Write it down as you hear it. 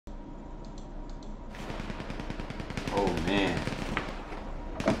Oh man.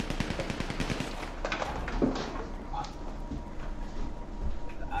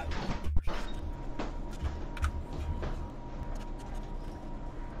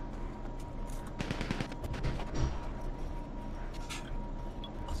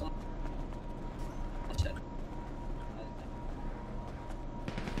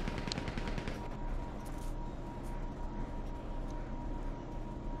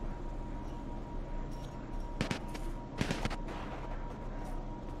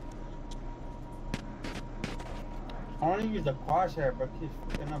 I want to use the quad share, but keep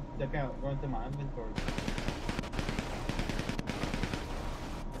fucking up. They can't go into my inventory.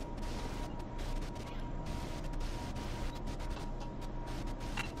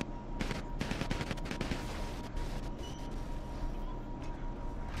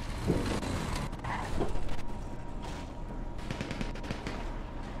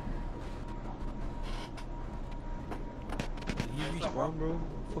 You respawn, bro?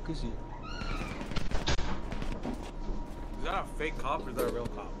 What the fuck is he? Is that a fake cop or is that a real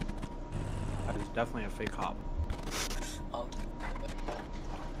cop? That is definitely a fake cop.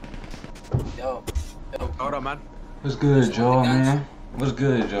 Yo. Hold on, man. What's good, Joe, man? What's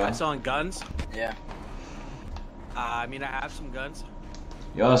good, Joe? I'm selling guns. Yeah. I mean, I have some guns.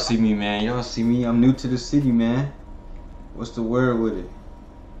 Y'all see me, man. Y'all see me. I'm new to the city, man. What's the word with it?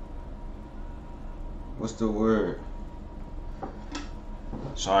 What's the word?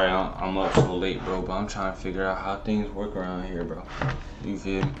 Sorry, I'm up so late, bro, but I'm trying to figure out how things work around here, bro. You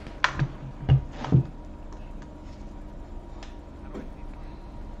feel me?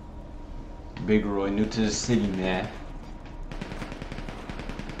 Big Roy, new to the city, man.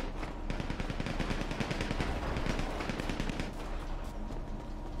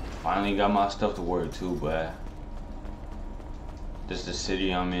 Finally got my stuff to work too, but this is the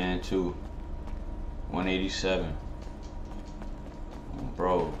city I'm in too. 187.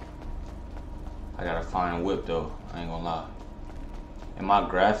 Bro, I gotta find a whip though, I ain't gonna lie. And my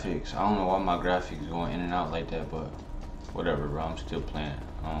graphics, I don't know why my graphics going in and out like that, but whatever, bro, I'm still playing.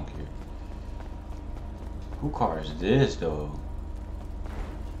 I don't care. Who car is this though?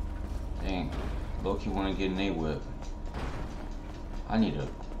 Dang, low-key wanna get an A whip. I need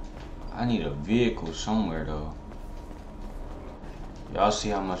a vehicle somewhere though. Y'all see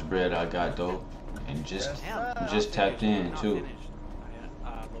how much bread I got though? And just tapped in too.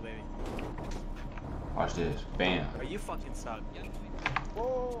 Watch this. Bam. Are you fucking stuck?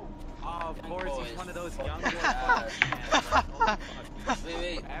 Whoa! Oh, of course, he's one of those young boys.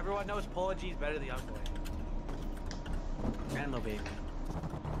 Wait. Everyone knows Polo G's better than Young Boy. And Lil Baby.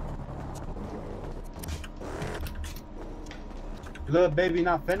 Little baby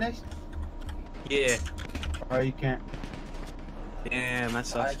not finished? Yeah. Oh, you can't. Damn, that I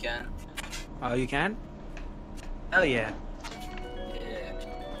sucks. can. Oh, you can? Hell yeah. Yeah.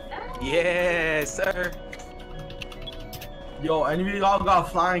 Yeah, sir. Yo, any of y'all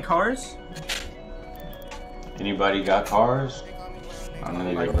got flying cars? Anybody got cars? I know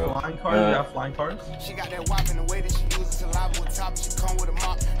you Like bro. flying cars? You got flying cars? She got that wop in the way that she uses saliva with top. She come with a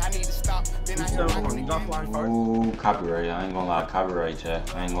mop. I need to stop. Then I So, hear you got flying cars? Ooh, copyright. I ain't gonna lie. Copyright,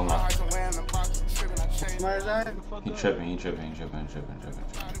 chat. I ain't gonna lie. Where's that? He tripping. Turn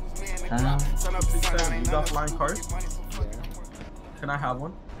on. So, you got flying cars? Can I have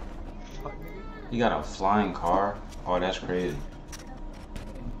one? You got a flying car? Oh, that's crazy.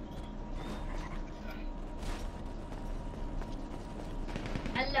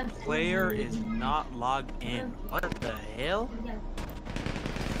 Player is not logged in. What the hell? What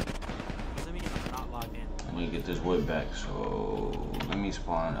does it mean I'm not logged in? I need to get this whip back, so let me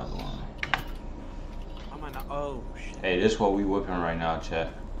spawn another one. How am I not? Oh, shit. Hey, this is what we whipping right now,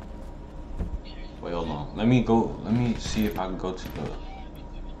 chat. Wait, hold on. Let me see if I can go to the...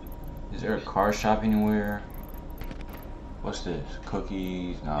 Is there a car shop anywhere? What's this?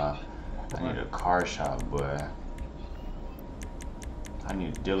 Cookies? Nah. I need a car shop, boy. I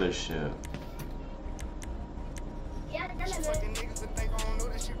need a dealership.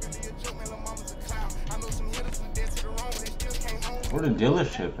 Where the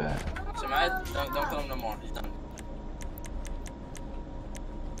dealership at? So, man, don't call him no more. He's done.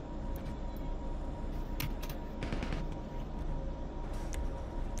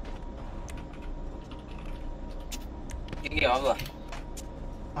 Yeah, I'll go.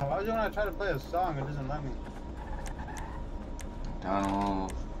 Why would you want to try to play a song? It doesn't let me.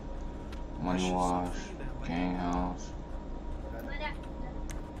 McDonald's, Money Wash, Gang House.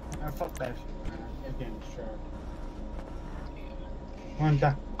 Fuck that shit, man. This game is trash. One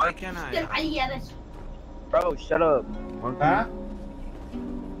down. Why can't I? Bro, shut up. Huh?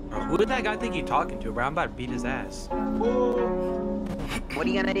 Who did that guy think you talking to, bro? I'm about to beat his ass. What are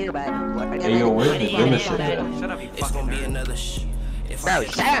you gonna do, bud? What are you Hey, yo, gonna where's do? the dealership at? Shut up, you fucking nerd. Bro,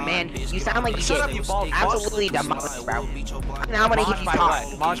 shut up, man. You sound like you Shut up, get you bald absolutely fuck. demolished, bro. Now I'm gonna hit Demolished you by talk. what?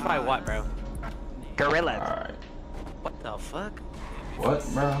 Demolished by what, bro? Gorillas. Alright. What the fuck? What,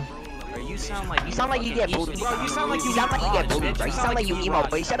 bro? Bro, you sound like You sound like you get bullied. Bro, you sound like you get raj, bullied, bitch. bro. You sound like you emo,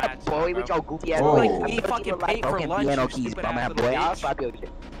 boy. Shut up, boy, with your goofy ass. Whoa. Like, We fucking paid for lunch, piano you keys, stupid bum ass ass little boy. I'll bitch. slap your shit.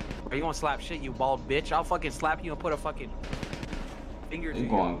 Bro, you wanna slap shit, you bald bitch? I'll fucking slap you and put a fucking finger to You you.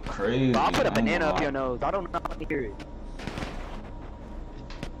 going crazy. Bro, I'll put a I'm banana up gonna- your nose. I don't know how to hear it.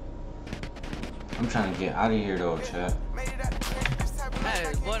 I'm trying to get out of here though, chat. Hey,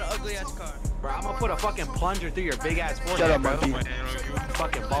 what an ugly ass car. Bro, I'm gonna put a fucking plunger through your big ass forehead, Shut up, bro. monkey.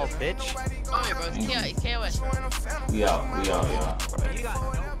 Fucking bald bitch. Come here, bro. It's KOS. We out, yeah. Bro, you got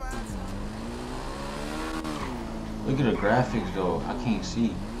no. Look at the graphics though. I can't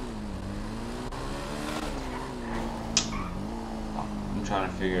see. I'm trying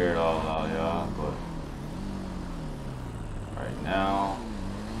to figure it all out, y'all, but right now,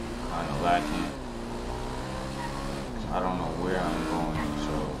 kind of lacking. 'Cause I don't know where I'm going,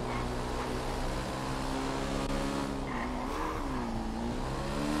 so.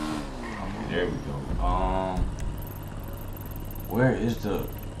 Okay, there we go. Where is the?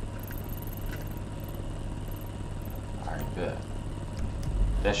 Alright, bet.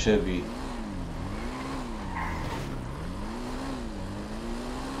 That should be.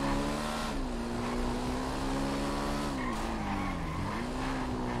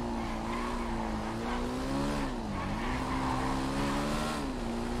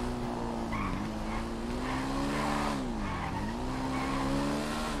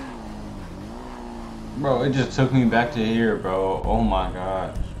 Bro, it just took me back to here, bro. Oh my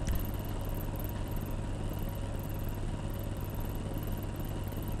gosh.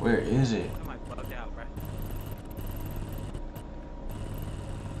 Where is it? I might bugged out, bro.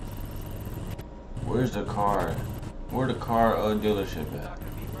 Where's the car? Where the car dealership at? Talking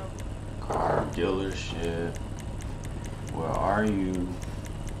to me, bro. Car dealership. Where are you?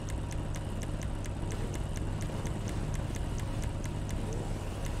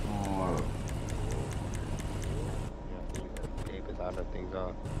 Oh, Because I let things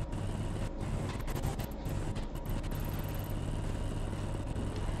out.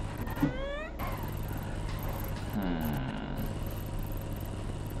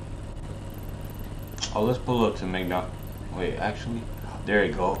 Oh, let's pull up to McDonald's. Wait, actually, there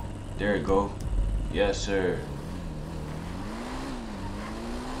you go. There you go. Yes, sir.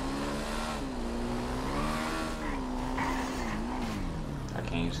 I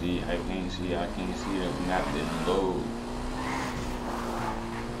can't see. I can't see. I can't see. The map didn't load.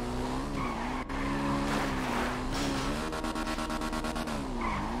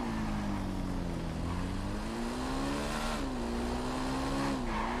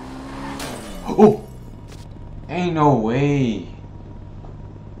 Oh! Ain't no way.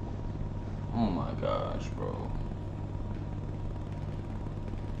 Oh my gosh, bro.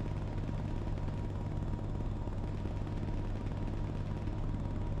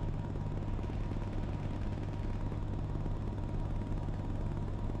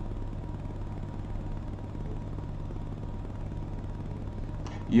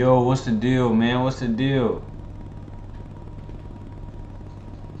 Yo, what's the deal, man? What's the deal?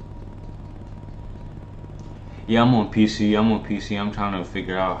 Yeah, I'm on PC. I'm trying to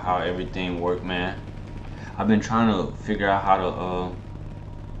figure out how everything work, man. I've been trying to figure out how to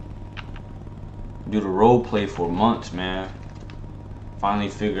do the role play for months, man. Finally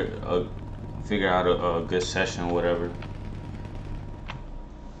figure out a good session or whatever.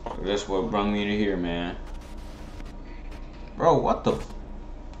 That's what brought me to here, man. Bro, what the?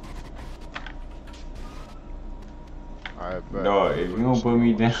 Alright, bet. Dog, if you don't put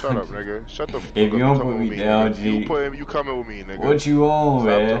me down. Shut up, nigga. Shut the fuck up. If you don't coming put me with down, nigga. G. You coming with me, nigga. What you on, Stop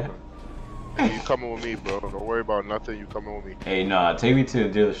man? talking. Nigga, you coming with me, bro. Don't worry about nothing. You coming with me. Hey, nah, take me to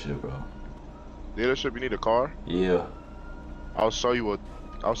the dealership, bro. Dealership, you need a car? Yeah. I'll sell you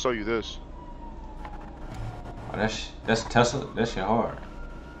this. Oh, that's Tesla. That shit hard.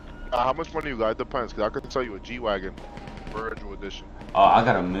 How much money you got? It depends, cause I could sell you a G-Wagon, Virgil edition. Oh, I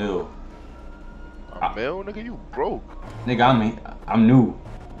got a mill. A mil, nigga? You broke. Nigga, I'm new.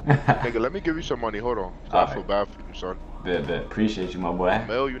 Nigga, let me give you some money. Hold on. I Alright. feel bad for you, son. Bet. Appreciate you, my boy.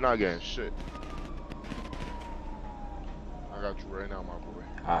 Mil, you not getting shit. I got you right now, my boy.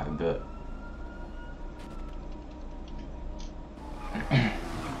 Alright, bet.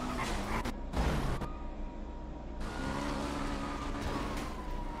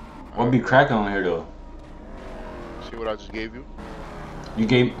 What be cracking on here though? See what I just gave you? You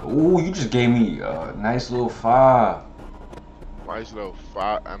just gave me a nice little 5. Nice little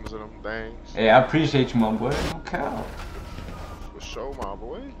 5 M's of them things. Hey, I appreciate you, my boy. No cow. For sure, my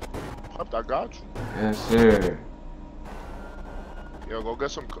boy. Pup, I got you. Yes, sir. Yo, go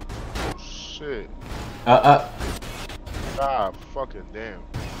get some. Oh, shit. God, fucking damn.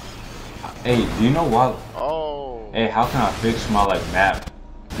 Hey, do you know why? Oh. Hey, how can I fix my like map?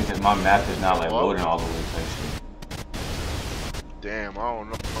 Because my map is not like Well, loading all the way like shit. Damn, I don't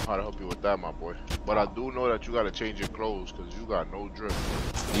know how to help you with that, my boy. But I do know that you gotta change your clothes because you got no drip.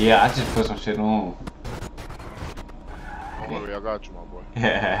 Yeah, I just put some shit on. Don't worry, I got you, my boy.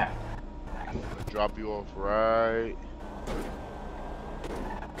 Yeah. I'm gonna drop you off right.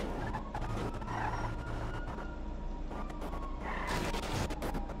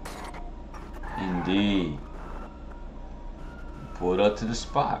 Indeed. Pulled up to the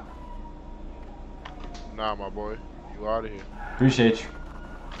spot. Nah, my boy. You out of here. Appreciate you.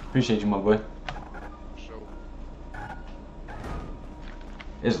 Appreciate you, my boy. So,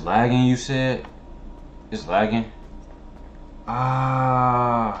 It's lagging, you said? It's lagging?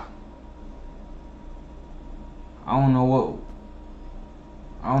 Ah. I don't know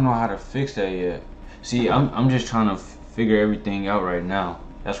how to fix that yet. See, I'm just trying to figure everything out right now.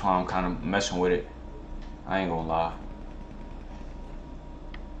 That's why I'm kind of messing with it. I ain't gonna lie.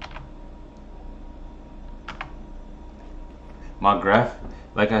 My graph,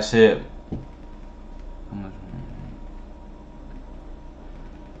 like I said,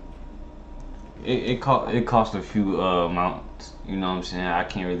 it cost a few amounts. You know what I'm saying? I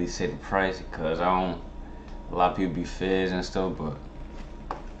can't really say the price because I don't. A lot of people be feds and stuff, but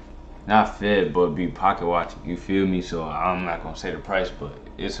not fed, but be pocket watching. You feel me? So I'm not gonna say the price, but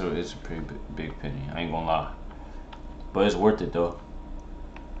it's a pretty big penny. I ain't gonna lie, but it's worth it though.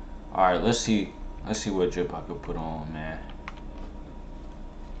 All right, let's see what drip I could put on, man.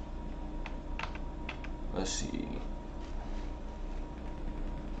 Let's see.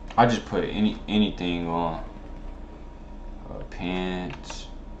 I just put anything on. Pants.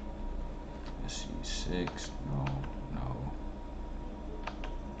 Let's see, 6. No.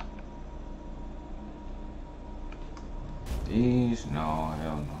 These, no,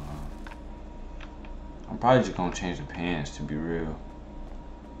 hell no. I'm probably just gonna change the pants to be real.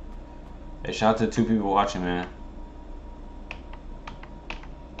 Hey, shout out to the 2 people watching, man.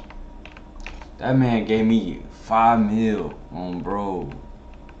 That man gave me 5 mil on bro.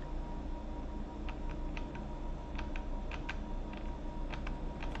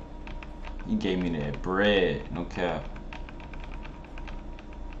 He gave me that bread, no cap.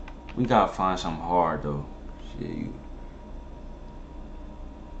 We gotta find something hard though. Shit, you.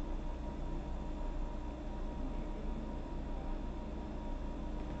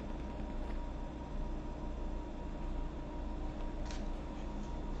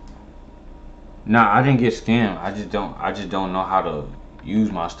 Nah, I didn't get scammed. I just don't know how to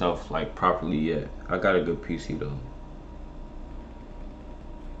use my stuff like properly yet. I got a good PC though.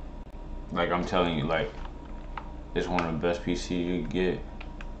 Like I'm telling you, like it's one of the best PCs you can get.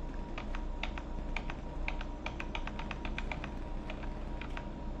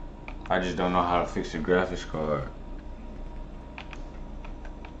 I just don't know how to fix the graphics card.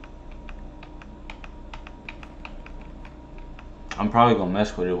 I'm probably gonna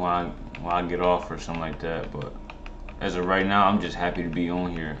mess with it when I get off or something like that, but as of right now, I'm just happy to be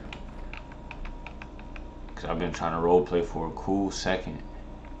on here. Cause I've been trying to roleplay for a cool second.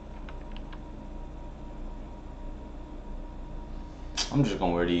 I'm just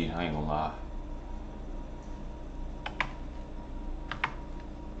gonna wear these, I ain't gonna lie.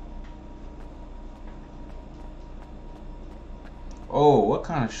 Oh, what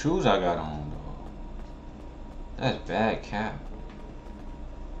kind of shoes I got on though? That's bad cap.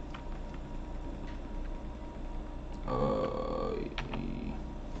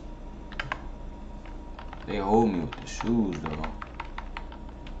 They hold me with the shoes though.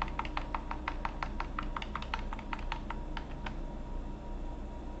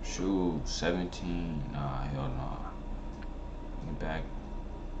 Shoes 17. Nah, hell nah. Let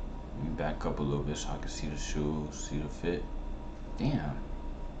me back up a little bit so I can see the shoes, see the fit. Damn.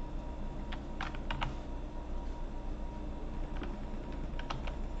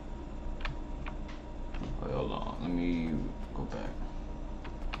 Wait, hold on. Let me go back.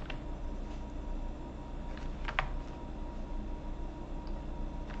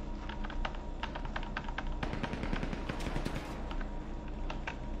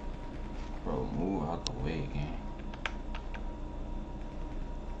 Bro, move out the way again.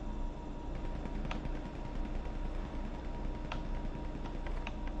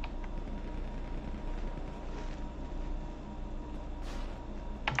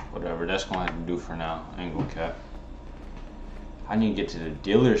 whatever. That's gonna have to do for now. I ain't gonna cap. I need to get to the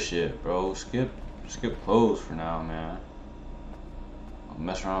dealership, bro. Skip clothes for now, man. I'll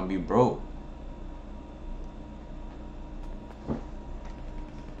mess around and be broke.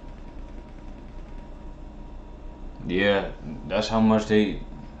 Yeah, that's how much the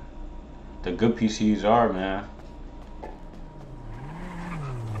good PCs are, man.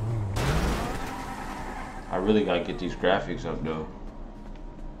 I really gotta get these graphics up though.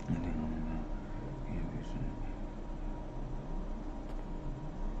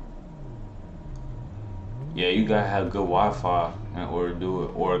 Yeah, you gotta have good Wi-Fi in order to do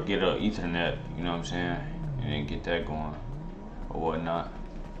it, or get a Ethernet. You know what I'm saying, and then get that going or whatnot.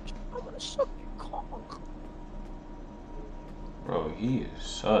 I'm gonna suck your cock. Bro, he is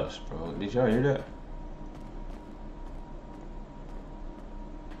sus, bro. Did y'all hear that?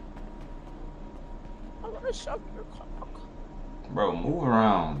 I'm gonna suck your cock. Bro, move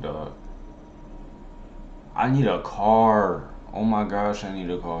around, dog. I need a car. Oh my gosh, I need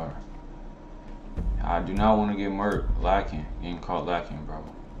a car. I do not want to get lacking. Getting caught lacking, bro.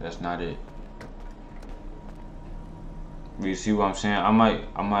 That's not it. You see what I'm saying? I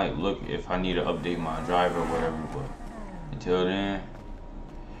might look if I need to update my drive or whatever, but until then,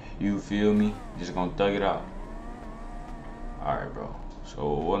 you feel me? Just gonna thug it out. Alright, bro.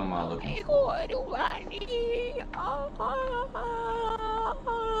 So what am I looking for? What do I need?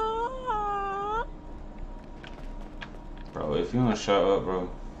 Bro, if you don't shut up, bro.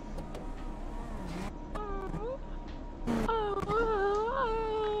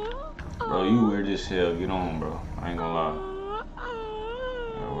 Bro, you weird as hell. Get on, bro. I ain't gonna lie.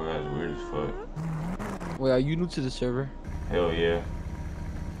 Bro, that's weird as fuck. Wait, are you new to the server? Hell yeah.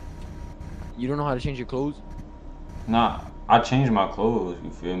 You don't know how to change your clothes? Nah, I changed my clothes, you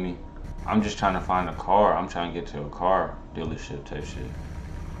feel me? I'm just trying to find a car. I'm trying to get to a car dealership type shit.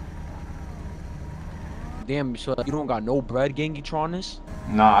 Damn, so you don't got no bread, Gangitronus?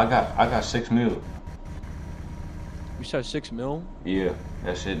 Nah, I got 6 mil. You said 6 mil? Yeah,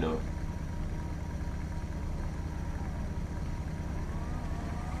 that's it though.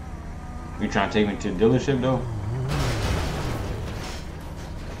 You trying to take me to the dealership though?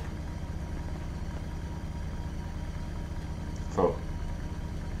 Bro.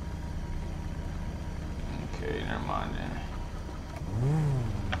 Okay, never mind then.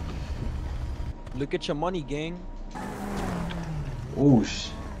 Look at your money, gang. Oosh.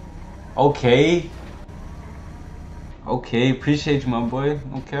 Okay. Okay, appreciate you, my boy.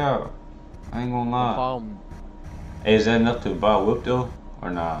 No cap. I ain't gonna lie. Hey, is that enough to buy a whip though? Or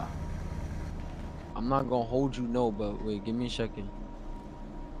nah? I'm not gonna hold you, no, but wait, give me a second.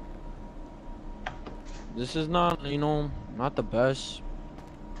 This is not, you know, not the best.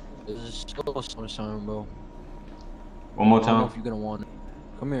 This is still something, bro. One more I don't know time. if you're gonna want it.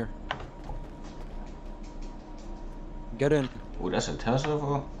 Come here. Get in. Oh, that's a Tesla,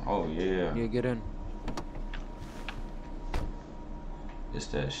 bro? Oh, yeah. Yeah, get in. It's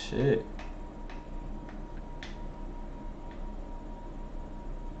that shit.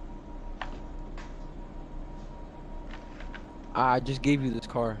 I just gave you this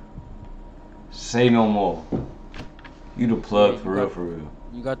car. Say no more. You the plug for real, for real.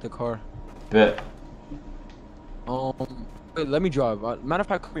 You got the car. Bet. Wait, let me drive. Matter of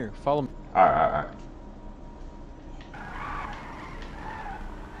fact, come here. Follow me. Alright.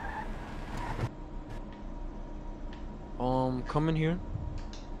 Come in here.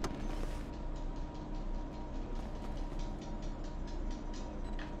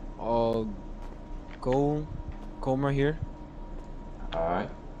 Come right here. Alright.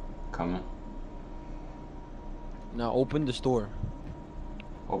 Coming. Now open the store.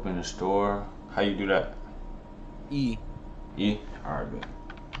 Open the store. How you do that? E. E? Alright, bet.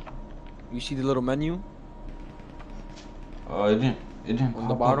 You see the little menu? It didn't On pop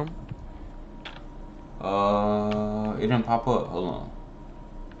the bottom? Up. It didn't pop up. Hold on.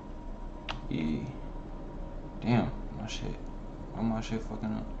 E. Damn, my shit. Why my shit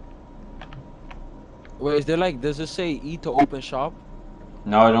fucking up? Wait, is there like, does it say E to open shop?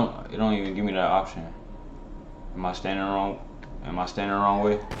 No, it don't even give me that option. Am I standing wrong? Am I standing the wrong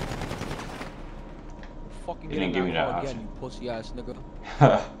way? Fucking It didn't give me that again, option. you pussy ass nigga.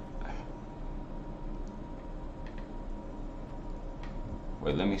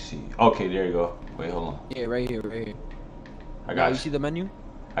 Wait, let me see. Okay, there you go. Wait, hold on. Yeah, right here, right here. I Now, got you see the menu?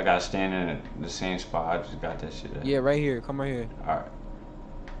 I got standing in the same spot. I just got that shit at. Yeah, right here. Come right here. Alright.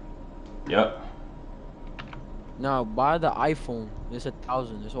 Yep. Now buy the iPhone. It's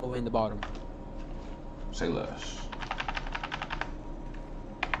 1,000. It's over in the bottom. Say less.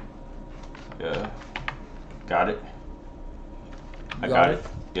 Yeah. Got it. I got it.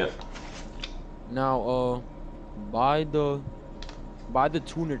 Yep. Now, buy the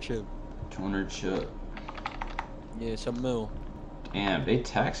tuner chip. Tuner chip. Yeah, it's a mil. Damn, they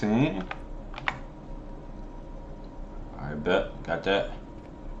taxing, ain't it? Alright, bet. Got that.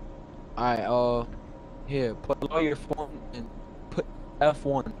 Alright, here, put all your phone and put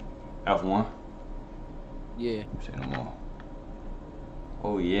F1. F1? Yeah. Say no more.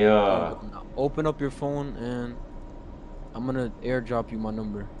 Oh, yeah. Now open up your phone and I'm gonna airdrop you my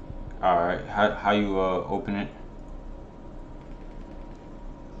number. Alright, how you open it?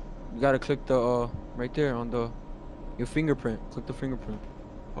 You gotta click the right there on your fingerprint. Click the fingerprint.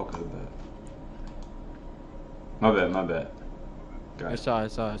 Okay, bet. My bad. Got It's it.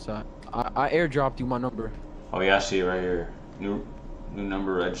 alright. I airdropped you my number. Oh yeah, I see it right here. New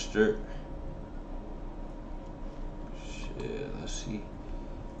number registered. Shit, let's see.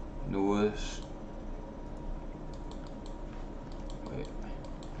 Newest. Wait.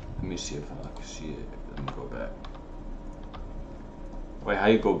 Let me see if I can see it. Let me go back. Wait, how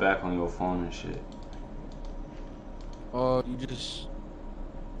you go back on your phone and shit? You just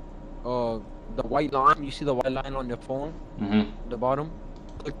the white line. You see the white line on your phone? Mm-hmm. The bottom.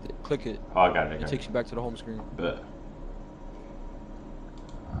 Click it. Oh, I got it. It takes you back to the home screen. Bet.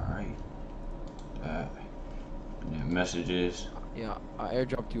 Alright. That. And then messages. Yeah, I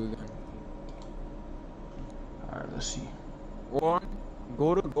airdropped you again. Alright, let's see. Or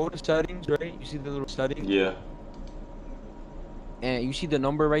go to settings, right? You see the little settings? Yeah. And you see the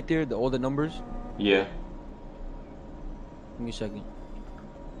number right there, all the numbers? Yeah. Give me a second.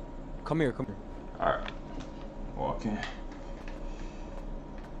 Come here. Alright. Walking.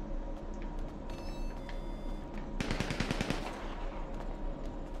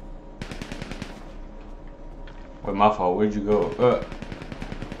 Wait, my fault. Where'd you go?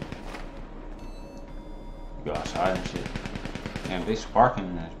 You go outside and shit. Damn, they sparking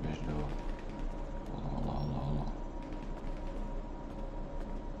in this bitch, though. Hold on.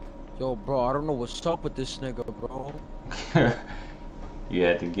 Yo, bro, I don't know what's up with this nigga, bro. You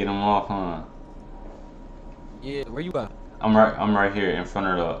had to get him off, huh? Yeah, where you at? I'm right here in front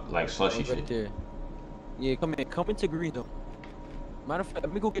of the, like, slushy Right shit. there. Yeah, come into green zone. Matter of fact,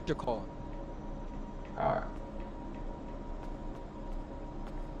 let me go get your car. Alright.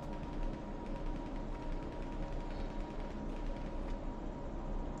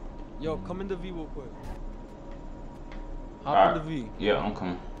 Yo, come in the V real quick. Hop in the V. Yeah, I'm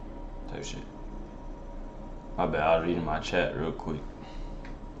coming. Type shit. My bad, I was reading my chat real quick.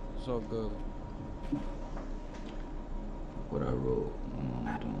 It's all good. What I wrote.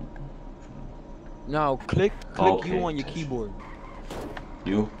 Now click Okay, you on your touch. keyboard.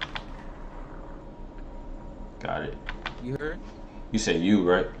 You? Got it. You heard? You said you,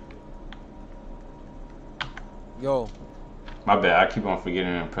 right? Yo, My bad, I keep on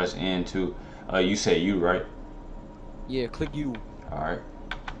forgetting to press N too. You said you, right? yeah, click you. Alright.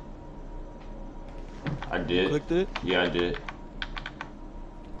 I did. Clicked it? Yeah, I did.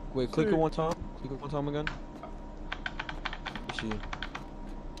 Wait, click it one time. Click it one time again. Let's see.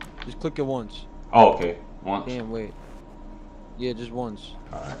 Just click it once. Oh, okay. Once. Damn, wait. Yeah, just once.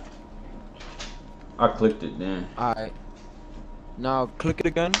 Alright. I clicked it then. Alright. Now click it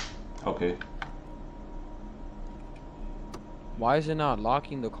again. Okay. Why is it not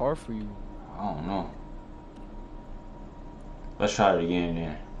locking the car for you? I don't know. Let's try it again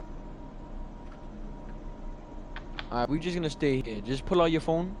then. Alright, we're just gonna stay here. Just pull out your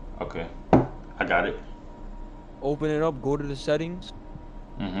phone. Okay. I got it. Open it up. Go to the settings.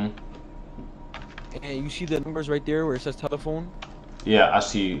 Mm-hmm. And you see the numbers right there where it says telephone? Yeah, I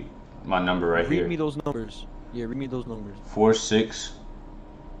see my number right here. Read me those numbers. Yeah, read me those numbers. 46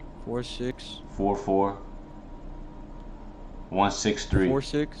 46 44 163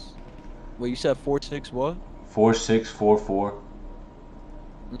 46. Wait, you said 46 what? 4644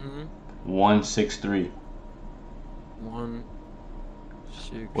 Mm-hmm. 163. 1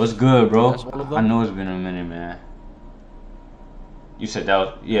 6. What's good, bro? That's one of them? I know it's been a minute, man. You said that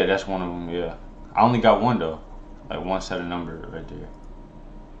was, yeah, that's one of them, yeah. I only got one though. Like one set of number right there.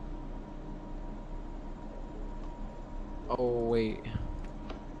 Oh wait.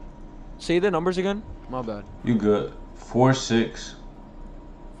 Say the numbers again. My bad. You good. 46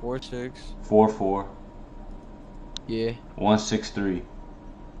 46. 44 Yeah. 163.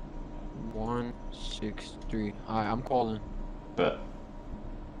 163. Alright, I'm calling. But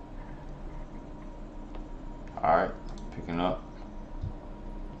alright, picking up.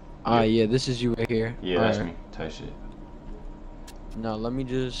 Alright, yeah, this is you right here. Yeah, that's Alright. me. Type shit. Now let me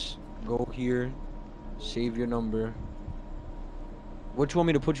just go here. Save your number. What you want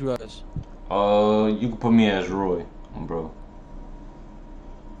me to put you as? You can put me as Roy, bro.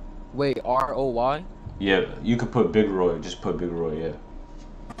 Wait, ROY? Yeah, you could put Big Roy. Just put Big Roy. Yeah.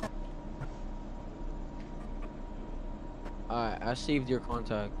 Alright, I saved your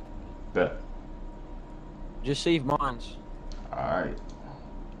contact. Bet. Just save mine. All right.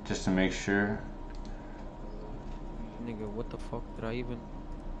 Just to make sure. Nigga, what the fuck did I even?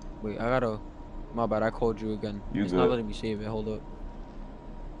 Wait, I gotta. My bad, I called you again. You It's good. not letting me save it. Hold up.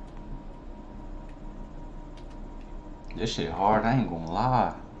 This shit hard. I ain't gonna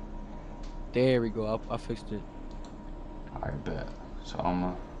lie. There we go. I fixed it. All right, bet. So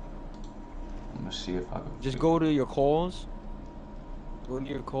I'm gonna see if I can. Just go to your calls. Go to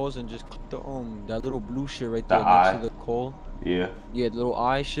your calls and just click the that little blue shit right The there eye? next to the call. Yeah. Yeah, the little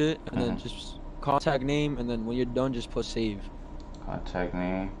eye shit, and then Mhm. just contact name, and then when you're done, just put save. Contact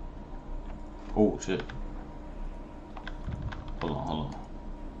name. Oh shit. Hold on.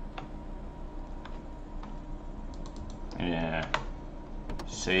 Yeah.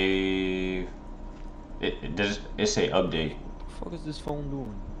 Save. It does. It say update. What the fuck is this phone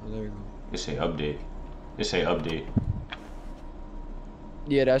doing? Oh, there you go. It say update. It say update.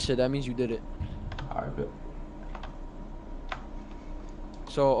 Yeah, that's it. That means you did it. All right, bet.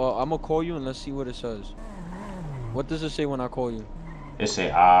 So I'm gonna call you and let's see what it says. What does it say when I call you? It say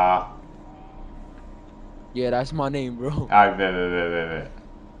Yeah, that's my name, bro. All right, bet.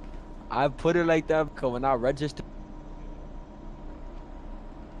 I put it like that because when I registered.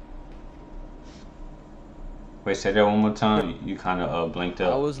 Wait, say that one more time. You kind of blinked I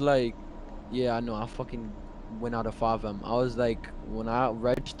up. was like, yeah, I know. I fucking went out of 5M. I was like, when I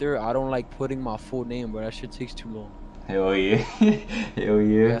register, I don't like putting my full name, but that shit takes too long. Hell yeah. Hell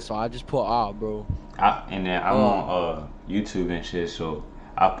Yeah, yeah. so I just put bro. And then I'm on YouTube and shit, so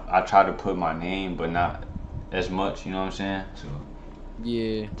I try to put my name, but not as much. You know what I'm saying? So.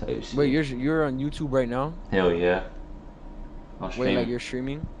 Yeah. Type shit. Wait, you're on YouTube right now? Hell yeah. I'm Wait, streaming. like you're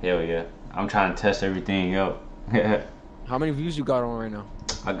streaming? Hell yeah. I'm trying to test everything out. How many views you got on right now?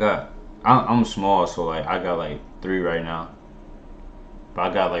 I'm small, so like I got like 3 right now. But I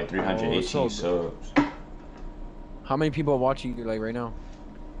got like 318 so subs. How many people are watching you like right now?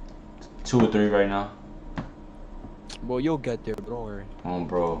 2 or 3 right now. Well, you'll get there, but don't worry.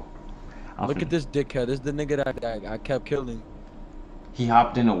 Bro. Look at this dickhead. This is the nigga that I kept killing. He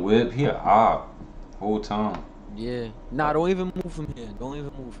hopped in a whip. He a op. Whole time. Yeah. Nah, don't even move from here. Don't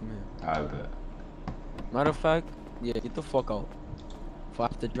even move from here. I bet. Matter of fact, yeah, get the fuck out. If I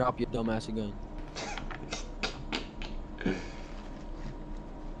have to drop your dumb ass again.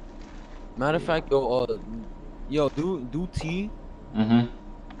 Matter of fact, yo, do T. Then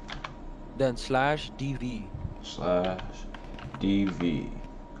 /DV. /DV.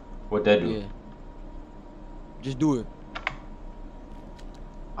 What that do? Yeah. Just do it.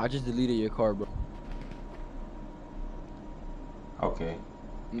 I just deleted your car, bro. Okay.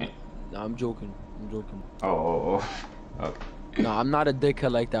 Nah, I'm joking. Oh. Okay. Nah, I'm not a dickhead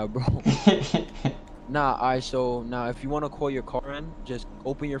like that, bro. Nah, alright, so now if you want to call your car in, just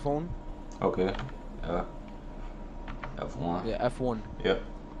open your phone. Okay. F1. Yeah, F1. Yep.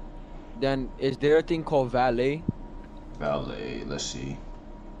 Then is there a thing called valet? Valet. Let's see.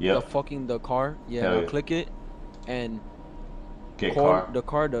 Yep. The car. Yeah, Hell now yeah. click it and Get call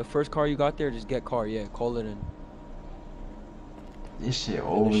car. the first car you got there, just get car. Yeah, call it in. This shit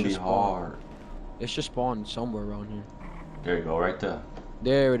overly should spawn. hard. It should spawn somewhere around here. There you go, right there.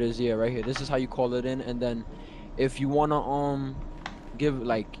 There it is. Yeah, right here. This is how you call it in, and then if you wanna give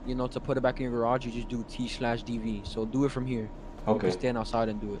like to put it back in your garage, you just do T/DV. So do it from here. You Okay. can stand outside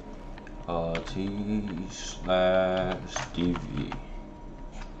and do it. T/DV.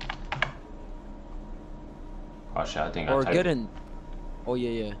 Oh shit, I think I Or typed get it. in. Oh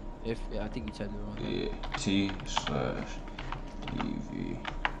yeah. I think you typed it wrong. Yeah. T/DV.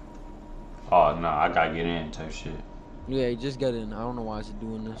 Oh no, I gotta get in type shit. Yeah, just get in. I don't know why it's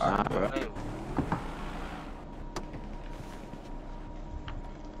doing this. Alright.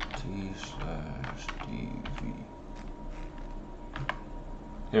 T/DV.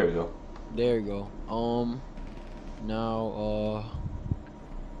 There we go. There you go. Now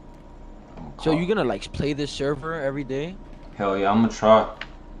so you gonna like play this server every day? Hell yeah, I'm gonna try.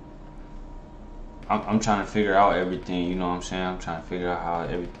 I'm trying to figure out everything, you know what I'm saying? I'm trying to figure out how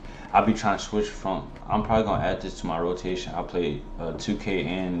I'll be trying to switch from. I'm probably gonna add this to my rotation. I'll play 2K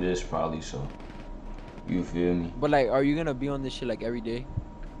and this probably, so you feel me? But like, are you gonna be on this shit like every day?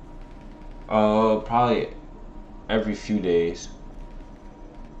 Probably every few days.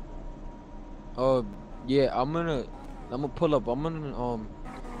 Yeah, I'm gonna pull up. I'm gonna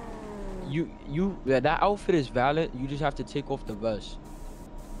that outfit is valid. You just have to take off the vest.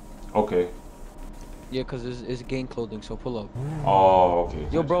 Okay. Yeah, cause it's gang clothing, so pull up. Oh, okay.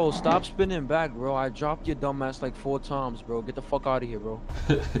 Yo, bro, stop spinning back, bro. I dropped your dumbass like 4 times, bro. Get the fuck out of here, bro.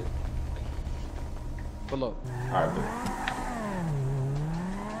 Pull up. Alright, bet.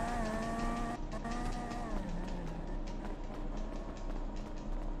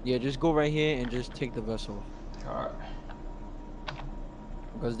 Yeah, just go right here and just take the vest off. Alright.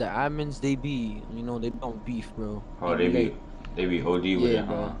 Because the admins, they be, you know, they don't beef, bro. Oh, they be OD with it,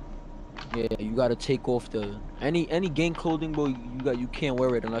 huh? Yeah, you gotta take off the any gang clothing, bro. You can't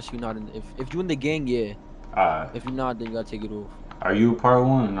wear it unless you're not in. If you in the gang, yeah. If you're not, then you gotta take it off. Are you part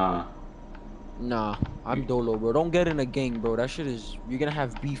one or nah? Nah, I'm Dolo, bro. Don't get in a gang, bro. That shit is, you're gonna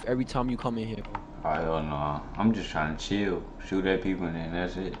have beef every time you come in here, bro. Oh, hell no. I'm just trying to chill, shoot at people, and then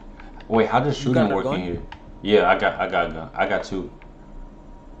that's it. Wait, how does shooting work in here? Yeah, I got a gun. I got 2.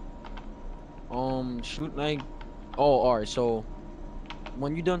 Shoot like, oh, alright. So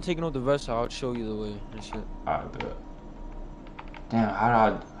when you done taking off the vest, I'll show you the way and shit. Alright, bet. Damn,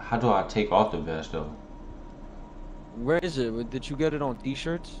 how do I take off the vest though? Where is it? Did you get it on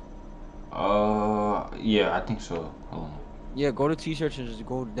t-shirts? Yeah, I think so. Hold on. Yeah, go to t-shirts and just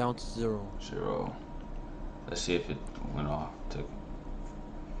go down to 0. 0. Let's see if it went off.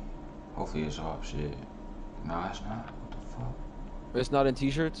 Hopefully it's off. Shit. Nah, it's not. What the fuck? It's not in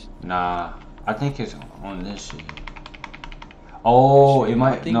t-shirts? Nah, I think it's on this shit. Oh, it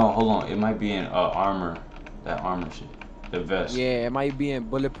might. No, hold on. It might be in armor. That armor shit. The vest. Yeah, it might be in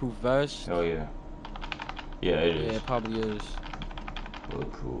bulletproof vest. Oh yeah. Yeah, it is. Yeah, it probably is.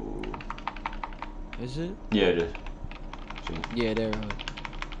 Bulletproof. Is it? Yeah, it is. See? Yeah, there.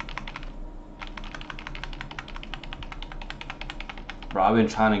 Bro, I've been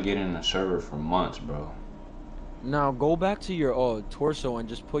trying to get in the server for months, bro. Now go back to your torso and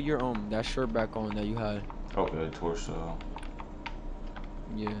just put your that shirt back on that you had. Okay, torso.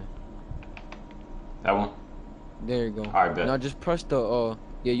 Yeah. That one? There you go. Alright, bet. Now just press the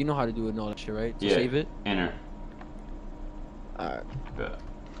yeah, you know how to do it and all that shit, right? To save it? Enter. Alright. Bet.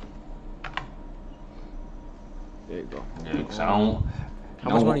 There you go. Yeah, cause I don't.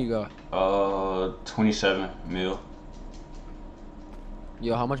 How much money you got? 27 mil.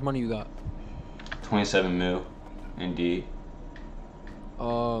 Yo, how much money you got? 27 mil. Indeed.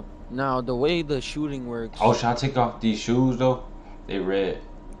 Now the way the shooting works. Oh, should I take off these shoes though? They red.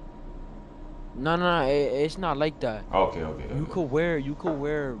 No, it's not like that. Okay. You could wear, you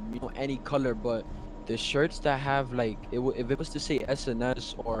know, any color, but the shirts that have like, if it was to say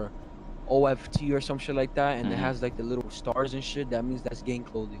SNS or OFT or some shit like that, and it has like the little stars and shit, that means that's gang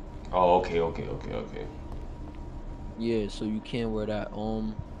clothing. Oh, okay. Yeah, so you can't wear that.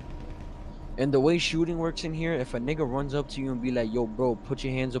 And the way shooting works in here, if a nigga runs up to you and be like, yo, bro, put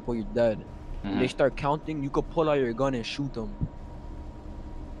your hands up or you're dead. And they start counting, you could pull out your gun and shoot them.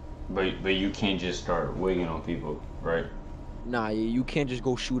 But you can't just start wigging on people, right? Nah, you can't just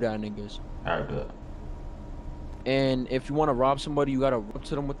go shoot at niggas. Alright, bet. And if you want to rob somebody, you gotta run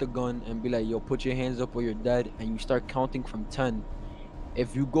to them with the gun and be like, yo, put your hands up or you're dead. And you start counting from 10.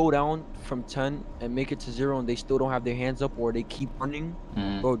 If you go down from 10 and make it to 0 and they still don't have their hands up or they keep running,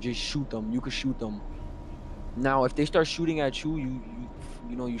 bro, just shoot them. You could shoot them. Now, if they start shooting at you,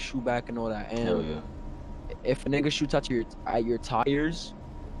 you know, you shoot back and all that. And hell yeah. If a nigga shoots at your tires,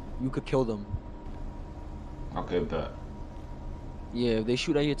 you could kill them. Okay, bet. Yeah, if they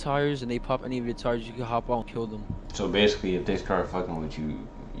shoot at your tires and they pop any of your tires, you can hop out and kill them. So basically, if they start fucking with you,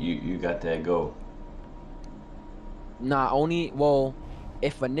 you got that go. Nah, only, well,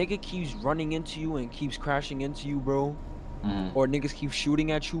 if a nigga keeps running into you and keeps crashing into you, bro, or niggas keep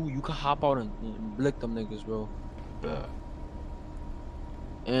shooting at you, you can hop out and blick them niggas, bro. Bet.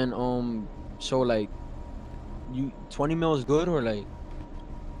 And so like, 20 mil is good or like?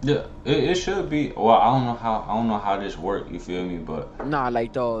 Yeah, it should be. Well, I don't know how this work. You feel me? But nah,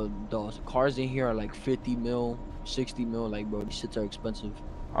 like the cars in here are like 50 mil, 60 mil. Like, bro, these shits are expensive.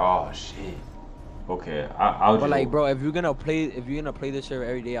 Oh shit. Okay, I'll. But like, bro, if you're gonna play this server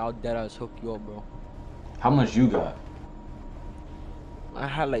every day, I'll deadass hook you up, bro. How much you got? I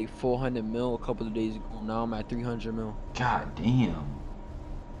had like 400 mil a couple of days ago. Now I'm at 300 mil. God damn.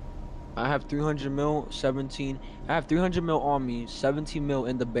 I have 300 mil, 17. I have 300 mil on me, 17 mil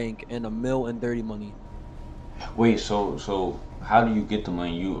in the bank, and $1 mil in dirty money. Wait, so how do you get the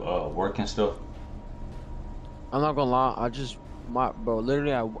money? You work and stuff? I'm not gonna lie, bro,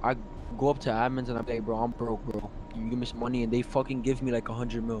 literally I go up to admins and I'm like, bro, I'm broke, bro. You give me some money and they fucking give me like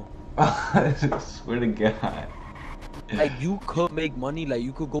 100 mil. I swear to God. Like, you could make money, like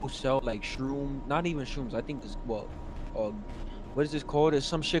you could go sell like not even shrooms. I think this, what is this called? There's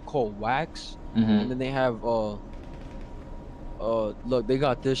some shit called wax, and then they have look, they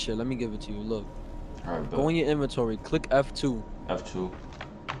got this shit. Let me give it to you. Look, Alright, Go in your inventory. Click F2. F2.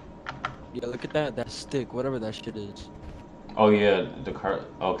 Yeah, look at that. That stick, whatever that shit is. Oh yeah, the car.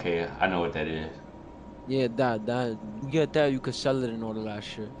 Okay, I know what that is. Yeah, that. You get that, you could sell it and all of that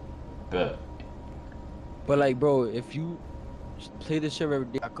shit. But But like, bro, if you play this shit every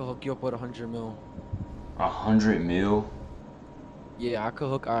day, I could hook you up with 100 mil. 100 mil. Yeah, I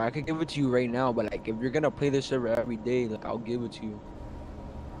could give it to you right now. But like, if you're gonna play this server every day, like, I'll give it to you.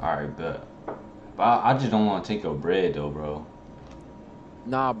 Alright, but I just don't want to take your bread though, bro.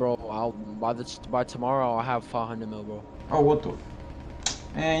 Nah, bro. By tomorrow I'll have 500 mil, bro. Oh, what the?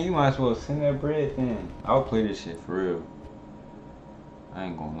 Man, you might as well send that bread then. I'll play this shit for real. I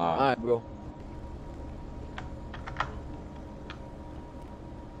ain't gonna lie. Alright, bro.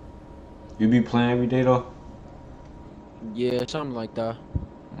 You be playing every day though? Yeah, something like that.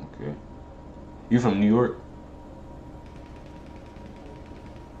 Okay. You from New York?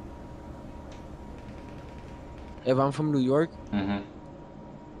 If I'm from New York, Mm-hmm.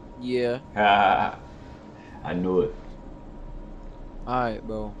 yeah. I knew it. Alright,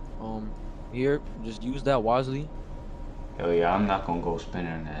 bro. Here, just use that wisely. Hell yeah, I'm not gonna go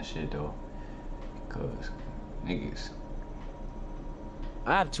spending on that shit though. Cause niggas.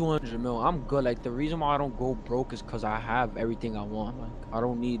 I have 200 mil. I'm good. Like, the reason why I don't go broke is because I have everything I want. Like, I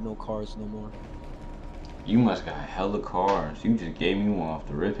don't need no cars no more. You must got hella cars. You just gave me one off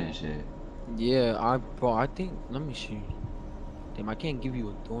the rip and shit. Yeah, bro, I think, let me see. Damn, I can't give you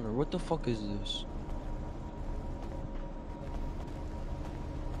a donor. What the fuck is this?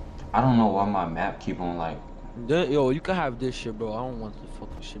 I don't know why my map keep on like. Yo, you can have this shit, bro. I don't want the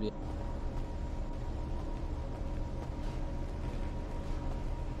fucking shit yet.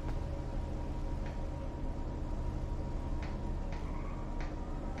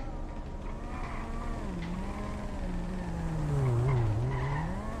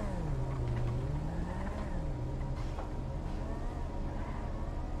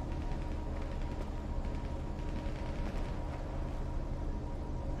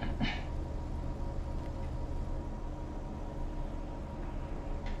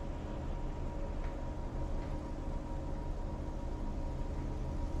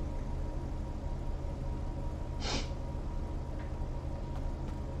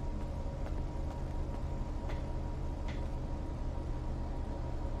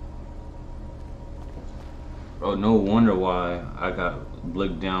 Bro, no wonder why I got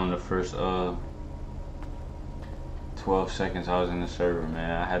blicked down the first 12 seconds I was in the server, man.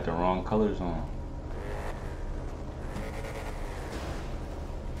 I had the wrong colors on.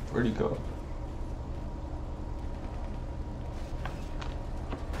 Where'd he go?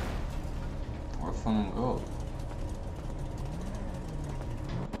 Where'd phone go?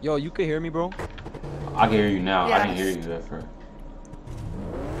 Yo, you can hear me, bro? I can hear you now. I didn't hear you at first.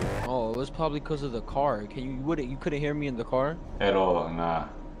 Oh, it was probably because of the car. You couldn't hear me in the car? At all, nah.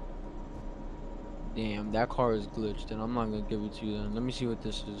 Damn, that car is glitched, and I'm not gonna give it to you then. Let me see what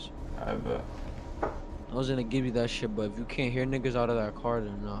this is. I bet. I was gonna give you that shit, but if you can't hear niggas out of that car,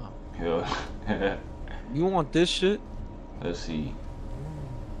 then nah. Yeah. You want this shit? Let's see.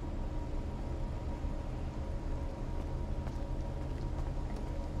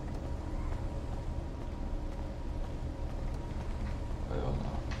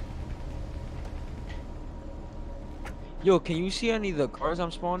 Yo, can you see any of the cars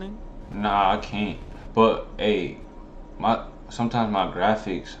I'm spawning? Nah, I can't. But hey, sometimes my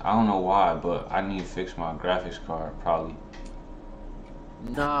graphics, I don't know why, but I need to fix my graphics card probably.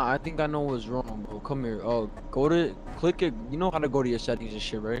 Nah, I think I know what's wrong, bro. Come here. Oh, click it. You know how to go to your settings and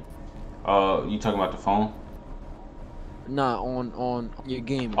shit, right? You talking about the phone? Nah, on your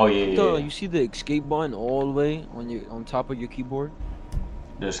game. Oh yeah. You see the escape button all the way on top of your keyboard?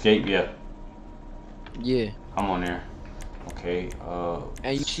 The escape, yeah. Yeah. I'm on there. Okay.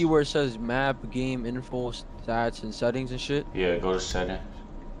 And you see where it says map, game, info, stats, and settings and shit? Yeah, go to settings.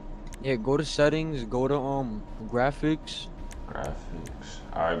 Yeah, go to settings. Go to graphics. Graphics.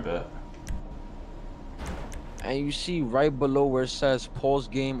 Alright, bet. And you see right below where it says pause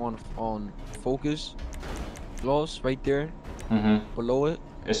game on focus. Loss right there. Below it.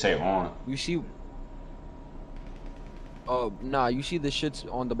 It say on. You see. Nah. You see the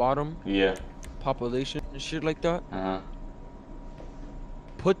shits on the bottom. Yeah. Population and shit like that.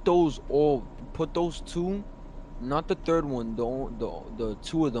 Put those two, not the third one, the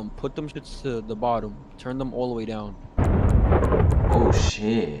two of them, put them shits to the bottom. Turn them all the way down. Oh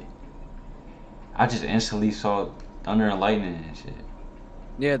shit. I just instantly saw thunder and lightning and shit.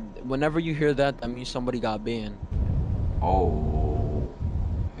 Yeah, whenever you hear that, that means somebody got banned. Oh.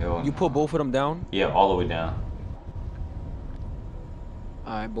 Hell You put both of them down? Yeah, all the way down.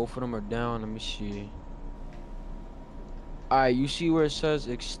 Alright, both of them are down. Let me see. Alright, you see where it says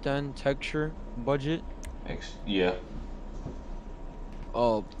extend texture budget? Yeah.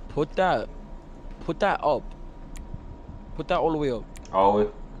 Put that up. Put that all the way up. All the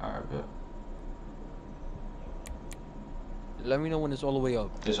way? Alright, bet. Let me know when it's all the way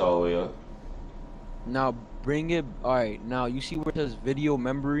up. It's all the way up. Now bring it. Alright, now you see where it says video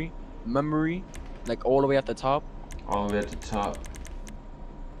memory, like all the way at the top. All the way at the top.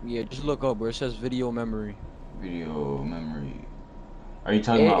 Yeah, just look up where it says video memory. Video memory. Are you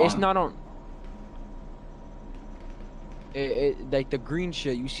talking about? It's not on. Like the green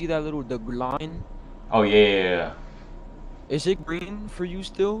shit. You see that the line? Oh yeah. Is it green for you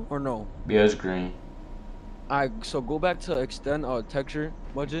still or no? Yeah, it's green. Alright, so go back to extend texture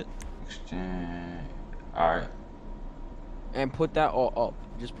budget. Extend. Alright. And put that all up.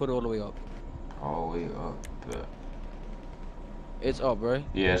 Just put it all the way up. All the way up. Bet. It's up, right?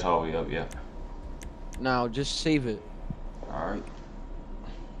 Yeah, it's all the way up. Yeah. Now just save it. Alright.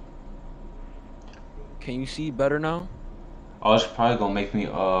 Can you see better now? Oh, it's probably gonna make me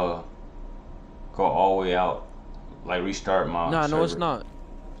go all the way out, like restart my. Nah, server. no, it's not.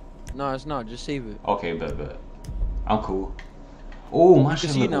 No, it's not. Just save it. Okay, bet. I'm cool. Oh, my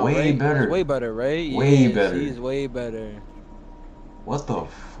shit look now, way right? better. It's way better, right? Way yeah, better. See, it's way better. What the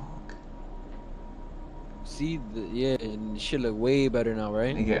fuck? See, yeah, and shit look way better now,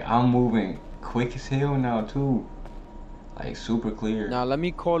 right? Nigga, I'm moving quick as hell now too. Like super clear. Now let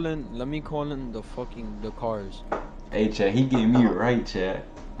me call in the cars. Hey, chat, he getting me right, chat.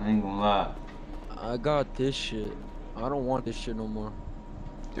 I ain't gonna lie. I got this shit. I don't want this shit no more.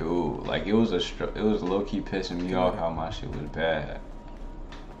 Dude, like it was low key pissing me off how my shit was bad.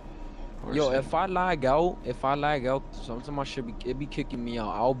 Yo, if I lag out, sometimes my shit be kicking me out.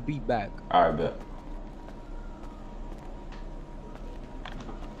 I'll be back. Alright, bet.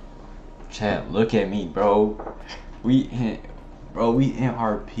 Chat, look at me, bro. We in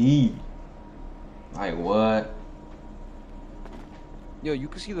RP. Like what? Yo, you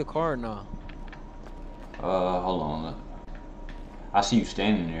can see the car now. Hold on. Look. I see you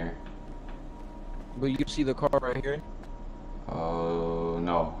standing there. But you can see the car right here.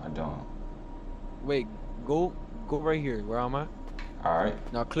 No, I don't. Wait, go right here. Where am I? All right.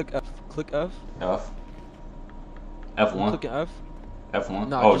 Now click F. Click F. F. F1. Click F. F1.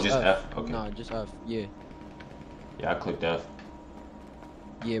 Nah, oh, just F. Okay. Nah, just F. Yeah. Yeah, I clicked F.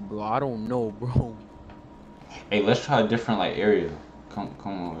 Yeah, bro. I don't know, bro. Hey, let's try a different like area. Come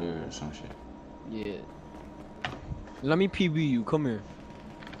over here or some shit. Yeah. Let me PB you. Come here.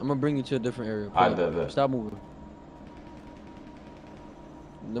 I'm gonna bring you to a different area. I bet. Stop moving.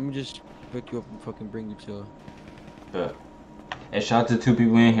 Let me just pick you up and fucking bring you to. Bet. Hey, shout out to 2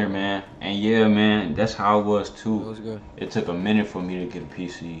 people in here, man. And yeah, man, that's how I was too. That was good. It took a minute for me to get a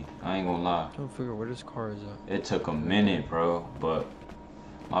PC. I ain't gonna lie. I'm trying to figure out where this car is at. It took a minute, bro. But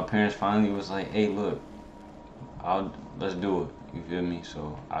my parents finally was like, "Hey, look, let's do it." You feel me?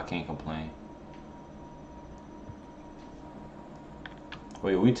 So I can't complain.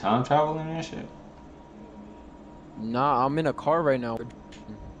 Wait, we time traveling and shit? Nah, I'm in a car right now.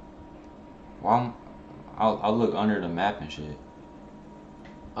 Well, I'll look under the map and shit.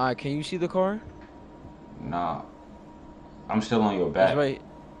 Alright, can you see the car? Nah, I'm still on your back. It's right.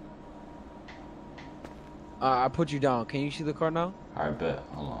 I put you down. Can you see the car now? Alright, bet.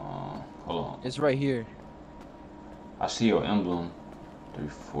 Hold on. It's right here. I see your emblem.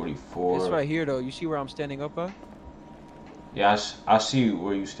 344. It's right here though. You see where I'm standing up at? Yeah, I see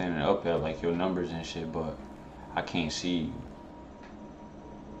where you standing up at, like your numbers and shit, but I can't see you.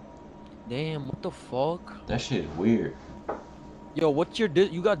 Damn, what the fuck? That shit is weird. Yo, what's your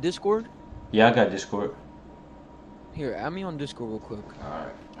you got Discord? Yeah, I got Discord. Here, add me on Discord real quick.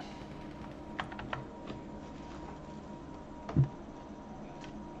 Alright.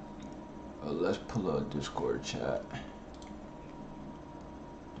 Let's pull up Discord chat.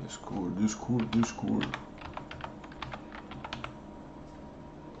 Discord.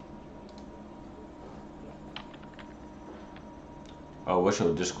 Oh, what's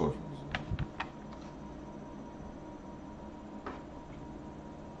your Discord?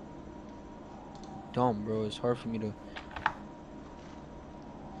 Dumb, bro. It's hard for me to.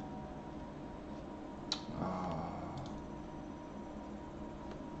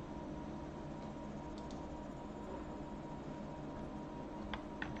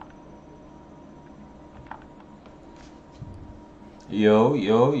 Yo.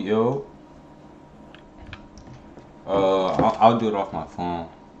 I'll do it off my phone.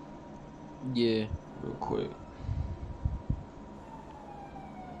 Yeah. Real quick.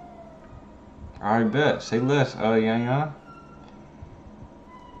 Alright, bet. Say less, Yang.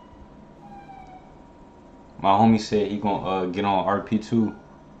 My homie said he gonna get on RP2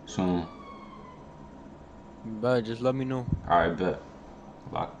 soon. But just let me know. Alright, bet.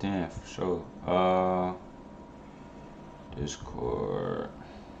 Locked in for sure. Discord.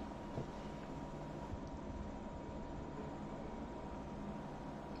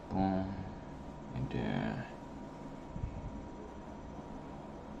 Boom. And then.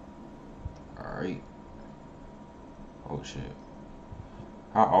 Alright. Oh shit.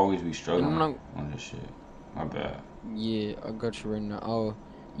 I always be struggling on this shit. My bad. Yeah, I got you right now. Oh,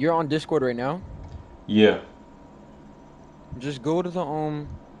 you're on Discord right now? Yeah. Just go to the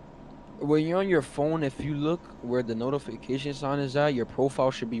when you're on your phone, if you look where the notification sign is at, your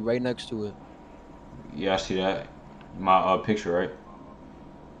profile should be right next to it. Yeah, I see that. My picture, right?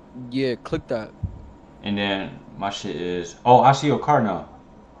 Yeah, click that. And then my shit is. Oh, I see your car now.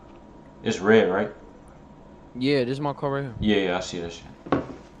 It's red, right? Yeah, this is my car right here. Yeah, I see that shit.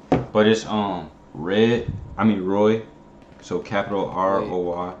 But it's red. I mean Roy. So capital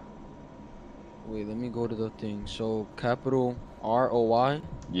R-O-Y. Wait, let me go to the thing. So capital R-O-Y.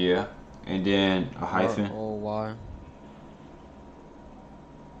 Yeah, and then a hyphen. R-O-Y.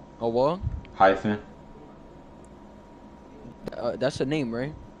 A what? Hyphen. That's a name,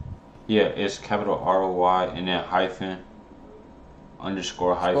 right? Yeah, it's capital R-O-Y and then hyphen.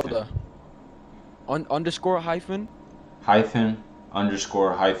 Underscore hyphen. Underscore hyphen. Hyphen.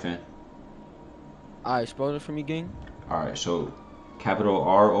 Underscore hyphen. Alright, spell it for me, gang. Alright, so capital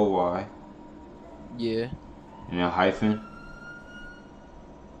R-O-Y. Yeah. And then hyphen.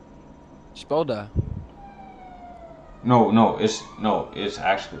 Spell that. No, it's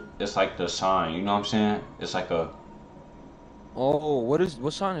actually it's like the sign, you know what I'm saying? It's like a Oh,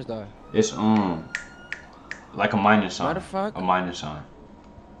 what sign is that? It's like a minus sign. Matter of fact, a minus sign.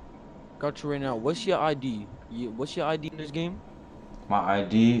 Got you right now. What's your ID? What's your ID in this game? My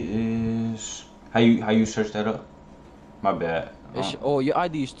ID is how you search that up? My bad. Oh, your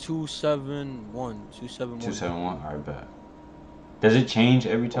ID is 271. 271. 271. Alright, bad. Does it change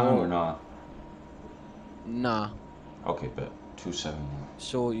every time or not? Nah. Okay, bet. 271.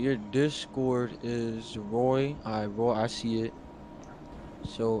 So your Discord is Roy. Roy, I see it.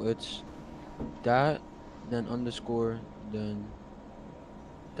 So it's that, then underscore, then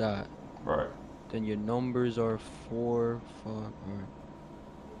that. Right. Then your numbers are 4, 5, alright.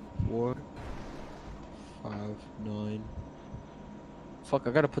 4, 5, 9. Fuck,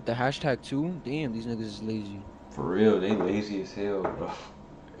 I gotta put the hashtag too? Damn, these niggas is lazy. For real, they lazy as hell, bro.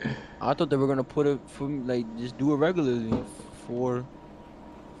 I thought they were gonna put it for me, like, just do it regularly. 4,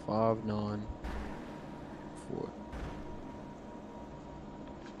 5, 9, 4.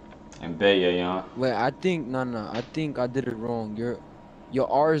 And bet, yeah. Wait, I think, no, I think I did it wrong. Your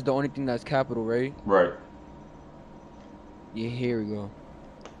R is the only thing that's capital, right? Right. Yeah, here we go.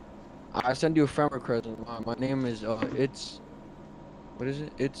 I send you a friend request. My name is, it's, what is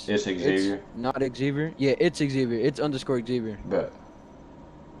it? It's Xavier. It's not Xavier. Yeah, it's Xavier. It's underscore Xavier. Bet.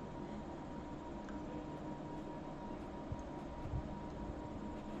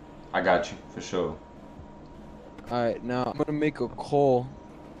 I got you, for sure. Alright, now I'm gonna make a call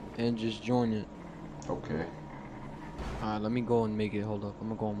and just join it. Okay. Alright, let me go and make it. Hold up. I'm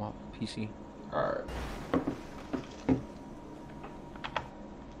gonna go on my PC. Alright.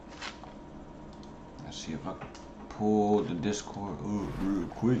 Let's see if I can pull the Discord up real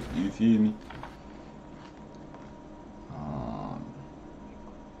quick. You feel me?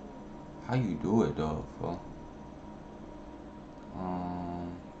 How you do it though, bro?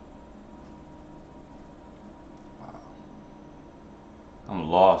 I'm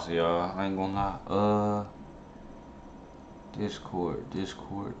lost, y'all. I ain't gonna lie. Discord.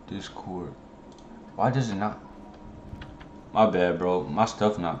 Why does it not? My bad, bro. My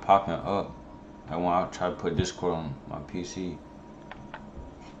stuff not popping up. I want to try to put Discord on my PC.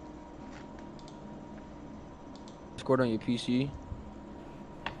 Discord on your PC?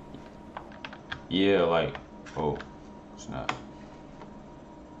 Yeah, like, oh, it's not.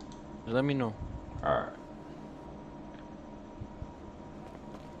 Just let me know. Alright.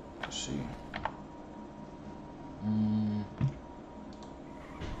 Let's see.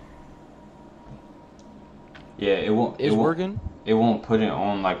 Yeah, it won't. It's working? It won't put it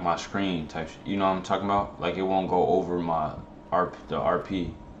on like my screen type. You know what I'm talking about? Like it won't go over my the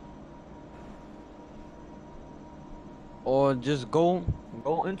RP. Or just go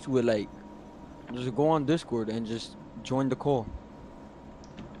into it, like, just go on Discord and just join the call.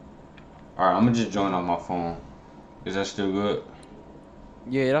 Alright, I'm gonna just join on my phone. Is that still good?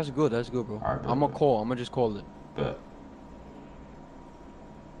 Yeah, that's good, bro. All right, I'm gonna just call it. Bet.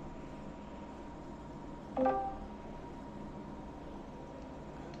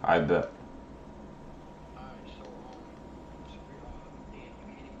 I bet.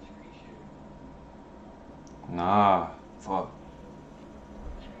 Nah, fuck.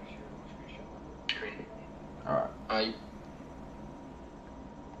 Alright.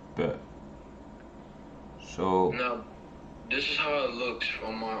 Bet. So. Now, this is how it looks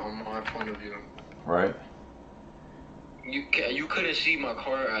on my point of view. Right. You couldn't see my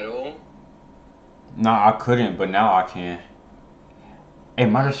car at all. Nah, I couldn't, but now I can. Hey,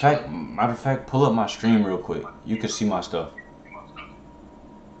 matter of fact, pull up my stream real quick. You can see my stuff.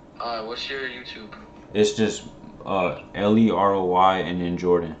 What's your YouTube? It's just Leroy and then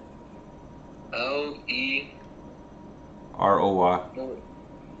Jordan. LEROY. ROY.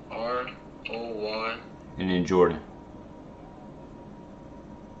 And then Jordan.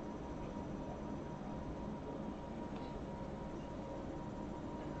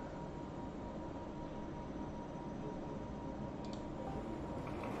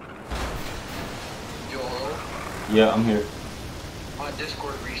 Yo, hello? Yeah, I'm here. My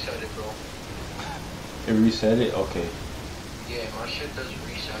Discord reset it, bro. It reset it? Okay. Yeah, my shit does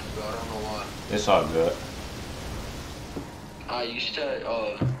reset, bro. I don't know why. It's all good. You said,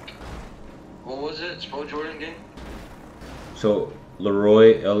 what was it? Spell Jordan again? So,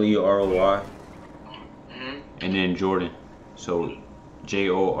 Leroy, Leroy, and then Jordan. So,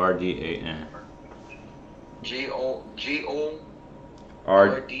 JORDAN. JORDEN?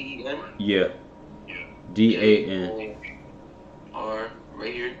 Yeah. DAN. R,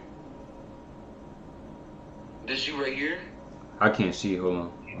 right here. This you right here? I can't see. Hold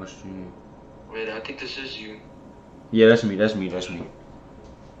on. What's your name? Wait, I think this is you. Yeah, that's me.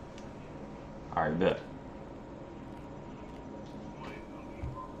 Alright, bet.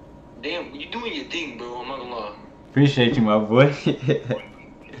 Damn, you doing your thing, bro. I'm not gonna lie. Appreciate you, my boy. I'm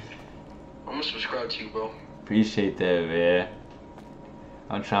gonna subscribe to you, bro. Appreciate that, man.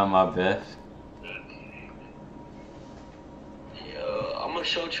 I'm trying my best. Yeah, I'm gonna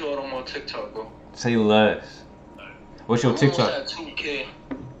shout you out on my TikTok, bro. Say less. What's your TikTok? I'm almost at 2K.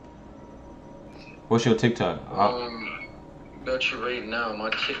 What's your TikTok? Bet you right now,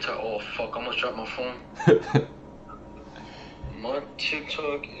 my TikTok. Oh fuck, I almost dropped my phone. My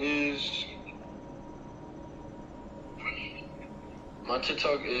TikTok is.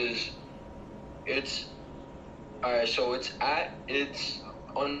 It's. Alright, so it's _NYC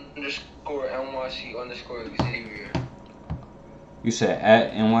 _Xavier. You said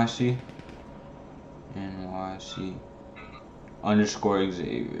at NYC? NYC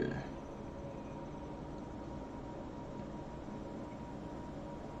 _Xavier.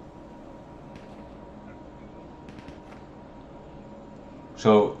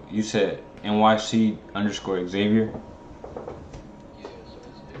 So you said NYC _Xavier? Yeah, so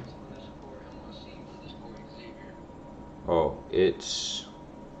it's _NYC _Xavier. Oh, it's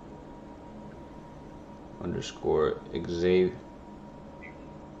 _Xavier.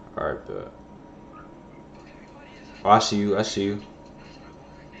 Alright, but oh, I see you.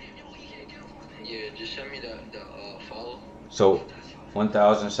 Yeah, just send me the follow. So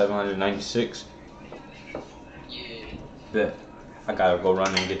 1,796. Yeah. Bet. I gotta go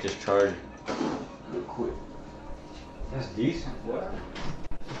run and get this charger real quick. That's decent, boy.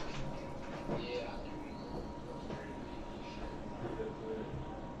 Yeah.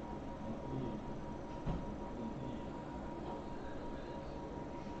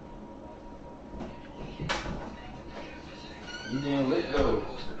 You didn't lit though.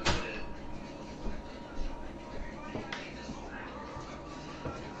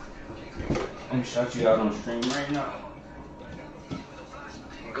 I'm gonna shout you out on stream right now.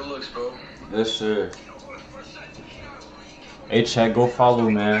 Good looks, bro. Yes, sir. Hey, chat, go follow,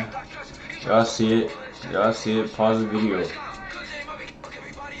 man. Y'all see it. Pause the video.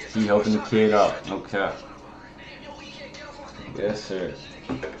 He helping the kid out. No cap. Yes, sir.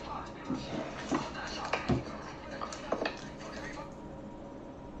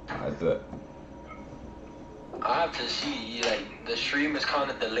 I bet. I have to see, like, the stream is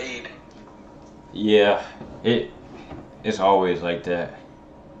kind of delayed. Yeah, it's always like that.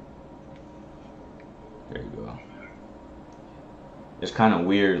 There you go. It's kind of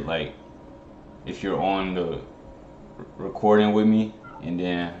weird, like, if you're on the recording with me and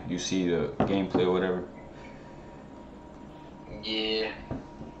then you see the gameplay or whatever. Yeah.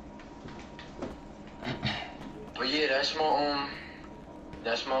 But yeah, that's my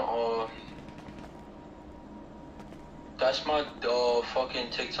fucking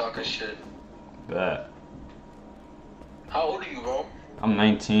TikTok and shit. Bet. How old are you, bro? I'm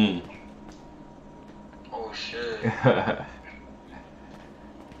 19. Oh shit.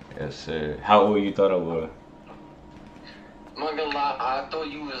 Yes, sir. How old you thought I was? I'm not gonna lie, I thought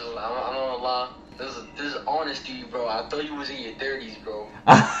you was, I'm not gonna lie, this is honesty, bro. I thought you was in your 30s, bro.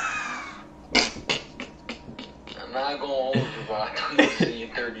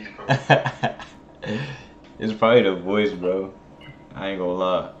 bro. It's probably the voice, bro. I ain't gonna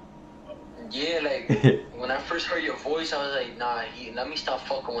lie. Yeah, like when I first heard your voice, I was like, nah, let me stop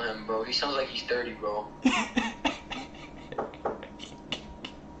fucking with him, bro. He sounds like he's 30, bro.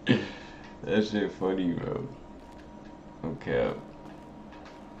 That shit funny, bro. Okay.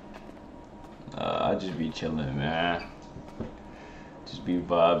 I just be chilling, man. Just be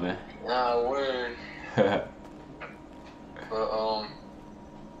vibing. Nah, word. But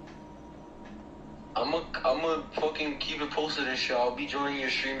I'ma fucking keep it posted and shit. I'll be joining your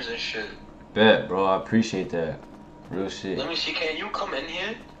streams and shit. Bet, bro. I appreciate that. Real shit. Let me see. Can you come in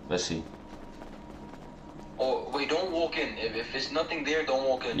here? Let's see. Oh wait, don't walk in. If it's nothing there, don't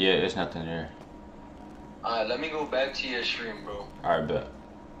walk in. Yeah, there's nothing there. Alright, let me go back to your stream, bro. Alright, bet.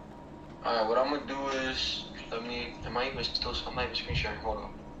 Alright, what I'm gonna do is I'm not even screen sharing. Hold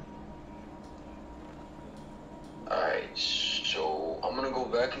on. Alright, so I'm gonna go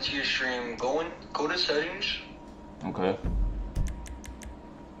back into your stream. Go to settings. Okay.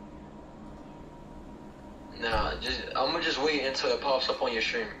 Nah, I'm gonna just wait until it pops up on your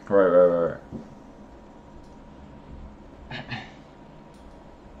stream. Right.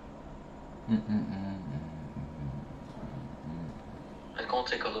 It's gonna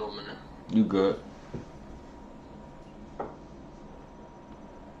take a little minute. You good?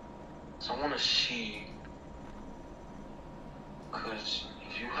 So I wanna see, cause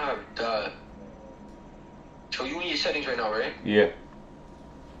if you have that, so you in your settings right now, right? Yeah.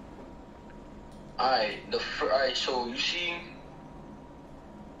 Alright, so you see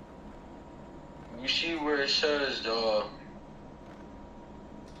where it says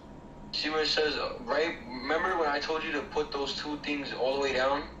right? Remember when I told you to put those two things all the way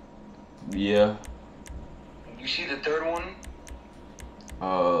down? Yeah. You see the third one?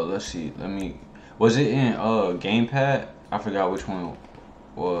 Let's see. Was it in gamepad? I forgot which one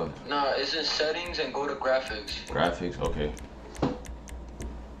was. Nah, it's in settings and go to graphics. Graphics, okay.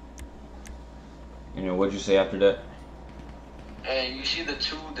 And then what'd you say after that? And you see the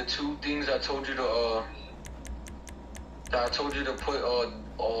two things I told you to put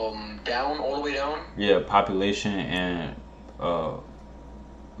down, all the way down? Yeah, population and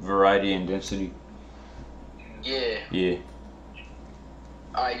variety and density. Yeah. Yeah.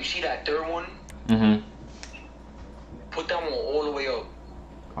 Alright, you see that third one? Mm-hmm. Put that one all the way up.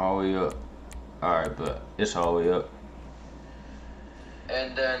 All the way up. Alright, but it's all the way up.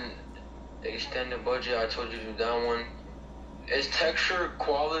 And then extended budget, I told you to do that one. Is texture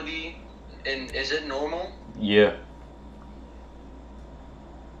quality is it normal? Yeah.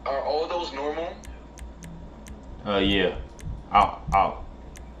 Are all those normal? Yeah.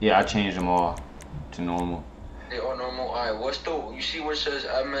 Yeah, I changed them all to normal. They are normal. Alright, you see where it says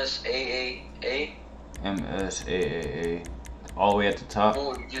MSAA? MSAA. All the way at the top?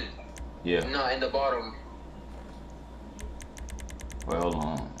 Oh, yeah. Nah, in the bottom. Wait, hold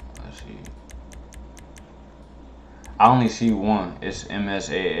on. Let's see. I only see one. It's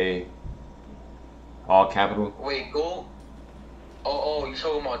MSAA. All capital. Wait, go. Oh, you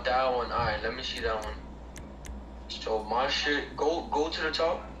talking about that one? Alright, let me see that one. So my shit, go to the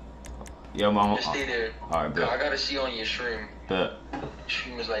top. Yeah, mama. Just stay there. Alright, bet. I gotta see on your stream. Bet.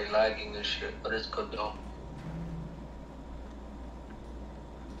 Stream is like lagging and shit, but it's good though.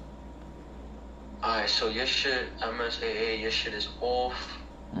 Alright, so your shit, MSAA, your shit is off.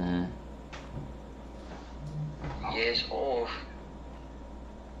 Mm-hmm. Yeah, it's off.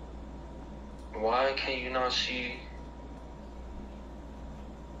 Why can you not see?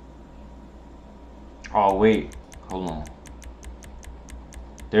 Oh, wait. Hold on.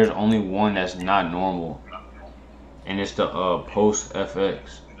 There's only one that's not normal. And it's the post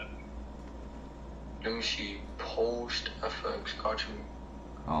FX. Let me see. Post FX. Got you.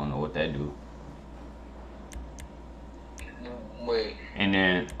 I don't know what that do. Wait. And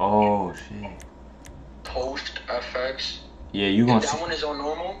then, oh shit. Post FX. Yeah, you gonna see. That one is on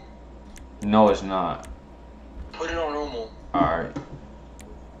normal? No, it's not. Put it on normal. Alright.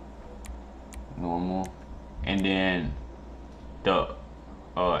 Normal. And then the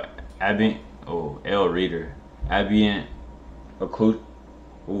ambient L reader. Ambient occlusion.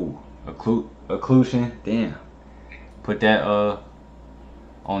 Damn. Put that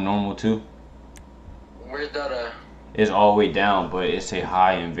on normal too. Where's that at? It's all the way down, but it say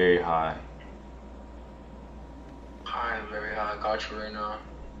high and very high. High and very high. Got you right now.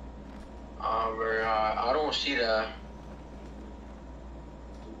 Very high. I don't see that.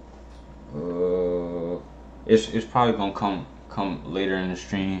 It's probably gonna come later in the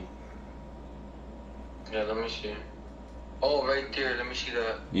stream. Yeah, let me see. Oh, right there. Let me see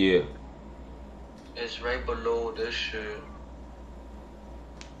that. Yeah. It's right below this shit.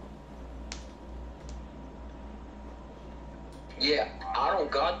 Yeah, I don't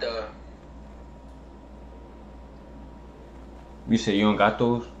got the. You say you don't got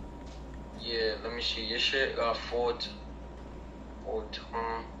those? Yeah, let me see. Your shit got four ton.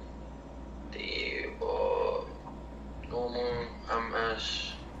 The normal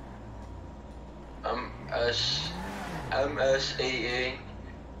MSAA.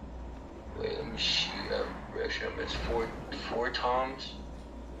 Wait, let me see. MS four times.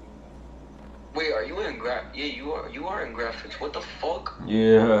 Wait, are you in Yeah, you are in graphics. What the fuck?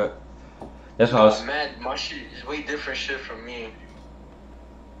 Yeah. That's what I was. Mad, my shit is way different shit from me.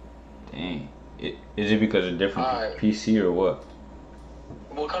 Dang. Is it because of different Alright. PC or what?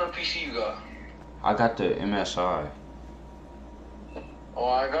 What kind of PC you got? I got the MSI. Oh,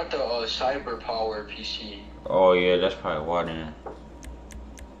 I got the Cyber Power PC. Oh yeah, that's probably why then.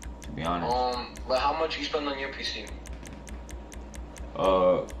 To be honest. But how much you spend on your PC?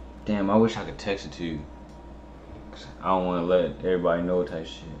 Damn, I wish I could text it to you. 'Cause I don't want to let everybody know type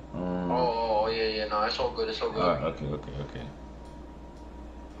shit. Oh yeah, no, it's all good, it's all good. Okay.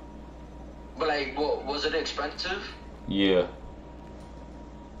 But like, what, was it expensive? Yeah.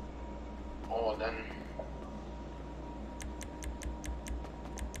 Oh, then.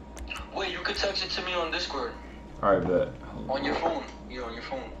 Wait, you could text it to me on Discord. Alright, bet. On your phone. Yeah, on your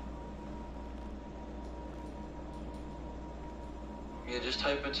phone. Yeah, just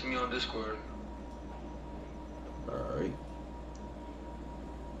type it to me on Discord. Alright.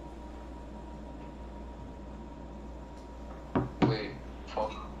 Wait,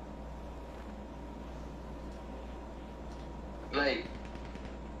 fuck. Like,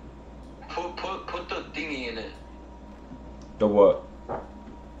 put the thingy in it. The what?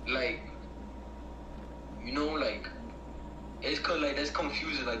 Like, you know, like, it's like that's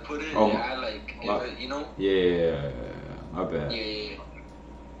confusing. Like, put it in Oh, there, I like, my- if it, you know? Yeah, my bad. Yeah.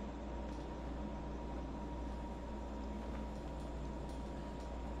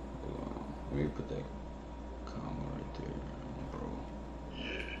 Let me put that comma right there, bro.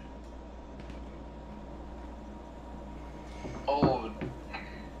 Oh,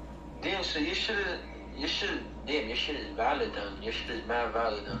 damn, so your shit is valid then. Your shit is mad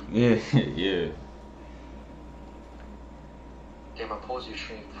valid then. Yeah, yeah. Damn, I paused your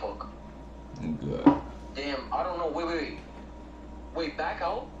stream, fuck. I'm good. Damn, I don't know, wait, back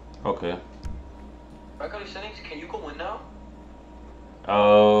out? Okay. Back out your settings, can you go in now?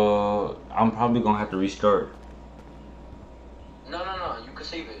 I'm probably gonna have to restart. No, you can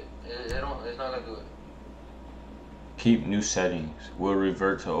save it. It's not gonna do it. Keep new settings. We'll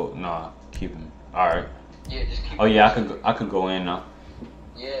revert to keep them. All right. Yeah, just keep Oh yeah, I could go in now.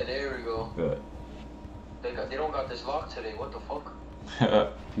 Yeah, there we go. Good. They don't got this lock today, what the fuck?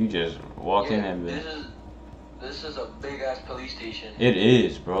 You just walk in and This is a big ass police station. It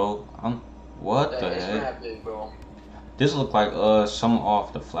is, bro. What the It's heck? mad big, bro. This look like some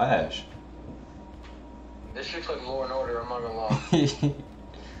off the Flash. This shit's like Law and Order, I'm not gonna lie.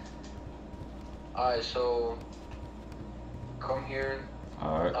 Alright, so come here.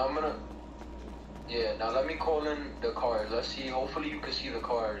 Alright. I'm gonna now let me call in the cars. Let's see, hopefully you can see the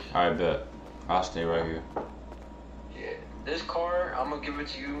cars. Alright, bet. I'll stay right here. Yeah. This car, I'm gonna give it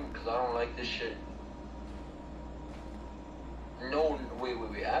to you because I don't like this shit. No,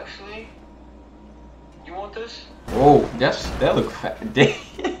 wait, actually? You want this? Whoa, that look fast.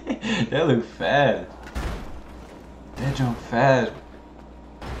 That look fast. That jump fast.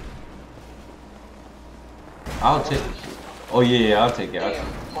 I'll take. Oh yeah, I'll take it. Damn,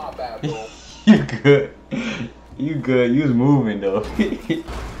 my bad, bro. You good? You good? You was moving though. Come here.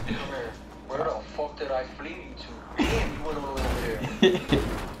 Where the fuck did I flee you to? Damn, you went all the way over there.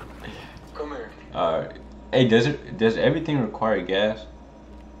 Come here. Alright. Hey, does everything require gas?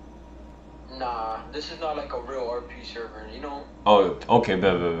 Nah, this is not like a real RP server, you know? Oh, okay,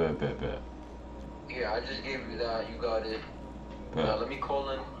 bet. Here, I just gave you that, you got it. Bet. Now let me call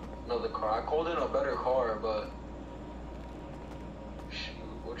in another car. I called in a better car, but shoot,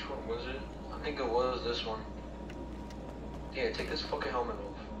 which one was it? I think it was this one. Yeah, take this fucking helmet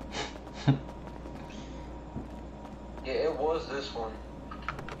off. Yeah, it was this one.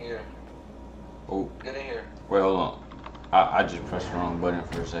 Here. Oh, Get in here. wait, hold on. I just pressed the wrong button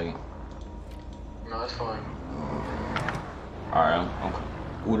for a second. No, it's fine. Alright, I'm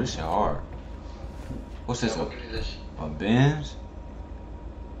ooh, this shit hard. What's this? Yeah, I'm gonna give you this. A Benz?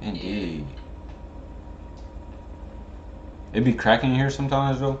 Indeed. It be cracking here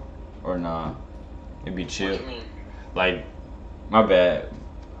sometimes though? Or nah? It be chill. What you mean? Like, my bad.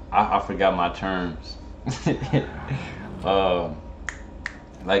 I forgot my terms.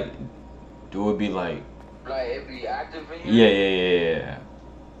 Like, do it be like? Like, it be active in here? Yeah.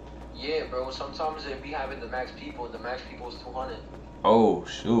 Yeah, bro. Sometimes they be having the max people, and the max people is 200. Oh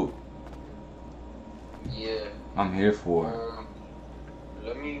shoot. Yeah. I'm here for it.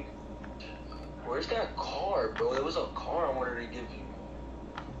 Let me. Where's that car, bro? There was a car I wanted to give you.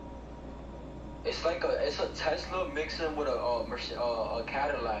 It's like it's a Tesla mixing with a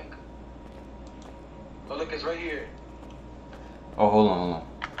Cadillac. Oh look, it's right here. Oh, hold on.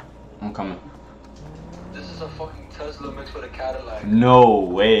 I'm coming. This is a fucking Tesla mixed with a Cadillac. No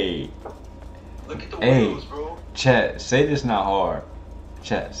way. Look at the Hey, wheels, bro. chat, say this not hard.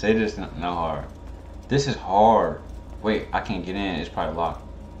 Chat, say this not hard. This is hard. Wait, I can't get in. It's probably locked.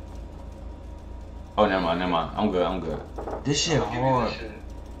 Oh, never mind. I'm good. This shit I'll give you hard. this shit.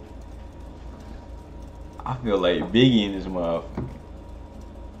 I feel like Biggie in this motherfucker.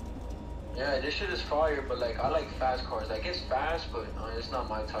 Yeah, this shit is fire, but like I like fast cars. Like it's fast, but it's not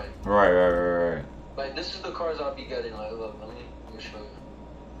my type. Right. Like this is the cars I'll be getting. Like look, let me show you.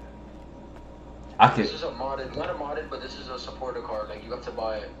 This is a modded, not a modded, but this is a supporter car. Like you have to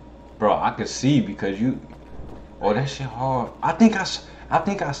buy it. Bro, I could see because you. Oh, that shit hard. I think I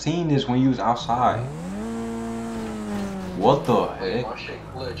seen this when you was outside. What the Wait, heck? my shit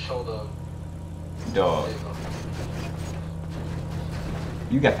glitched. Hold up. Dog. There you go.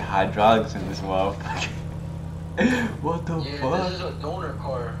 You got the hydraulics in this motherfucker. What the Yeah, fuck? this is a donor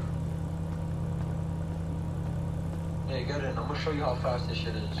car. Yeah, get in. I'm gonna show you how fast this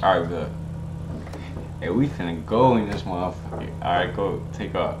shit is. Alright, good. Hey, we finna go in this motherfucker. Alright, go.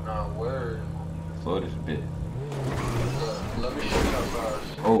 Take off. Nah, word. Slow this bit. Let me show you how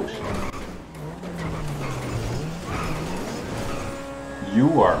fast. Oh, shit.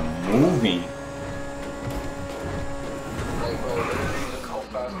 You are moving. Like, bro, look how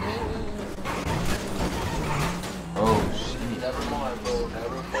fast this shit is. Oh, shit. Never mind, bro.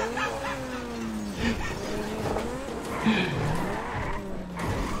 Never fucking mind.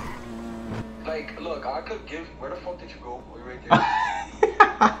 Like, look, I could give. Where the fuck did you go? Were you right there?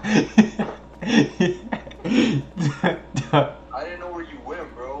 I didn't know where you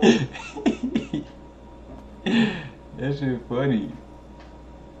went, bro. That shit funny.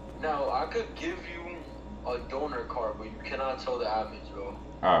 Now, I could give you a donor card, but you cannot tell the admins, bro.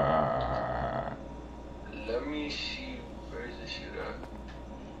 Let me see. Where is this shit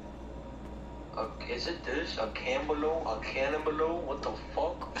at? Is it this? A Cambolo? A Cannibalo? What the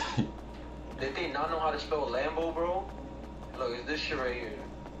fuck? Did they not know how to spell Lambo, bro? Look, it's this shit right here.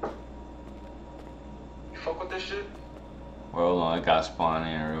 You fuck with this shit? Well, hold on, I gotta spawn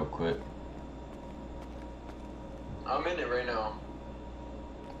in real quick. I'm in it right now.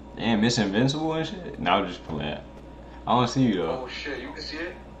 Damn, it's invincible and shit? No, I'm just playing. I don't see you though. Oh shit, you can see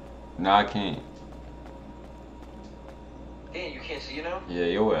it? No, I can't. Damn, you can't see it now? Yeah,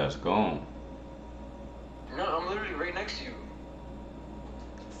 your ass gone. No, I'm literally right next to you.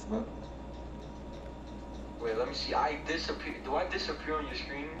 Fuck. Wait, let me see. I disappear. Do I disappear on your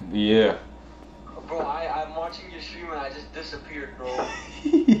screen? Yeah. Bro, I'm watching your stream and I just disappeared, bro.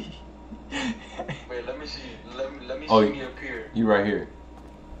 Wait, let me see. Let me see me appear. You right here.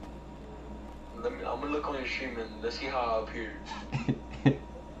 I'm gonna look on your stream and let's see how I appear.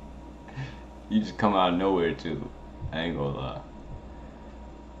 You just come out of nowhere too. I ain't gonna lie.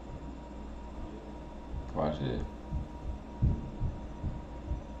 Watch it.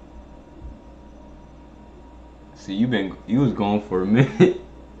 See, you was gone for a minute.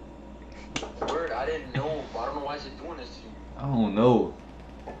 Word, I didn't know. I don't know why is it doing this to you. I don't know.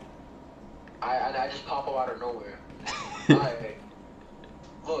 I just pop up out of nowhere. Alright.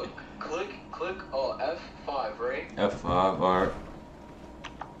 Look, click F5, right? F5, alright.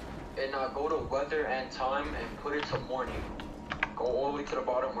 And go to weather and time and put it to morning. Go all the way to the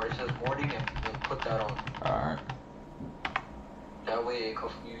bottom where it says morning and put that on. Alright. That way,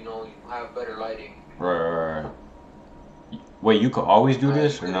 you know, you have better lighting. Right. Wait, you could always do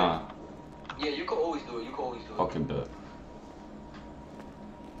this or nah? Yeah, you can always do it. Okay, but.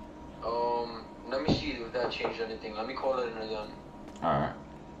 Let me see if that changed anything. Let me call it in again. Alright.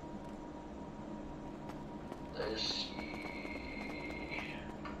 Let's see.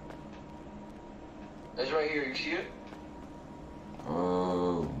 It's right here. You see it?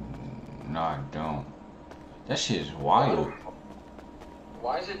 Oh, no, I don't. That shit is wild.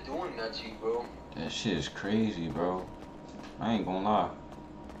 Why is it doing that to you, bro? That shit is crazy, bro. I ain't gonna lie.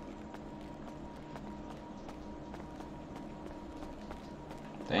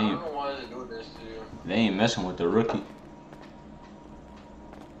 I don't know why it's doing this to you. They ain't messing with the rookie.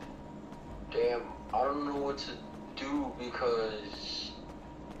 Damn, I don't know what to do because...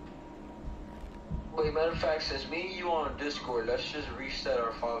 Wait, matter of fact, since me and you on Discord, let's just reset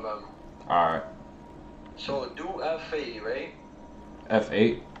our 5M. Alright. So do F8, right?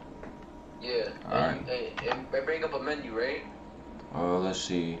 F8? Yeah. Alright. And bring up a menu, right? Let's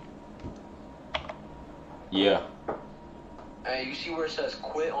see. Yeah. And you see where it says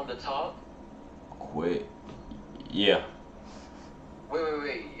quit on the top? Quit. Yeah.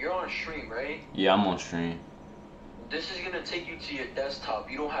 Wait. You're on stream, right? Yeah, I'm on stream. This is gonna take you to your desktop.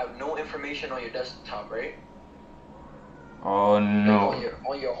 You don't have no information on your desktop, right? Oh no. Like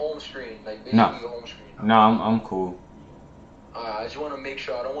on your home screen, like basically your home screen. No, I'm cool. I just want to make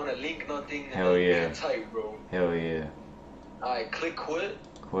sure I don't want to link nothing. Hell yeah. Tight, bro. Hell yeah. Alright, click quit.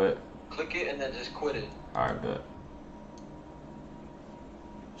 Quit. Click it and then just quit it. Alright, bet.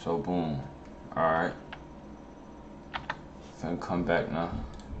 So boom. Alright. Finna come back now.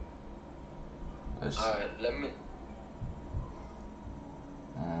 Alright,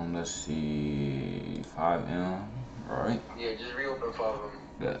 let's see. 5M. Right? Yeah, just reopen 5M.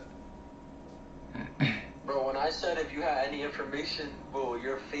 Yeah. Bro, when I said if you had any information, bro,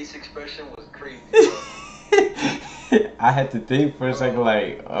 your face expression was crazy. I had to think for a second,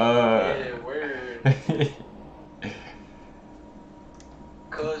 like, Yeah, word.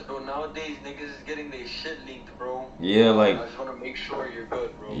 Cause, bro, nowadays niggas is getting their shit leaked, bro. Yeah, like. I just want to make sure you're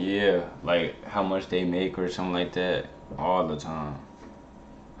good, bro. Yeah, like how much they make or something like that, all the time.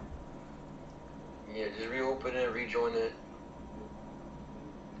 Yeah, just reopen it, rejoin it.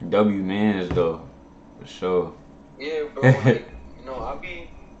 W mans though, for sure. Yeah, bro. Like, you know, I be.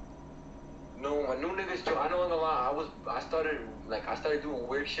 No, when new niggas too, I know in the lie, I started doing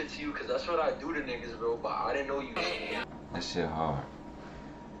weird shit to you, cause that's what I do to niggas, bro. But I didn't know you. That shit hard.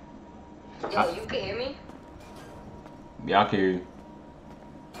 Yo, you can hear me? Yeah, I can hear you.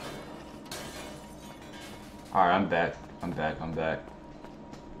 Alright, I'm back. I'm back.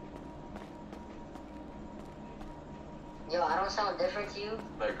 Yo, I don't sound different to you?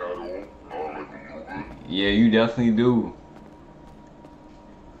 Like I don't. Yeah, you definitely do.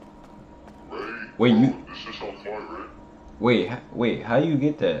 Wait, you. This is on fire, right? Wait, how you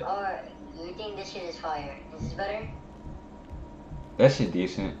get that? Or you think this shit is fire? This is better? That shit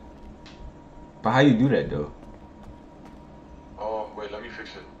decent. But how you do that though? Oh, wait, let me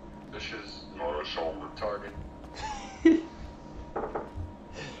fix it. This shit's not a song retarded.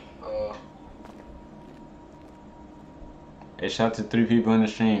 It shot to 3 people in the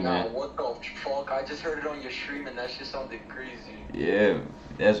stream, Nah, man. what the fuck? I just heard it on your stream and that shit sounded crazy. Yeah,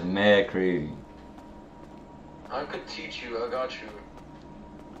 that's mad crazy. I could teach you, I got you.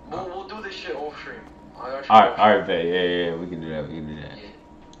 We'll do this shit off stream. I got you. Alright, bet. Yeah, we can do that. Yeah.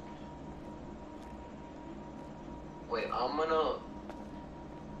 Wait, I'm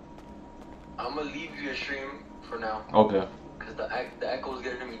gonna leave your stream for now. Okay. Cause the echo's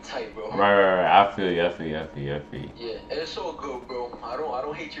getting me tight, bro. Right. I feel you. Yeah, it's all good, bro. I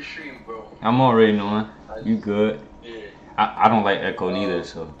don't hate your stream, bro. I'm already knowing. You good. Yeah. I don't like echo neither,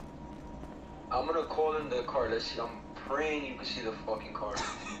 so. I'm gonna call in the car. Let's see. I'm praying you can see the fucking car.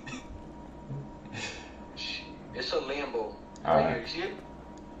 It's a Lambo. Right here. You see it?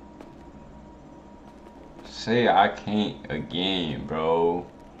 Say I can't again, bro.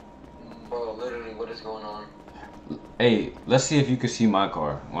 Bro, literally, what is going on? Hey, let's see if you can see my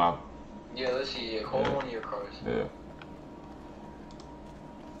car. Wow. Yeah, let's see. Yeah, hold on to your cars. Yeah.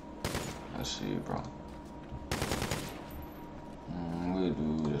 Let's see, bro. We'll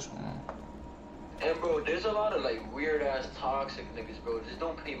do this one. And bro, there's a lot of like weird ass toxic niggas, bro. Just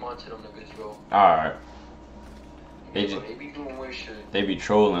don't pay mind to them niggas, bro. Alright. They be doing weird shit. They be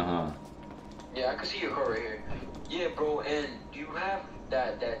trolling, huh? Yeah, I can see your car right here. Yeah, bro, and do you have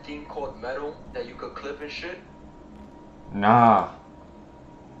that thing called metal that you could clip and shit? Nah.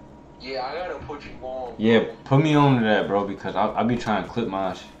 Yeah, I gotta put you on. Yeah, put me on to that, bro, because I be trying to clip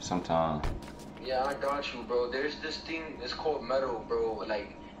mine sometime. Yeah, I got you, bro. There's this thing, it's called metal, bro.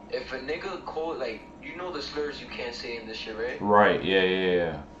 Like, if a nigga call, like, you know the slurs you can't say in this shit, right? Right,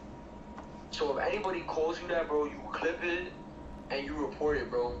 yeah. So if anybody calls you that, bro, you clip it and you report it,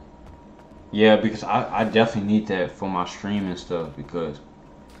 bro. Yeah, because I definitely need that for my stream and stuff, because...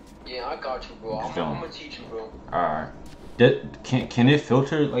 Yeah, I got you, bro. I'm gonna teach you, bro. Alright. Can it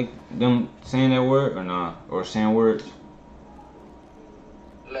filter, like, them saying that word or nah? Or saying words?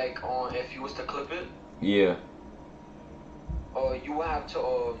 Like, if you was to clip it? Yeah. You would have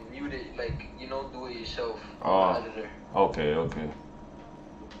to mute it, like, you know, do it yourself. Oh. Okay.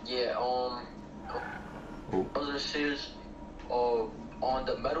 Yeah, I was gonna say is, on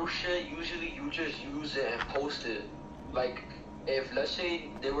the metal shit, usually you just use it and post it. Like, if let's say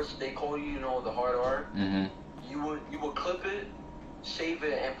they call you, you know, the hard R, you would clip it, save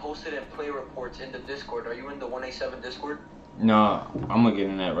it, and post it in play reports in the Discord. Are you in the 187 Discord? No, I'm gonna get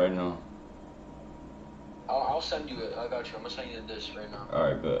in that right now. I'll send you it. I got you. I'm gonna send you this right now.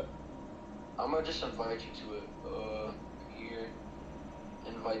 Alright, bet. I'm gonna just invite you to it. Here.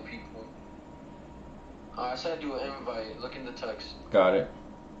 Invite people. I sent you an invite. Look in the text. Got it.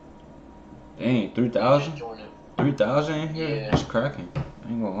 Dang, 3,000? Join it. 3,000 in here? Yeah. It's cracking. I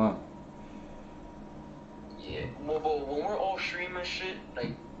ain't gonna lie. Yeah. Well, but when we're all streaming shit,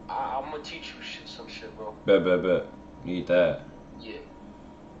 like, I'm gonna teach you some shit, bro. Bet. Need that. Yeah.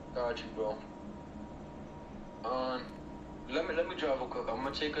 Got you, bro. Let me drive real quick. I'm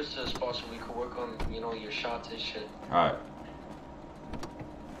gonna take us to a spot so we can work on, you know, your shots and shit. Alright.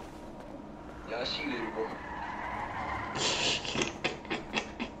 Yeah, I'll see you later, bro.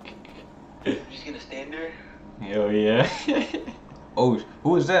 You just gonna stand there? Hell yeah. Oh,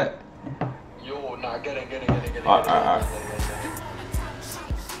 who is that? Yo, nah, get it. Alright.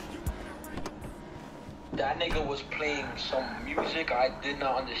 That nigga was playing some music I did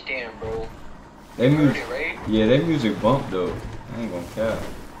not understand, bro. That music, it, right? yeah, that music bump though. I ain't gonna cap.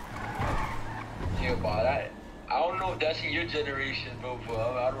 Yeah, but I don't know if that's in your generation, bro. But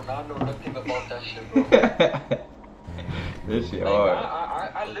I know nothing about that shit, bro. This shit Like,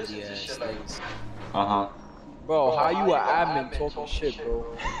 hard. I listen to shit like. Bro, how you an admin talking shit, bro?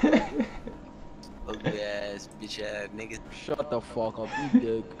 Ugly ass, bitch ass nigga. Shut the fuck up, you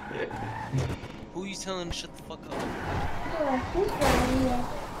dick. Who you telling to shut the fuck up?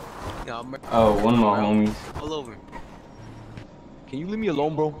 Oh, one of my homies. Pull over. Can you leave me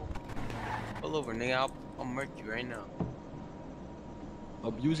alone, bro? Pull over, nigga. I'll murk you right now.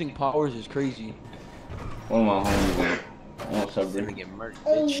 Abusing powers is crazy. One of my homies. What's up, bro? Gonna get murked,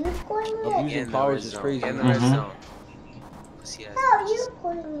 bitch. Abusing powers is crazy. In the red zone. Pussy ass. Oh, you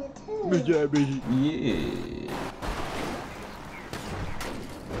pulling it too.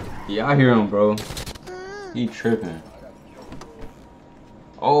 Yeah, I hear him, bro. He tripping.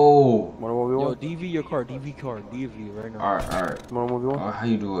 Oh. Yo, DV your car, DV right now. Alright. How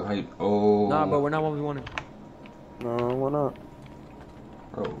you do it? How you? Oh. Nah, bro, we're not 1v1. No, why not?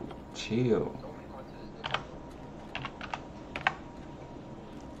 Bro, chill.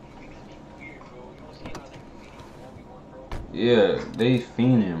 Yeah, they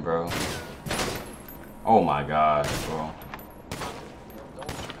fiending, bro. Oh my gosh, bro.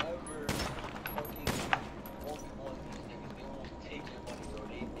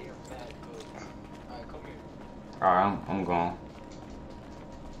 Alright, I'm gone.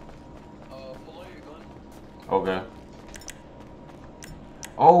 Okay.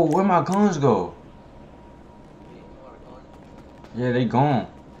 Oh, where my guns go? Yeah, they gone.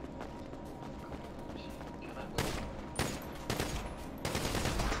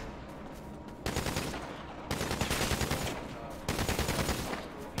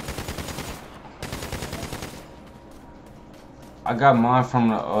 I got mine from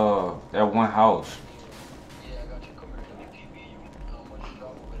the that one house.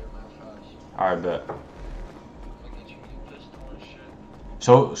 Alright, bet.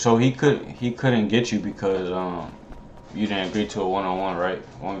 So he couldn't get you because you didn't agree to a 1-on-1, right?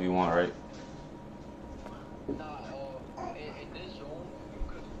 1v1, right? In this zone, you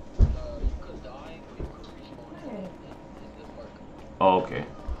could die, but you could respawn in this park. Oh, okay.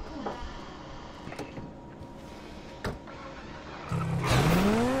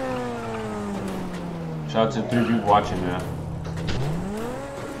 Shout out to 3 people watching, man.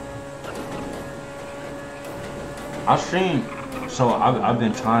 I stream, so I've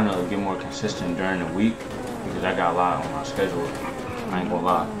been trying to get more consistent during the week because I got a lot on my schedule. I ain't gonna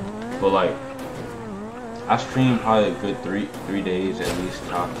lie, but like I stream probably a good three days at least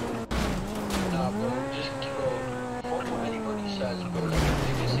tops. Nah, bro, just fuck what anybody says, bro. Like,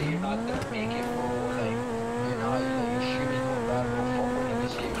 if they say you're not gonna make it, bro, like you're streaming going bad, bro. Fuck what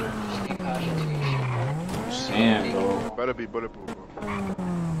niggas say, bro. Just stay passionate to your shit, bro. I'm saying, bro. Better be bulletproof, bro.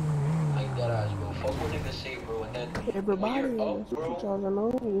 Like that ass, bro. Fuck what niggas say, bro. And then when you're up, bro,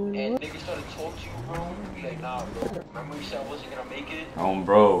 and niggas try to talk to you, bro, be like, nah, bro. Remember you said I wasn't gonna make it?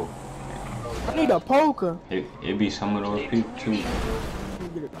 Bro. I need a poker. It be some of those people too.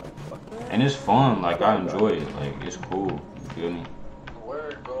 And it's fun, like I enjoy it, like it's cool. You feel me?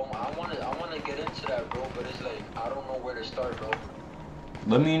 Word, bro. I wanna get into that, bro, but it's like I don't know where to start, bro.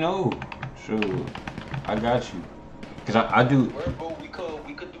 Let me know. Shoot, I got you. Cause I do. Word, bro.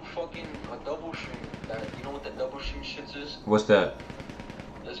 We could do fucking a double stream. That you know what the double stream shits is? What's that?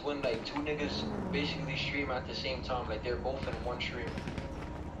 That's when like 2 niggas basically stream at the same time, like they're both in one stream.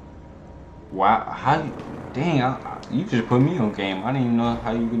 Wow, how? Dang, you just put me on game. I didn't even know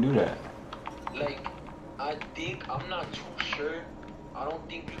how you could do that. Like, I'm not too sure. I don't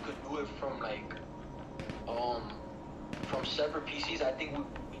think you could do it from like, from separate PCs. I think we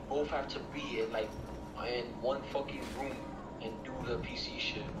both have to be in like, in one fucking room and do the PC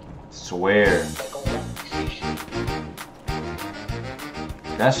shit. Swear. Like on one PC shit.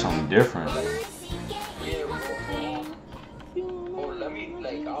 That's something different. Yeah, bro. Bro, let me know,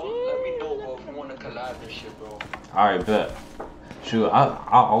 bro, if you want to collab and shit, bro. Alright, bet. Shoot, I'll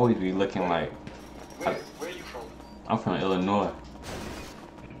always be looking like. Where are you from? I'm from Illinois.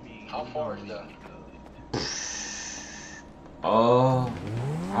 How far is that? I'll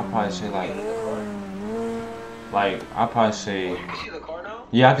probably say I'll probably say. You can see the car now?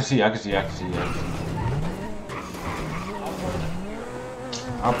 Yeah, I can see.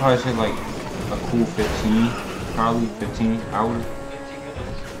 I'll probably say like a cool 15, probably 15 hours. 15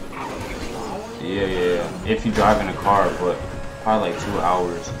 minutes? Yeah. If you drive in a car, but probably like 2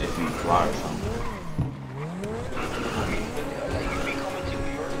 hours if you fly or something.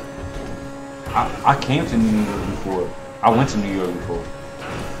 I came to New York before. I went to New York before.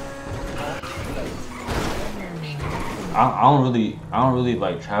 I don't really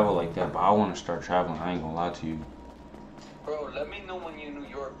like travel like that, but I want to start traveling. I ain't gonna lie to you. Bro, let me know when you're in New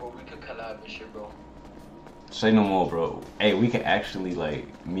York, bro. We could collab and shit, bro. Say no more, bro. Hey, we could actually like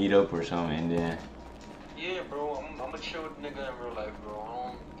meet up or something, and then. Yeah, bro. I'm a chill nigga in real life,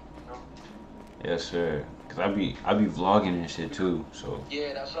 bro. Yes, sir. Cause I be vlogging and shit too, so.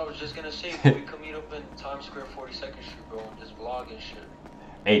 Yeah, that's what I was just gonna say. Bro. We could meet up in Times Square, 42nd Street, bro, and just vlog and shit.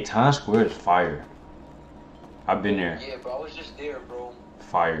 Hey, Times Square is fire. I've been there. Yeah, bro. I was just there, bro.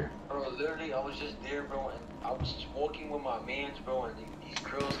 Fire. Bro, literally, I was just there, bro, and I was just walking with my mans, bro, and these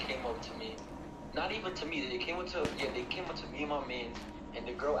girls came up to me. Not even to me. They came up to me and my mans, and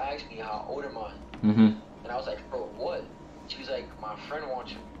the girl asked me how old am I. Mhm. And I was like, bro, what? She was like, my friend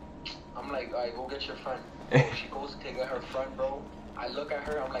wants you. I'm like, alright, go get your friend. She goes to get her friend, bro. I look at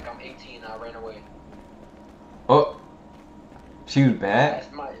her, I'm like, I'm 18, I ran away. Oh. She was bad?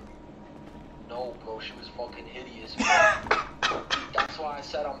 No, bro, she was fucking hideous, bro. That's why I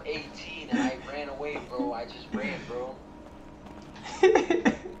said I'm 18 and I ran away, bro. I just ran, bro.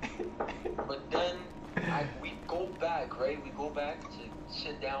 But then, we go back, right? We go back to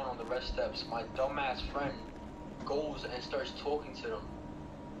sit down on the rest steps. My dumbass friend goes and starts talking to them.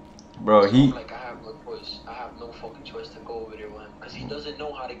 Bro, So I'm like, I have no choice. I have no fucking choice to go over there with him. Because he doesn't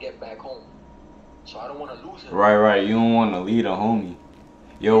know how to get back home. So I don't want to lose him. Right. You don't want to lead a homie.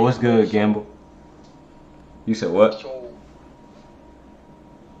 Yo, what's good, Gamble? You said what?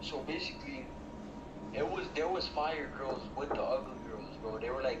 So basically, there was fire girls with the ugly girls, bro. They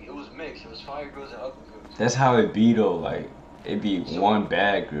were like, it was mixed. It was fire girls and ugly girls. That's how it be though. Like, it be one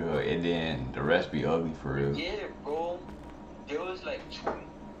bad girl and then the rest be ugly for real. Yeah, bro. There was like 2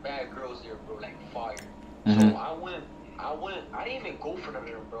 bad girls there, bro. Like fire. Mhm. So I didn't even go for them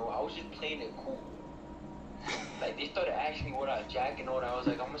there, bro. I was just playing it cool. Like, they started asking me what I jack and all that. I was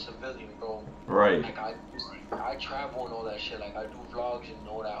like, I'm a civilian, bro. Right. Like, I travel and all that shit. Like, I do vlogs and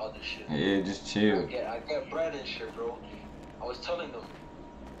all that other shit. Yeah, just chill. I get bread and shit, bro. I was telling them.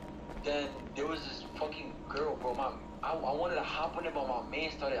 Then there was this fucking girl, bro. I wanted to hop on it, but my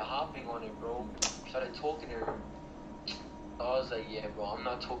man started hopping on it, bro. Started talking to her. I was like, yeah, bro, I'm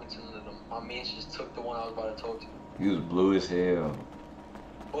not talking to none of them. My man just took the one I was about to talk to. He was blue as hell.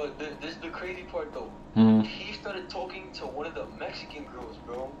 But this is the crazy part, though. Mhm. He started talking to one of the Mexican girls,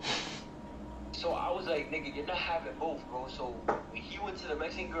 bro. So I was like, nigga, you're not having both, bro. So when he went to the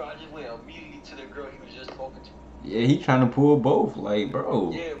Mexican girl, I just went immediately to the girl he was just talking to. Yeah, he trying to pull both, like,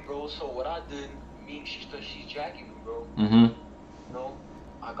 bro. Yeah, bro. So what I did, she's jacking me, bro. Mhm. You know,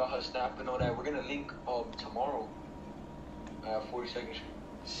 I got her snap and all that. We're gonna link tomorrow at 42nd Street.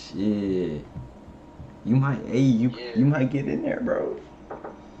 Shit. You might, you might get in there, bro.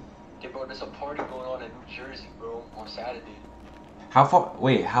 Yeah, bro, there's a party going on in New Jersey, bro, on Saturday. How far?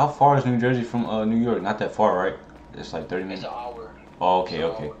 Wait, how far is New Jersey from New York? Not that far, right? It's like 30 minutes. It's an hour. Oh, okay.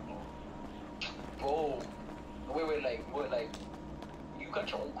 Bro, wait, like what? Like, you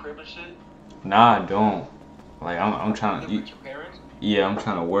got your own crib and shit? Nah, I don't. Like, I'm trying to. Live with your parents? Yeah, I'm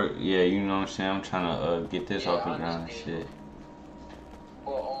trying to work. Yeah, you know what I'm saying. I'm trying to get this Yeah, off the I ground and understand. shit.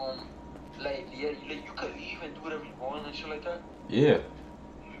 But like, yeah, you could leave and do whatever you want and shit like that. Yeah.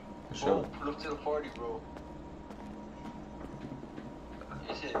 For Bro, sure. pull up to the party, bro.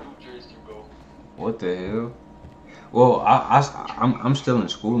 It's in New Jersey, bro. What the hell? Well, I'm still in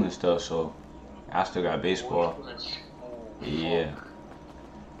school and stuff, so I still got baseball. Yeah.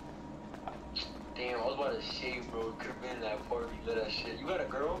 Damn, I was about to say, bro, it could have been that party, lit that shit. You got a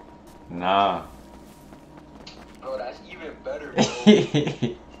girl? Nah. Bro, that's even better, bro.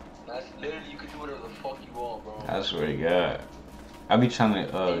 That's literally, you can do whatever the fuck you want, bro. I swear to God. I be trying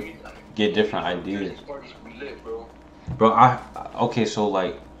to get different ideas. Parties be lit, bro. Bro, okay, so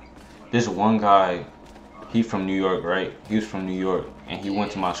like this one guy, he from New York, right? He was from New York, and he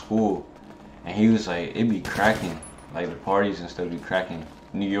went to my school, and he was like, it be cracking, like the parties and stuff be cracking,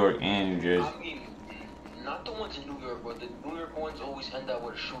 New York and New Jersey. I mean, not the ones in New York, bro. The New York ones always end up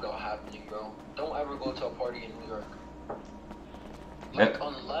with a shootout happening, bro. Don't ever go to a party in New York. Like,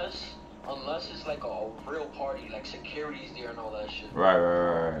 unless it's like a real party, like security's there and all that shit.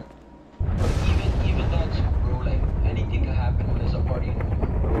 Right. But even that too, bro. Like, anything can happen when there's a party in New York,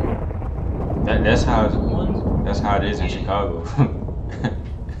 bro. That's how it is in Chicago.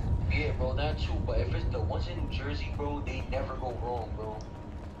 Yeah, bro, that too. But if it's the ones in New Jersey, bro, they never go wrong, bro.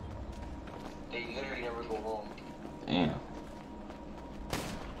 They literally never go wrong. Damn.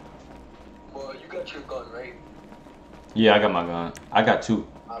 Well, you got your gun, right? Yeah, I got my gun. I got 2.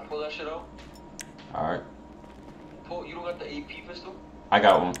 Alright, pull that shit out. Alright. You don't got the AP pistol? I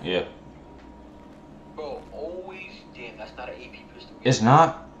got one, yeah. Bro, always. Damn, that's not an AP pistol. It's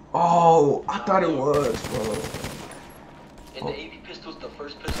not? Oh, I thought it was, bro. And the AP pistol's the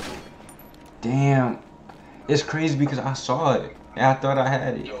first pistol. Damn. It's crazy because I saw it. And I thought I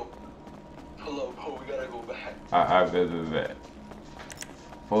had it. Yo, pull up, bro. We gotta go back. I bet.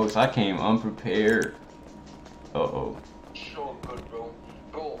 Folks, I came unprepared. Uh-oh. Sure, good, bro.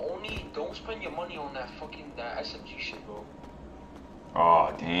 Bro, only don't spend your money on that SMG shit, bro.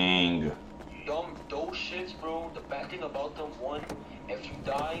 Oh, dang. Those shits, bro. The bad thing about them, one, if you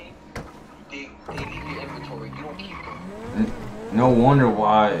die, they leave your inventory. You don't keep them. No wonder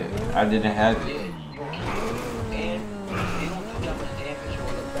why I didn't have it. Yeah, you don't keep them. And they don't do that much damage, bro.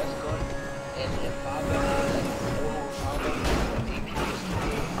 The best gun, and 5 like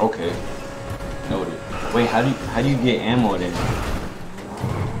 4 AP. Okay. Noted. Wait, how do you get ammo then?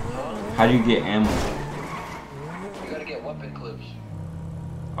 How do you get ammo? You gotta get weapon clips.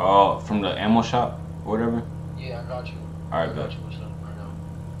 Oh, from the ammo shop? Whatever? Yeah, I got you. Alright, I bet. got you with some right now.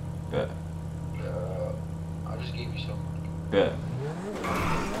 Bet. I just gave you some. Bet. I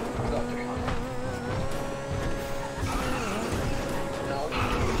got 300. Now, what you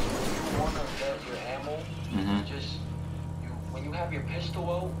do is when you wanna get your ammo, just when you have your pistol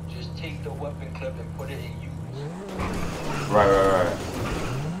out, just take the weapon clip and put it in use. Right.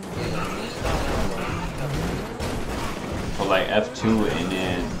 Yeah, it's not So like F2 and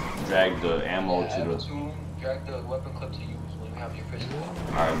then drag the ammo to the... F2, drag the weapon clip to use when you have your pistol out.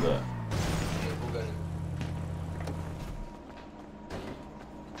 Alright, bet. Yeah, go get it.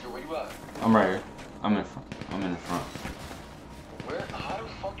 Yo, where you at? I'm right here. I'm in front. I'm in the front. How the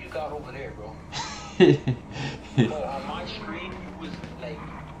fuck you got over there, bro? Bro, on my screen, you was like,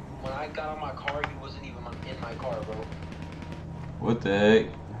 when I got on my car, you wasn't even in my car, bro. What the heck?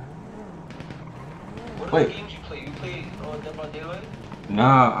 What Wait. other games you play? You play Dead by Daylight?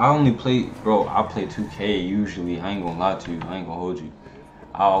 Nah, I only play, bro, I play 2K usually. I ain't gonna lie to you. I ain't gonna hold you.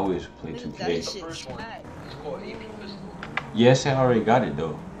 I always play 2K. That's the first one. It's called AP Pistol. Yes, I already got it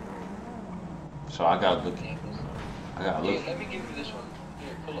though. So I gotta look. Yeah, I gotta look. let me give you this one.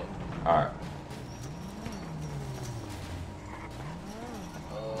 Here, pull up. Alright.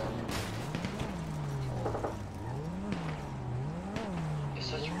 It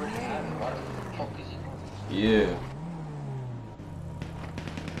says you already have it. Why the fuck is it? Yeah.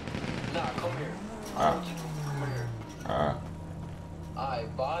 Nah, come here. Alright. Come here. Alright. Alright,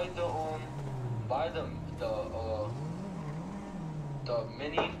 buy the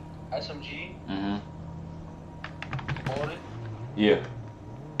mini SMG. Mm-hmm. You bought it? Yeah.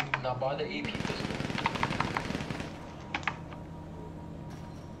 Now buy the AP pistol.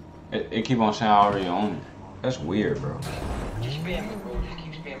 It keep on saying I already own it. That's weird, bro. Just spam it, bro. Just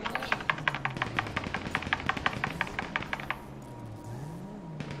keep spamming that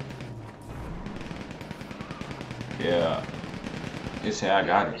shit. Yeah. It say I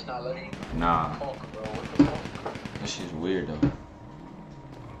got it. It's not letting you? Nah. Fuck, bro. What the fuck? This shit's weird though.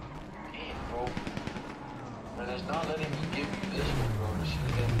 Damn, bro. And it's not letting me give you this one, bro. This shit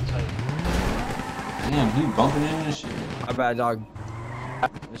is getting tight. Damn, he bumping into this shit. My bad, dog.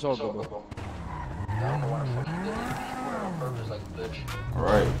 It's all So, good, bro. bro. I don't know why the fuck you did it. You were on purpose like a bitch.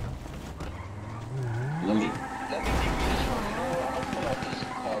 Right. Let me give you this one. You know what? I'm gonna pull out this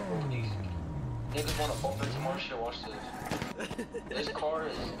car, bro. These niggas wanna bump into my shit. Watch this. This car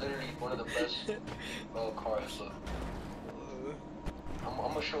is literally one of the best cars. Look. I'm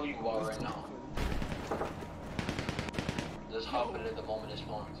gonna show you why right now. Just hop in at the moment it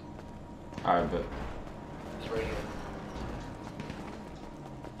spawns. Alright, bet. It's right here.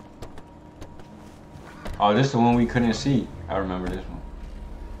 Oh, this is the one we couldn't see. I remember this one.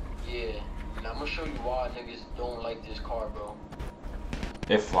 Yeah. And I'm gonna show you why niggas don't like this car, bro.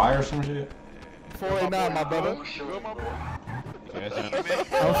 It fly or some shit? 489, my brother. I'm gonna show you, bro. I'm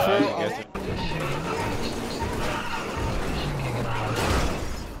full. This shit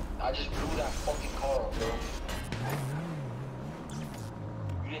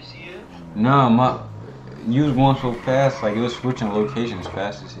Nah, you was going so fast, like it was switching locations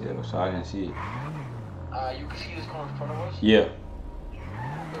fast as hell, so I didn't see it. You can see this car in front of us? Yeah.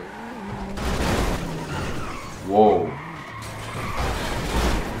 Whoa.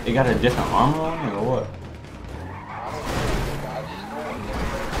 It got a different armor on it or what?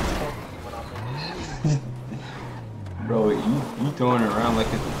 Bro, you throwing it around like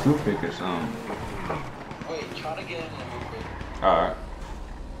it's a toothpick or something. Wait, try to get in there real quick. Alright.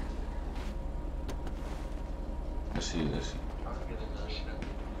 Let's see.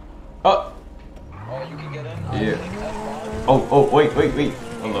 Oh! Oh, you can get in? Yeah. Oh, wait.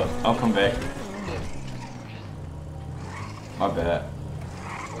 Hold up. I'll come back. My bad.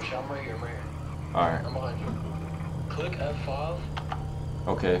 Oh shit, I'm right here. Alright. I'm behind you. Click F5.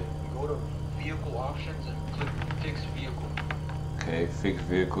 Okay. Go to vehicle options and click fix vehicle. Okay, fix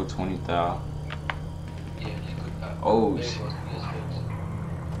vehicle 20,000. Yeah, just click that. Oh there shit. it goes. It's fixed.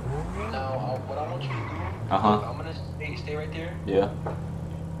 Now, what I want you to do, Uh-huh. I'm gonna stay right there. Yeah.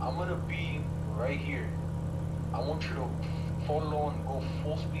 I'm gonna be right here. I want you to follow and go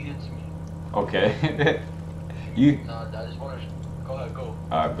full speed into me. Okay. You. Nah, I just wanna go ahead, go.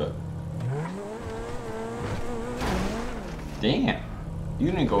 Alright, bet. Damn.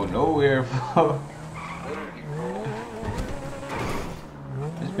 You didn't go nowhere, bro. Literally, bro.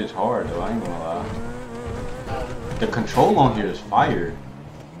 This bitch hard though, I ain't gonna lie. The control on here is fire.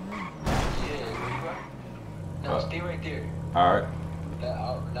 Now stay right there. Alright.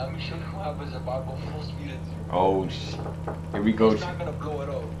 Now let me show you what happens if I go full speed into you. Oh shit. Here we go. It's not gonna blow it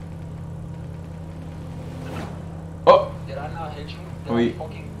up. Oh! Did I not hit you? Did Wait. I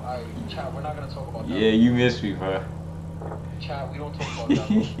fucking... Alright, chat, we're not gonna talk about that. Yeah, you missed me, bro. Chat, we don't talk about that,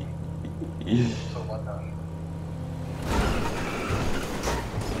 bro. We don't talk about that.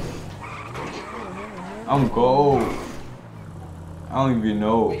 I'm gold. I don't even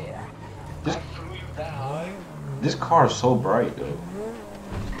know. This, this car is so bright though.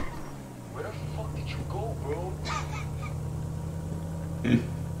 Where the fuck did you go, bro?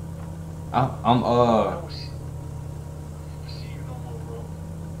 I'm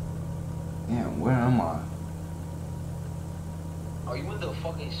Yeah, where am I? Are you in the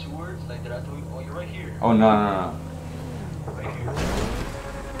fucking sewers? Like, did I tell you? Oh, you're right here. Oh no. Right here.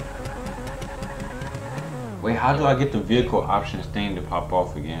 Wait, how do I get the vehicle options thing to pop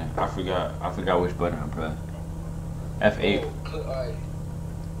off again? I forgot which button I pressed. F8. Alright.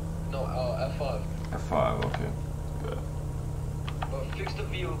 No, F5. F5, okay. Good. But fix the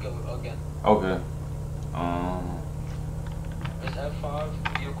vehicle again. Okay. It's F5,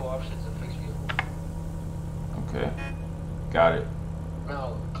 vehicle options, and fix vehicle. Okay. Got it.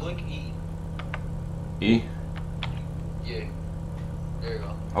 Now, click E. E? Yeah. There you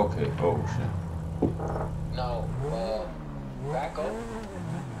go. Okay. Oh shit. Now, back up.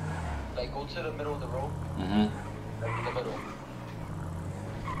 Like, go to the middle of the road. Mm-hmm. Like, in the middle.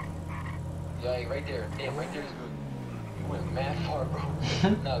 Yeah, like, right there. Damn, right there is good. You went mad far, bro.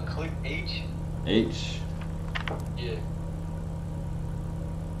 Now, click H. H. Yeah.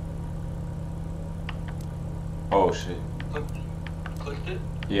 Oh shit. Clicked it?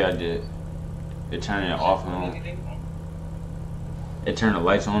 Yeah, I did. It turned it off and on. It turned the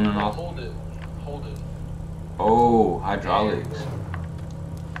lights on and off. Hold it. Hold it. Oh, hydraulics.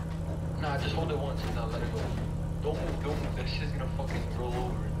 Nah, just hold it once and now let it go. Don't move. That shit's gonna fucking roll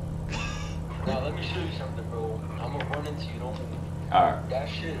over. Now, let me show you something, bro. I'm gonna run into you. Don't move. Alright. That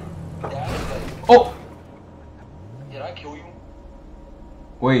shit. That is like. Oh! Did I kill you?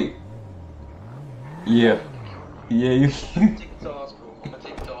 Wait. Yeah. Yeah, you. I'm gonna take you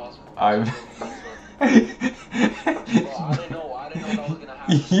to the hospital. I'm. Bro, I didn't know that was gonna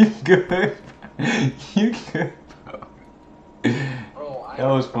happen. You good? You good, bro? Bro, That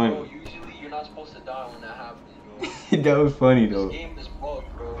was funny. Bro, usually you're not supposed to die when that happens, bro. That was funny though. This game is bugged,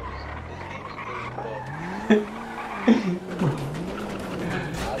 bro. This game is literally bugged.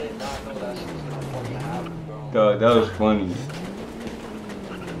 I did not know that shit was gonna fucking happen, bro. Dog, that was funny.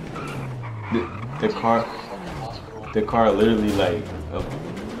 The car literally like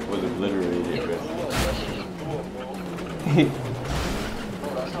was obliterated, bro.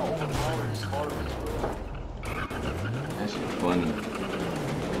 That shit funny.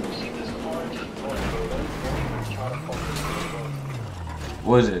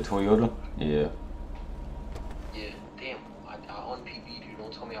 What is it, a Toyota? Yeah. Yeah, damn. I on PB, dude.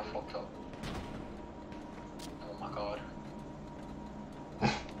 Don't tell me I fucked up. Oh my god.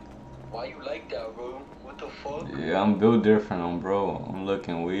 Why you like that, bro? What the fuck? Yeah, I'm built different, bro. I'm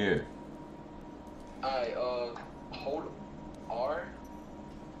looking weird. Alright, hold R.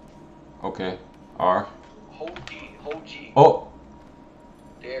 Okay. R. Hold D. Hold G. Oh!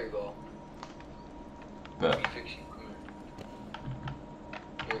 There you go. Bet. Let me fix you. Come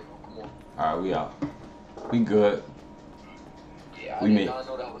here. Here, come on. Alright, we out. We good. Yeah, I We did made. not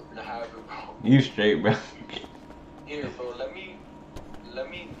know that was gonna happen, bro. You straight, bro. Here, bro, let me,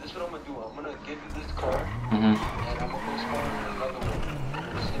 this is what I'm gonna do. I'm gonna give you this car, Mhm. and I'm gonna go spawn in another one.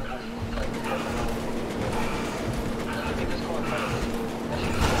 Simple, like, let me this car first.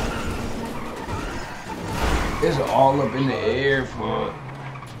 It's all up in the air, fuck.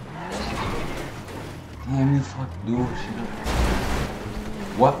 Damn, you fuck dude.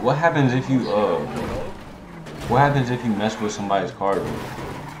 What happens if you what happens if you mess with somebody's car, bro?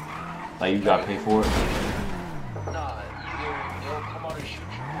 Like you gotta pay for it? Nah, either they'll come out and shoot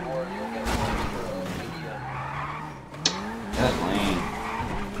you, or you'll get points for video. That's lame.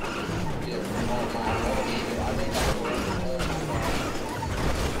 Yeah, oh shit, I made that go.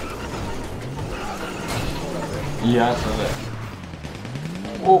 Yeah, I saw that.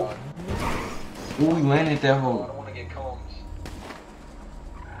 Oh, we landed that I hole. don't wanna get combs.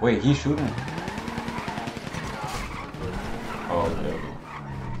 Wait, he's shooting. Oh, okay.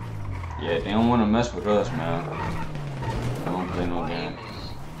 Yeah, they don't want to mess with us, man. I don't play no game.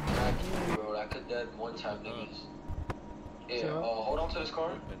 Bro, I could dead one time, niggas. Yeah, hold on to this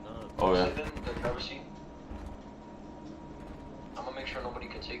car. Oh, yeah. Sit in the driver's seat. I'm gonna make sure nobody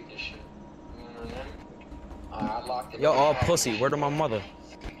can take this shit. You know what I mean? I locked it. Yo, all pussy. Word to my mother.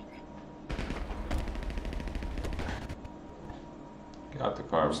 Get out the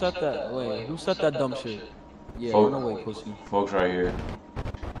car. Who set that? Wait, who set that dumb shit? Yeah, Folk- run away, pussy. Folks right here.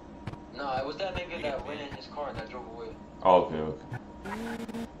 Nah, it was that nigga that went in his car and that drove away. Oh, okay, okay.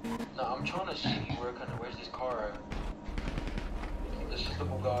 Nah, I'm trying to see where's this car at? This is the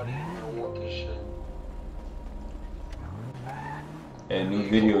Bugatti. I don't want this shit. A new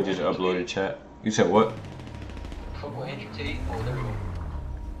video just uploaded, chat. You said what? Fuck with Andrew Tate. Oh, there we go.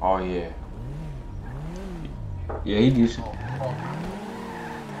 Oh, yeah. Yeah, he decent.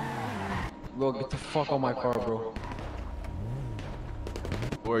 Bro, get the fuck on my car, bro.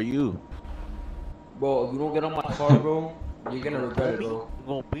 Who are you? Bro, if you don't get on my car, bro, you're gonna regret it, bro. You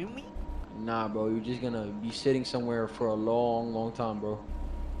gonna beat me? Nah, bro, you're just gonna be sitting somewhere for a long, long time, bro.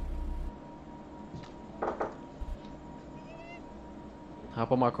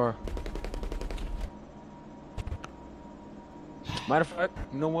 Hop on my car. Matter of fact,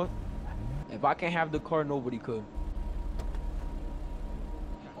 you know what? If I can't have the car, nobody could.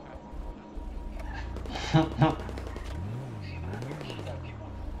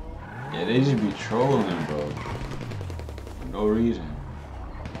 Yeah, they just be trolling, bro. For no reason.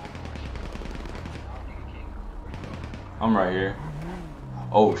 I'm right here.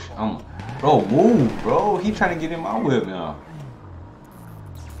 Oh, bro, move, bro. He trying to get in my whip now.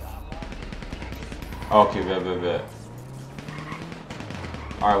 Okay, bet.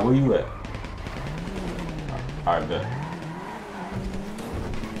 Alright, where you at? Alright, bet.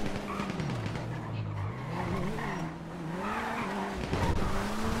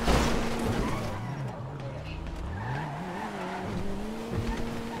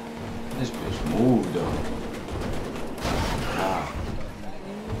 This bitch moved though. Ah.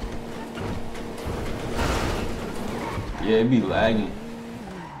 Yeah, it be lagging.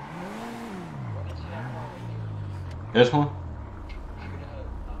 This one?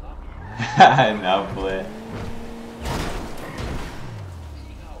 Nah, play.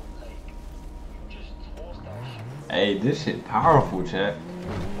 Hey, this shit powerful, chat.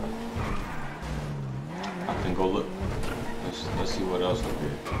 I can go look. Let's see what else up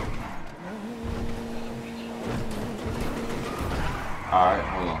here. Alright,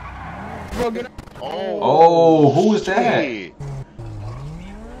 hold on. Bro, get up. Oh, who was that?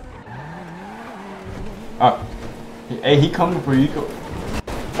 Hey, he coming for you.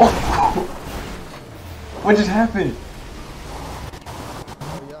 Oh. What just happened?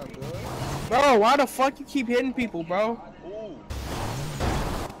 Bro, why the fuck you keep hitting people, bro? Ooh.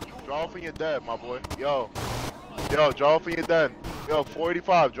 Draw for your dad, my boy. Yo, draw for your dad. Yo,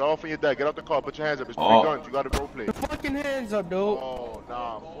 485, draw for your dad. Get out the car, put your hands up. It's 3 guns. You got to role play. Put your fucking hands up, dude. Oh,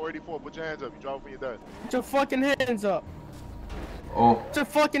 nah. 484, put your hands up. You draw for your dad. Put your fucking hands up. Oh. Put your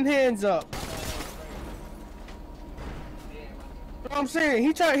fucking hands up. You know what I'm saying?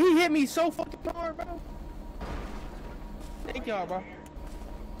 He hit me so fucking hard, bro. Thank y'all, bro.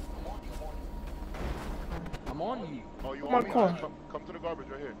 I'm on you. Oh, you My want me? car. Alright, come to the garbage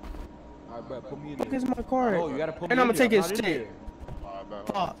right here. Alright, bro, put me in Fuck there. is my car? No, you gotta put me And in I'm gonna there. take his not in stick. there. Alright, bet.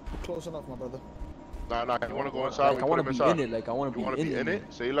 Fuck. Close enough, my brother. Nah, you wanna go inside? Like, I We wanna put him be inside. in it. Like, I wanna You be wanna in be it. in it?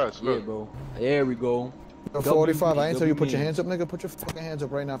 Say less. Yeah, Look. bro. There we go. Yo, 485, I ain't tell you put your WB. hands up, nigga. Put your fucking hands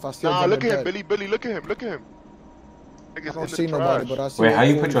up right now. If I steal Nah, gun, look I'm at him, dead. Billy. Look at him. Niggas I in don't the see trash. nobody, but I see. Wait, how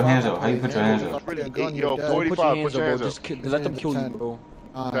you like put your 45. hands up? How you put your hands up? Really, gun, Yo, you're dead. 45, Put your put hands your up, hands bro. up. Just let them kill you, bro.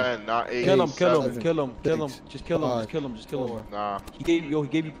 10, not 8. Kill him, kill him, 7. kill him, kill him. Six, Just kill him, just five, kill him, just kill him. Nah. He gave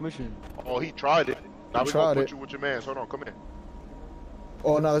you permission. Oh, he tried it. Now He we gonna tried put it. you with your mans. Hold on, come here.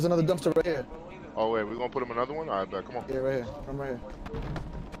 Oh no, there's another dumpster right here. Oh wait, we gonna put him another one? Alright, bet. Come on. Yeah, right here. I'm right here.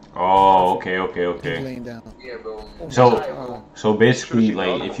 Oh, okay. He's laying down. Yeah, bro. So basically,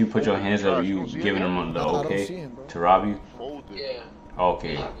 like, if you put your hands up, you giving them the I don't see okay him, bro. to rob you? Fold it. Yeah.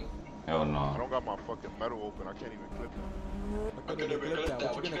 Okay. Hell I no. don't got my fucking metal open. I can't even clip it. I'm gonna clip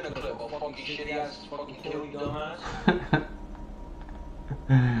that. What you gonna clip? A fucking shitty ass fucking kill you, dumbass?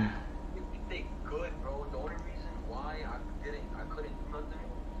 They good, bro. The only reason why I couldn't do nothing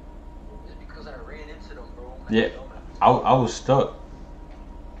is because I ran into them, bro. Yeah, I was stuck.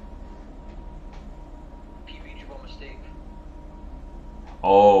 PB you by mistake.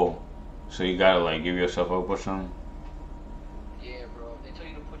 Oh, so you gotta like give yourself up or something? Yeah, bro. If they tell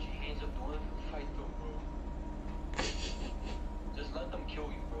you to put your hands up, don't even fight them, bro. Just let them kill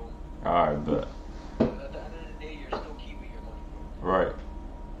you, bro. Alright, but At the end of the day, you're still keeping your money, bro. right.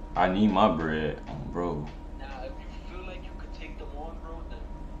 I need my bread, bro. Now, if you feel like you could take them on, bro, then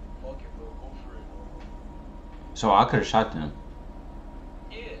fuck it, bro. Go for it. So I could have shot them.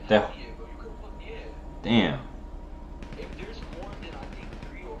 Yeah, That- hell yeah, bro. You could put, yeah. Damn. If there's more than I think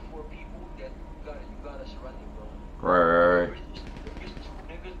 3 or 4 people, then you gotta surrender, bro. Right. If there's 2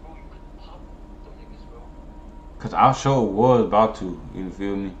 niggas, bro, you could pop them niggas, bro. Cause I sure was about to, you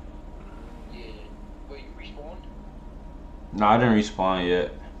feel me? Yeah. Wait, you respawned? No, I didn't respawn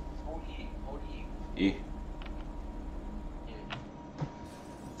yet. Hold E. E.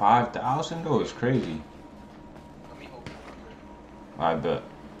 5,000 though is crazy. Let me hold you. I bet.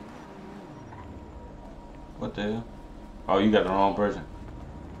 What the hell? Oh, you got the wrong person.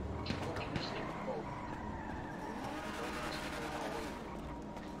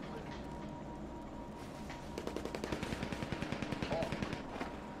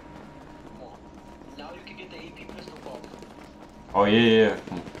 Now you can get the AP pistol ball. Oh yeah.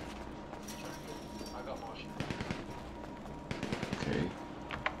 I got my shit. Okay.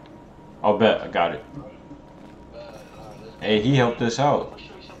 I'll bet I got it. Hey, he helped us out. I'm gonna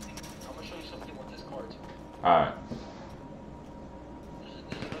show you something with this car too. Alright. There's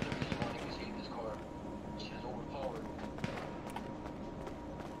another reason why niggas hate this car. This shit is overpowered.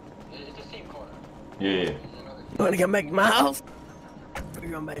 It's the same car. Yeah. You wanna come back to my house? We're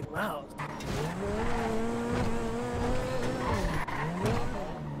going back to my house.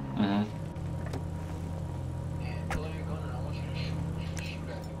 Mhm.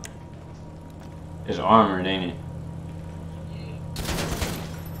 It's armored, ain't it?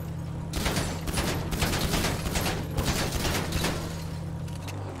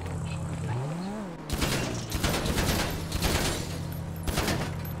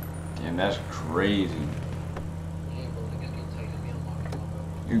 Damn, that's crazy.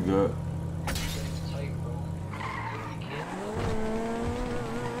 You good?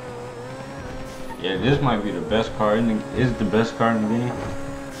 Yeah, this might be the best car in the. Is it the best car in the game?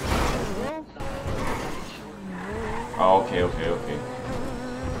 Oh, okay.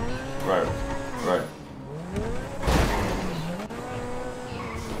 Right.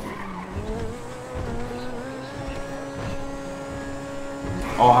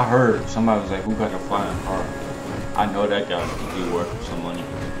 Oh, I heard somebody was like, "Who got a flying car?" I know that guy could be worth some money.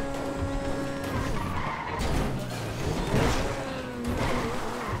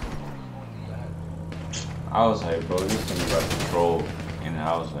 I was like, bro, this thing about to troll, and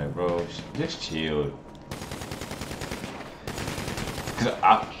I was like, bro, just chill.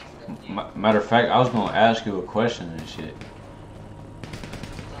 Cause matter of fact, I was gonna ask you a question and shit.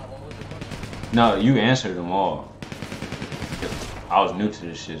 No, you answered them all. I was new to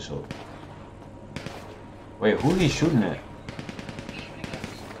this shit, so. Wait, who he shooting at?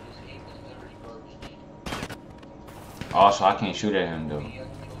 Oh, so I can't shoot at him though.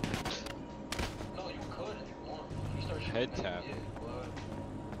 Head tap.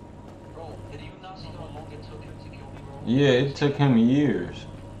 Yeah, it took him years.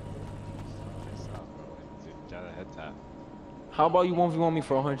 How about you 1v1 me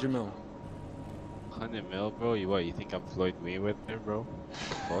for 100 mil? 100 mil, bro? You think I'm Floyd Mayweather, bro?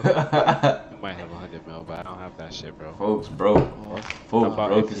 You might have 100 mil, but I don't have that shit, bro. Folks broke. Folks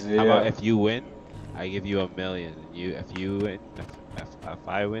broke as hell. How about if you win, I give you $1 million. If you win, if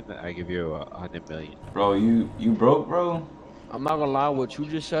I win, I give you 100 million. Bro, you broke, bro? I'm not gonna lie, what you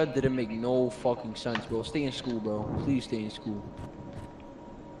just said didn't make no fucking sense, bro. Stay in school, bro. Please stay in school.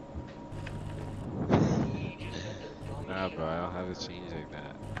 Nah, bro, I don't have to change like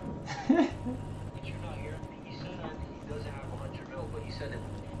that. said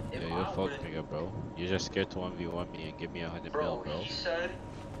if Yeah, you're a folk nigga, bro. You're just scared to 1v1 me and give me 100 mil, bro. He said,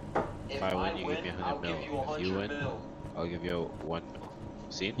 If I win, you give me 100 mil. If you win, I'll give you 1 mil.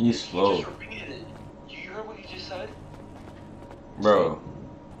 See? He's slow. He just repeated it. You heard what he just said? Bro.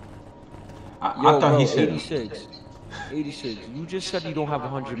 I Yo, thought bro, he said 86. 86. You just said you don't have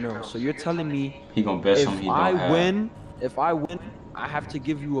 100 mil. So you're telling me he gonna bet something he don't have. If I win, I have to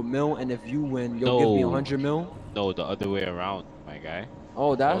give you a mil, and if you win, you'll give me 100 mil? No, the other way around, my guy.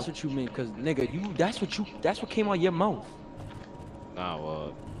 Oh, that's what you mean, cause nigga, that's what came out your mouth. Nah,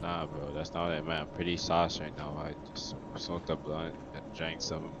 bro, that's not what I meant. I'm pretty sauce right now. I just smoked a blunt and drank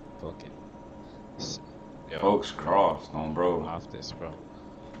some fucking. Yo, Folks crossed on bro. I'm off this, bro.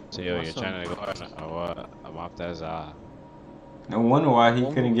 So yo, you're trying to go on or what? I'm off that No wonder why he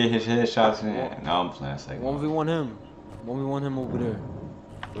couldn't get his headshots in. No, I'm playing second. 1v1 him. 1v1 him over there.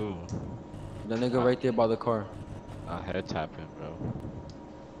 Ooh. The nigga right there by the car. I'll head tap him, bro.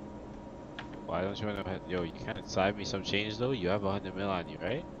 Why don't you want to? Yo, you can't side me some change though. You have 100 mil on you,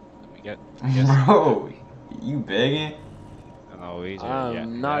 right? Let me get. Bro, you begging? No,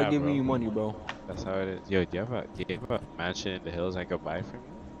 I'm not giving bro. you money, bro. That's how it is. Yo, do you have a mansion in the hills I could buy from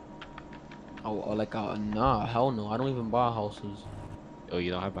you? Oh, like nah, hell no. I don't even buy houses. Oh, you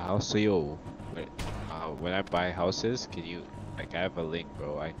don't have a house? So yo, wait, when I buy houses, can you? Like, I have a link,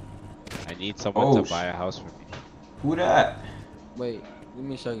 bro. I need someone to buy a house for me. Who that? Wait, give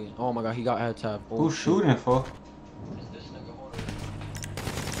me a second. Oh my god, he got head tap. Oh, who's shooting for?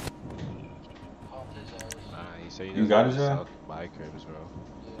 He said you got his job? Buy cribs, bro.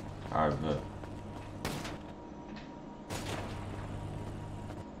 Alright, bet.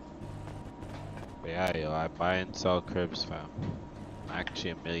 But yeah, yo, I buy and sell cribs, fam. I'm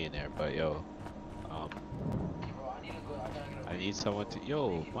actually a millionaire, but yo, I need someone to.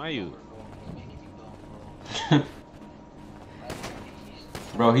 Yo, Mayu.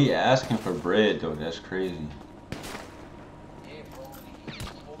 Bro, he asking for bread though. That's crazy.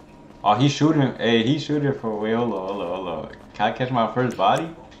 Oh, he's shooting. Hey, he's shooting for. Wait, hold on. Can I catch my first body?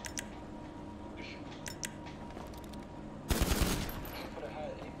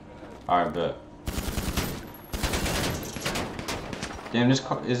 Alright, bet. Damn, is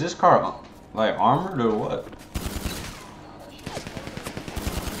this car like armored or what?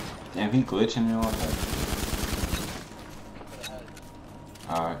 Damn, he glitching and all that.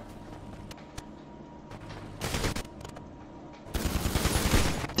 Alright.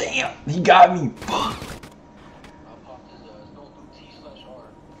 Damn, he got me. Fuck.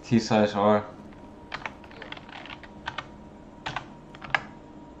 T/R.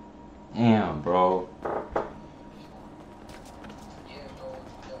 Damn, bro.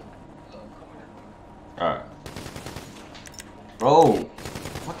 Alright. Bro,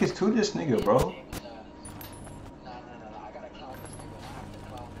 fuck is to this nigga, bro?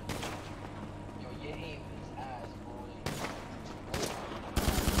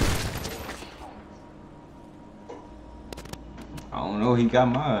 I don't know, he got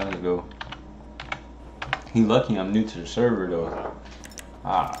my ass though. He lucky I'm new to the server though.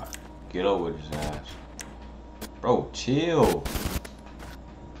 Ah, get over his ass. Bro, chill.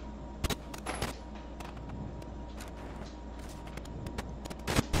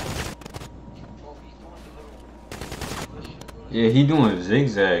 Yeah, he doing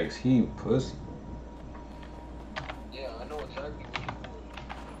zigzags. He pussy. Yeah, I know exactly what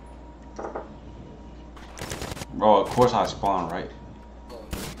you're doing. Bro, of course I spawn right. Bro,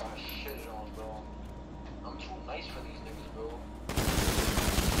 you got shit on, bro. I'm too nice for these niggas, bro.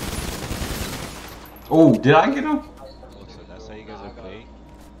 Oh, did I get him? So that's how you guys are playing? You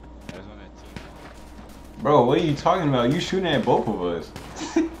guys on that team? Bro, what are you talking about? You shooting at both of us.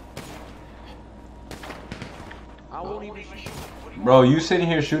 I won't even. Bro, you sitting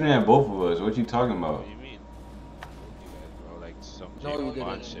here shooting at both of us. What you talking about? What do you mean? Bro, like some No, you J1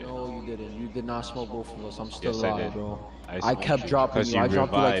 didn't. shit. No, you didn't. You did not smoke both of us. I'm still Yes, I alive, did. bro. I I smoked kept you dropping because you. I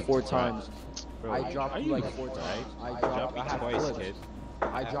dropped you like revived, 4 bro. times. Bro, I dropped you like 4 times. I dropped you I had twice, clips. kid.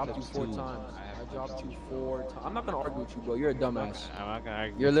 I dropped you 4 times. I dropped you 4 times. I'm not gonna argue with you, bro. You're a dumbass. I'm not gonna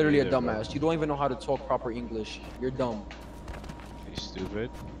argue You're with literally you a either, dumbass. bro. You don't even know how to talk proper English. You're dumb. You stupid.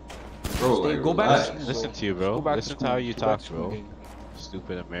 Bro, Stay, like, go back to relax. school, Listen to you, Go bro. back to Listen to school. how you Go back talk, to school, bro. gang.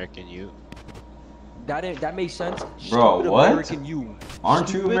 Stupid American you. That makes sense. Bro, Stupid what? American you. Aren't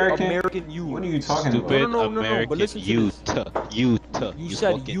you Stupid American? American you. What are you talking Stupid about? No, American but listen to youth. You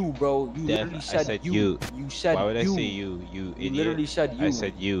said fucking you, bro. You deaf. literally said, I said you. You said Why would you. I say you? You idiot. literally said you. I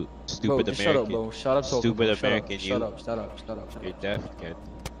said you. Bro, Stupid just American. shut up, bro. Shut up, talking, Stupid bro. American you. Shut up. Shut up. Shut up. Shut You're up. deaf, kid.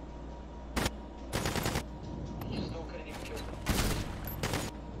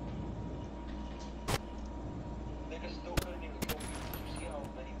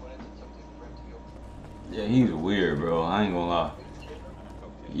 Yeah, he's weird, bro. I ain't gonna lie.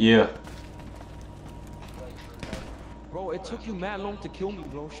 Yeah. Bro, it took you mad long to kill me,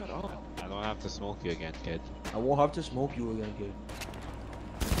 bro. Shut up. I don't have to smoke you again, kid. I won't have to smoke you again, kid.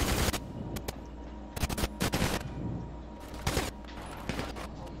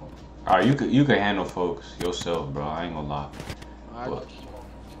 Alright, you could handle folks yourself, bro. I ain't gonna lie. But,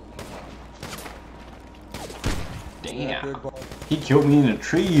 damn. He killed me in the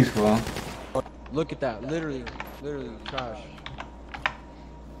trees, bro. Look at that. Literally trash.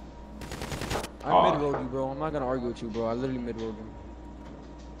 I Aw. mid-road you, bro. I'm not gonna argue with you, bro. I literally mid-road you.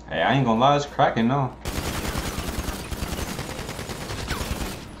 Hey, I ain't gonna lie, it's cracking now.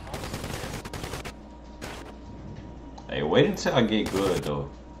 Hey, wait until I get good, though.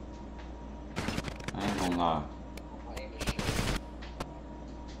 I ain't gonna lie.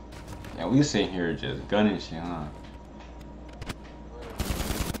 Yeah, we sitting here just gunning shit, huh?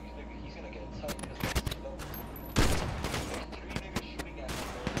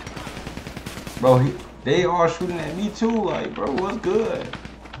 Bro, they are shooting at me too. Like, bro, what's good?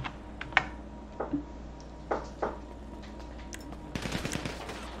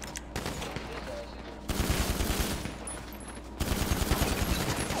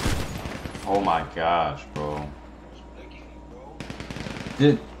 Oh my gosh, bro.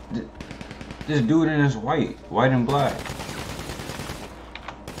 This dude in his white and black.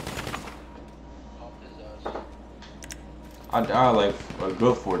 I died like a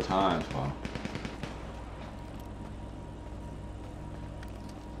good 4 times, bro.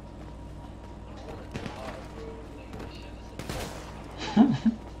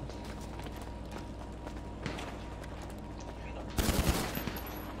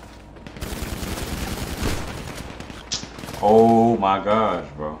 Oh my gosh,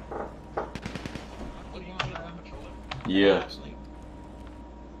 bro. Yeah.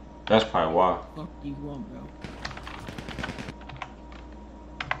 That's probably why. What do you want, bro?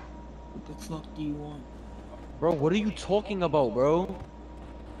 What the fuck do you want? Bro, what are you talking about, bro?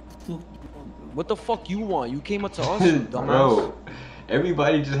 What the fuck you want? You came up to us, dumbass. Bro,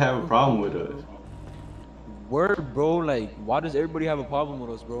 everybody just have a problem with us. Word, bro. Like, why does everybody have a problem with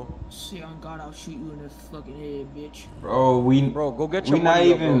us, bro? Shit, on God, I'll shoot you in the fucking head, bitch. Bro, go get your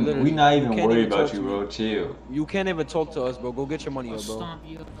money up, bro, literally. We not You even can't worried even about talk you, to bro. me. Chill. You can't even talk to us, bro. Go get your money I'll up, bro. stomp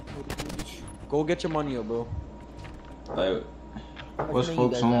you up, bitch. Go get your money up, bro. Like, what's many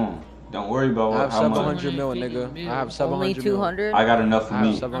folks you guys on? Don't worry about I have how much. 700 mil, nigga. I have 700 Only mil. 200? I got enough for I have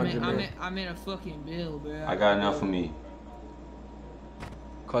me. 700 mil. I'm in a fucking bill, bro. I got enough for me.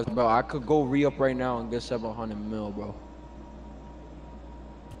 Cause, bro, I could go re-up right now and get 700 mil, bro.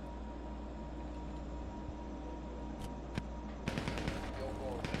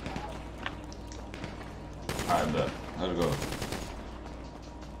 Alright, bet. Let's go.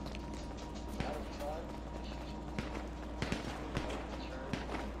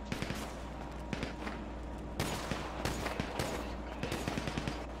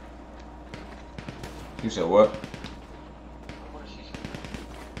 You said what?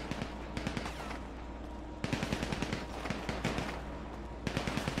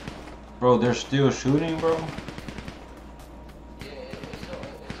 Bro, they're still shooting, bro?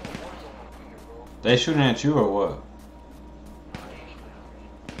 They shooting at you or what?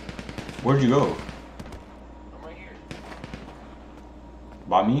 Where'd you go? I'm right here.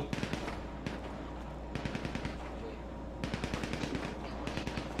 By me?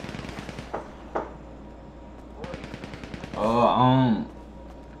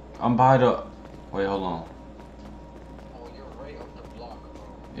 I'm by the. Wait, hold on. Oh, you're right up the block, bro.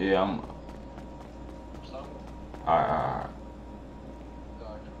 Yeah, I'm. Alright.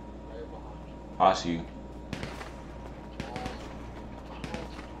 I see you.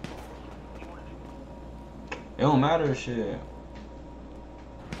 It don't matter, shit.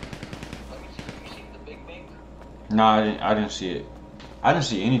 Nah, I didn't see it. I didn't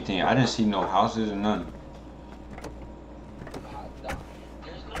see anything. I didn't see no houses or nothing.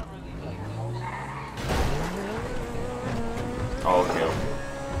 Oh, okay.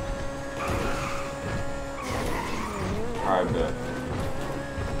 Alright, bet.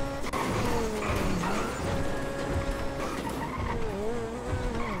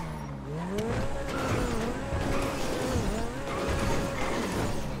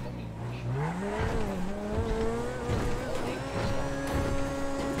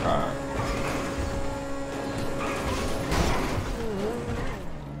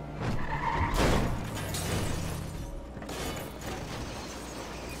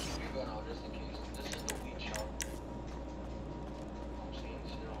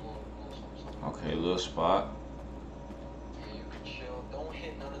 Okay, little spot. Yeah, you can chill. Don't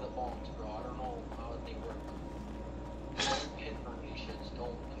hit none of the bombs, bro. I don't know how they work.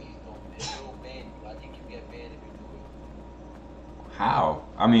 How?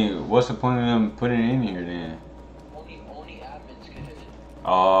 I mean, what's the point of them putting it in here then? Only admins can hit it.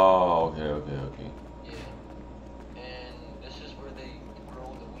 Oh, okay. Yeah. And this is where they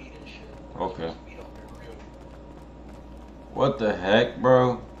grow the weed and shit. Okay. Weed up there, real. What the heck,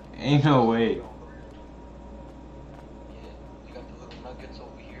 bro? Ain't no way. Yeah. You got the little nuggets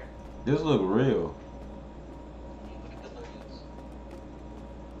over here. This look real. Look at the nuggets.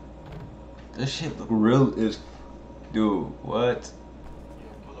 This shit look real as... Dude, what? Yeah,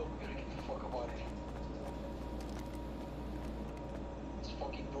 pull up. We gotta get the fuck up out of here. This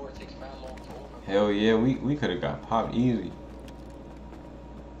fucking door takes mad long to open. Hell yeah, we could have got popped easy.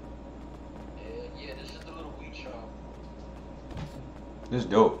 Yeah, this is the little weed shop. This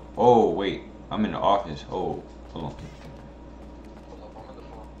dope. Oh, wait. I'm in the office. Oh, hold on. Hold up, I'm on the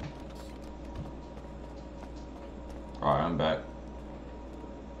phone. Alright, I'm back.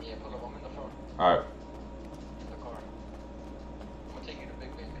 Yeah, pull up, I'm in the phone. Alright. In the car. I'm gonna take you to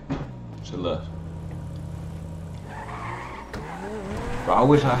Big Bank. To the left. Bro, I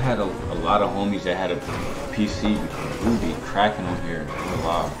wish I had a lot of homies that had a PC because we would be cracking on here a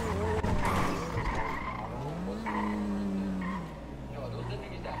lot.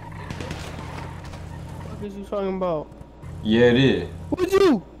 What is you talking about? Yeah, it is. Who's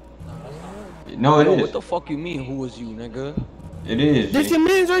you? No, it Yo, is. what the fuck you mean? Who was you, nigga? It is. This G. your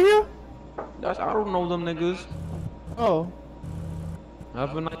mans right here? I don't know them niggas. Oh,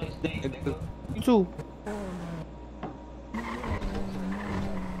 Have a nice day, nigga. you too.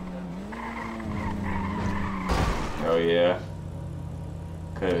 Oh yeah.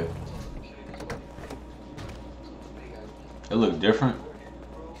 Okay. It look different.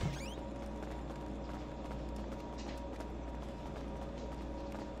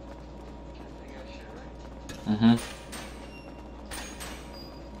 Mm-hmm.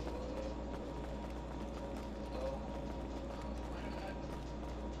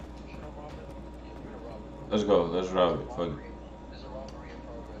 Let's go. Let's rob it. Fuck it.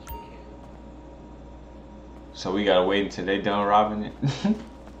 So we gotta wait until they done robbing it.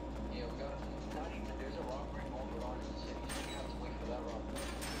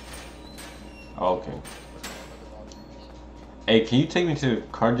 Okay. Hey, can you take me to the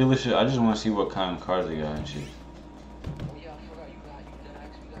car dealership? I just want to see what kind of cars they got and shit.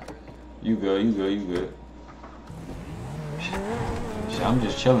 You good? You good? You good? Shit, I'm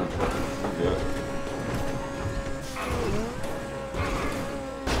just chilling. You good?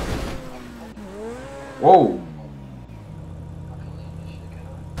 Whoa!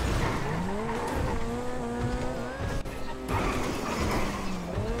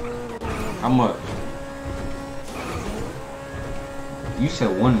 How much? You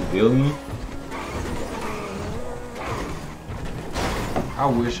said 1 billion? I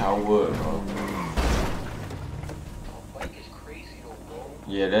wish I would, bro.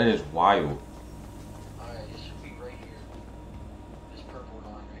 Yeah, that is wild. Alright, it should be right here. This purple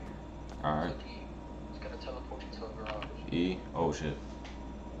line right here. Alright. It's gonna teleport you to a garage. E. Oh shit.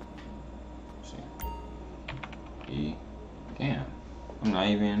 Let's see. E. Damn. I'm not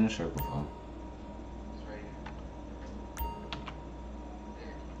even in the circle phone. It's right here.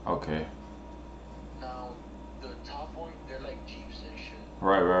 Okay. Now, the top one, they're like Jeeps and shit.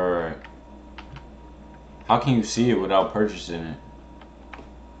 Right. How can you see it without purchasing it?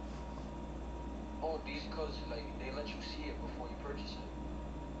 Oh, these cause like they let you see it before you purchase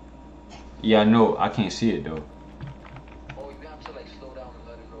it. Yeah, I know. I can't see it though. Oh, you have to like slow down and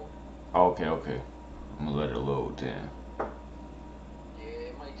let it go. Okay. I'm gonna let it load then. Yeah,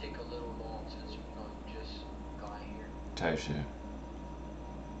 it might take a little long since you just got here. Type shit.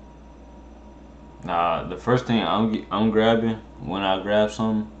 Nah, the first thing I'm grabbing when I grab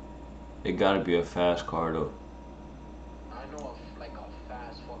something, it gotta be a fast car though. I know like a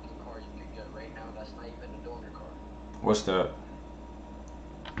fast fucking car you can get right now. That's not even a donor car. What's that?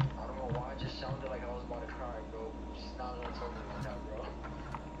 I don't know why it just sounded like I was about to cry, bro. Just not gonna tell me like that, bro.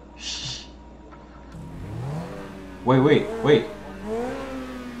 Wait.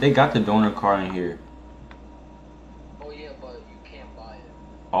 They got the donor car in here. Oh yeah, but you can't buy it.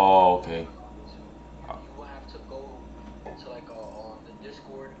 Oh, okay. You will have to go to like on the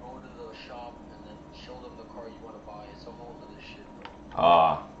Discord, go to the shop, and then show them the car you want to buy. It's a whole other shit,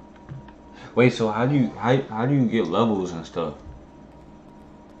 bro. Wait. So how do you get levels and stuff?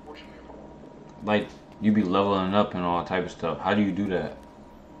 What you mean? Like you be leveling up and all type of stuff. How do you do that?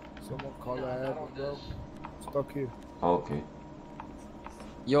 Someone call that out, bro. Stuck here. Okay.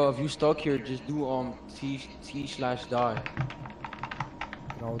 Yo, if you stuck here, just do T/die.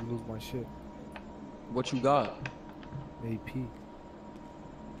 And I would lose my shit. What you got? AP.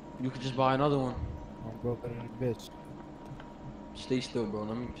 You could just buy another one. I'm broke than a bitch. Stay still, bro.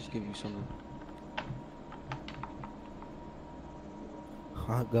 Let me just give you something.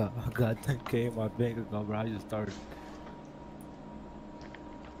 I got 10K in my bank account, bro. I just started.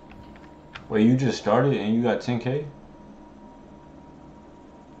 Wait, you just started and you got 10K?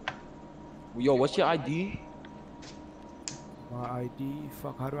 Yo, what's your ID? My ID?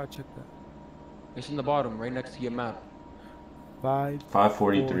 Fuck, how do I check that? It's in the bottom, right next to your map.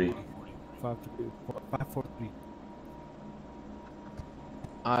 543. 543.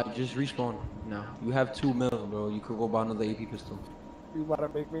 Alright, just respawn now. You have 2 mil, bro. You could go buy another AP pistol. You wanna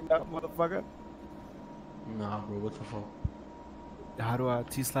make me that motherfucker? Nah, bro. What the fuck? How do I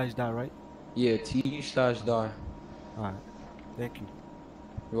T/die, right? Yeah, T/die. Alright. Thank you.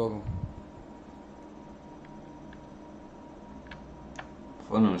 You're welcome.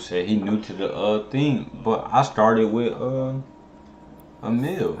 Funham said he new to the thing, but I started with a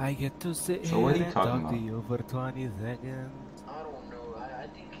mil. I get to sit So here what he and talking talk to about? you for 20 seconds. I don't know. I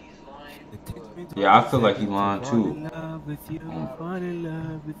think he's lying. It takes me Yeah, I 20 feel like he seconds lying to fall too. in love with you, fall in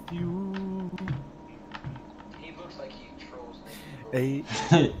love with you. He looks like he trolls niggas,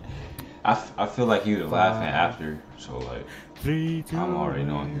 bro. Hey. I feel like he was laughing after, so like 3, 2, I'm already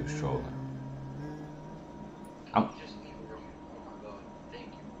knowing he was trolling.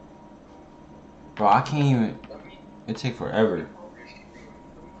 Bro, I can't even. It take forever.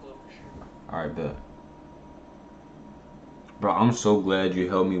 Alright, bet. Bro, I'm so glad you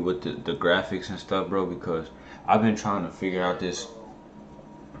helped me with the graphics and stuff, bro, because I've been trying to figure out this.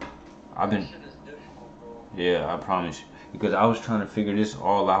 Yeah, I promise you. Because I was trying to figure this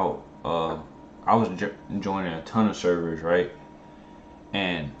all out. I was joining a ton of servers, right?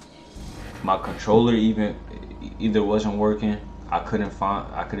 And my controller either wasn't working. I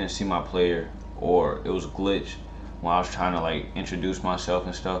couldn't see my player, or it was glitched when I was trying to like introduce myself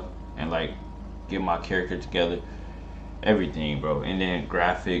and stuff and like get my character together. Everything, bro. And then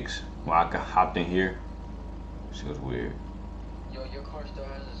graphics, when I hopped in here, shit was weird. Yo, your car still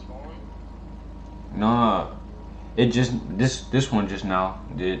has a spawn? Nah, it just this one just now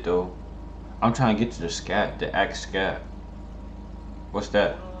did though. I'm trying to get to the scat, the axe scat. What's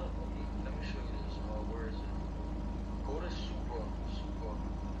that? Let me show you this. Where is it? Go to Supra.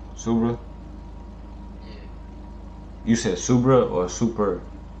 Supra? Yeah. You said Supra or Super?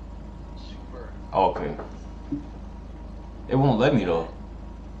 Super. Oh, okay. It won't let me though.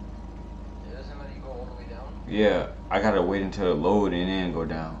 It doesn't let you go all the way down? Yeah, I gotta wait until it load and then go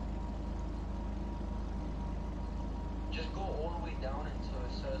down. Just go all the way down until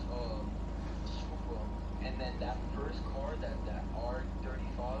it says Supra, and then that first car, that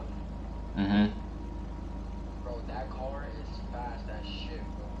R35. Mhm. Bro, that car is fast as shit,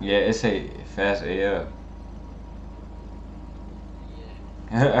 bro. Yeah, it's a fast AF.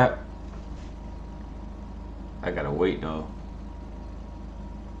 Yeah. I gotta wait though.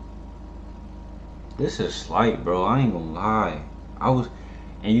 This is slight, bro. I ain't gonna lie.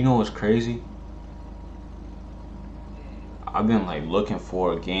 And you know what's crazy? I've been like looking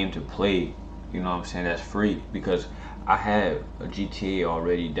for a game to play, you know what I'm saying, that's free, because I had a GTA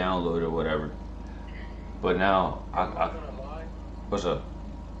already downloaded or whatever. But now what's up?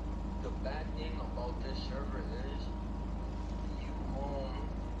 The bad thing about this server is you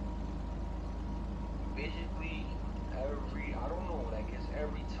basically I don't know, like it's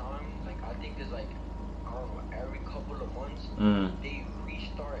every time, like I think it's like, I don't know, every couple of months they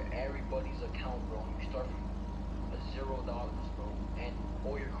restart everybody's account, bro. You start from $0, bro, and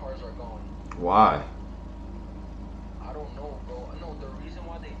all your cars are gone. Why? I don't know, bro. No, the reason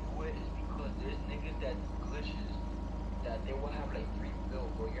why they do it is because there's niggas that glitches that they will have like 3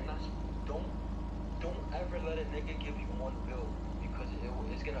 bills, bro. You're not, don't ever let a nigga give you 1 bill because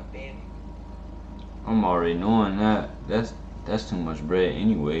it's gonna ban you. I'm already knowing that. That's too much bread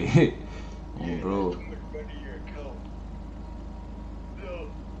anyway. Bro. Too much money in your account.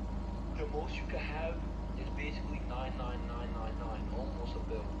 The most you can have is basically 99999, almost a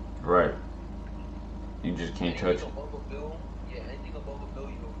bill. Right. You just can't touch it. Above a bill, anything above a bill,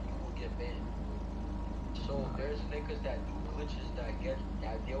 you will get banned. So there's niggas that do glitches that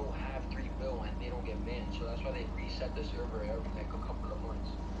they'll have 3 bill and they don't get banned. So that's why they reset the server every like a couple of months.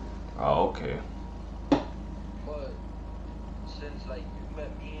 Oh, okay. But since like you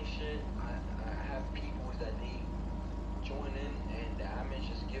met me and shit, I have people that they join in and the admins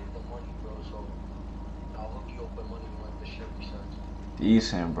just give the money, bro. So I'll hook you up with money when the shit resets.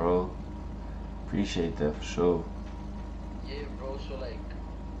 Decent, bro. Appreciate that for sure. Yeah, bro. So like,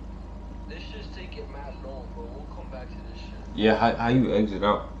 this just take it mad long, bro. We'll come back to this shit. Yeah, how you exit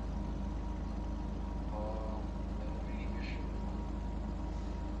out? Let me get your shit.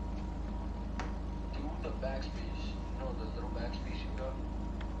 Do the backspace. know the little backspace you got?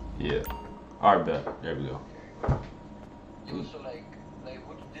 Yeah. Alright, bet. There we go. Yo, so like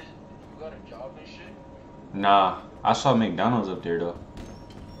what this? You got a job and shit? Nah, I saw McDonald's up there though.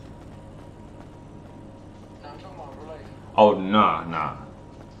 Nah, I'm talking about real life. Oh nah.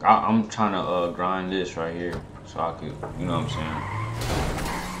 I'm trying to grind this right here so I could, you know what I'm saying?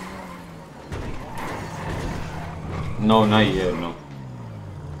 No, not yet, no.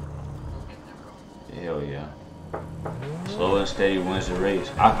 Hell yeah. Slow and steady wins the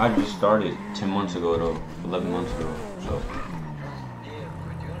race. I just started 10 months ago though, 11 months ago, so.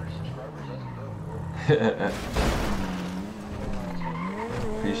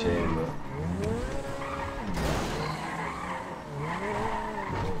 Appreciate it, bro.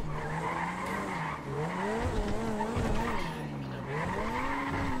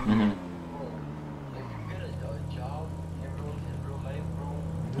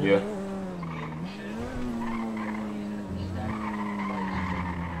 Yeah.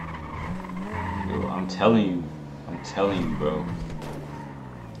 Yo, I'm telling you, bro.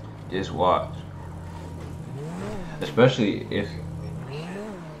 Just watch. Especially if,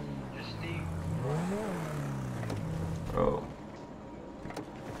 bro.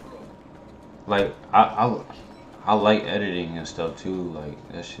 Like I like editing and stuff too. Like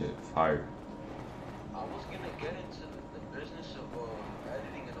that shit fire. I was gonna get into the business of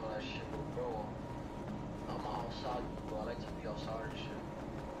editing and all that shit, but bro, I'm outside, bro. I like to be outside and shit.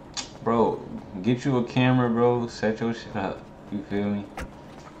 Bro, get you a camera, bro. Set your shit up. You feel me?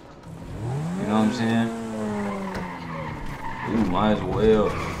 You know what I'm saying? You might as well.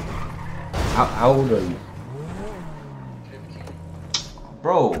 How old are you? 15.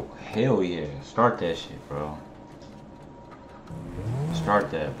 Bro, hell yeah. Start that shit, bro. Start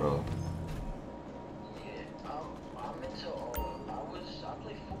that, bro. Yeah, I'm into I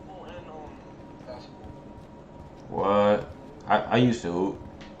play football and basketball. What? I used to hoop.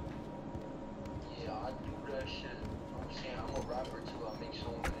 Yeah, I do that shit. I'm saying I'm a rapper too. I make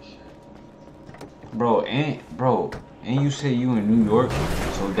songs and shit. Bro, and you say you in New York,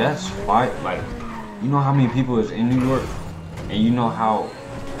 so that's why, like, you know how many people is in New York, and you know how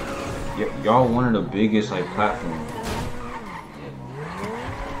y'all one of the biggest like platforms.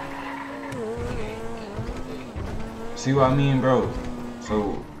 See what I mean, bro?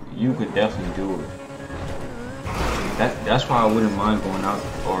 So you could definitely do it. That's why I wouldn't mind going out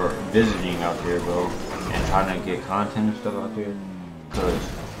or visiting out there, bro, and trying to get content and stuff out there, cause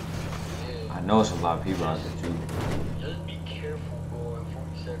I know it's a lot of people out there too. Just be careful, bro, in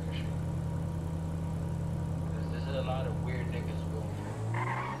 42nd Street. There's a lot of weird niggas,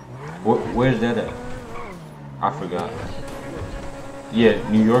 bro. Where's that at? I forgot. Yeah,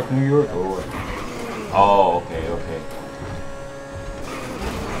 New York, or what? Oh, okay.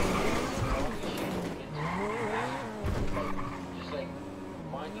 Just like,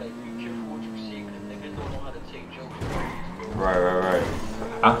 mind, like, be careful what you see, because niggas don't know how to take jokes. Right.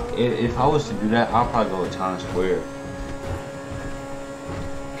 If I was to do that, I'll probably go to Times Square.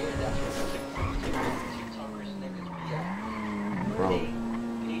 Bro.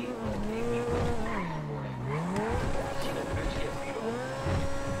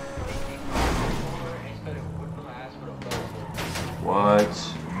 What?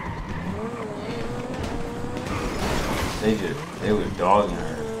 They was dogging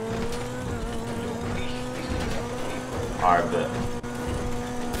her. Alright, bet.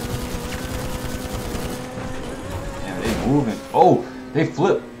 Damn, they moving. Oh, they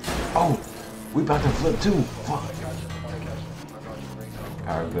flip. Oh, we about to flip too. Fuck.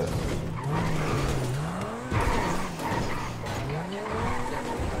 Alright, bet.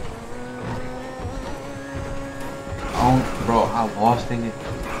 Oh, bro, I lost it.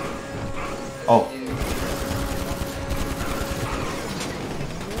 Oh.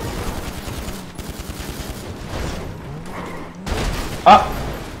 Ah!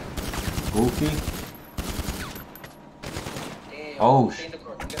 Goofy. Oh, shit.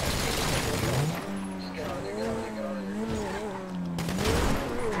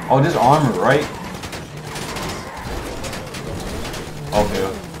 Oh, this armor, right? Okay.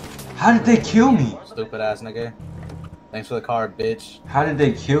 How did they kill me? Stupid ass nigga. Thanks for the card, bitch. How did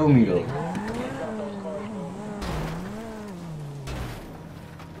they kill me though?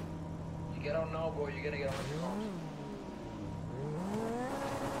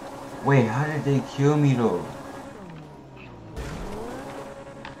 Wait, how did they kill me though?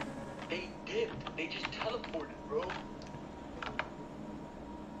 They dipped. They just teleported, bro.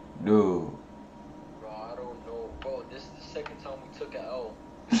 Dude. Bro, I don't know. Bro, this is the second time we took an L.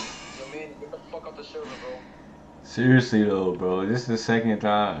 Yo, man, get the fuck off the server, bro. Seriously though, bro. This is the second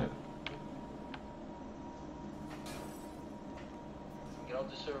time.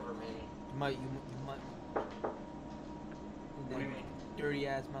 might. What do you mean? Dirty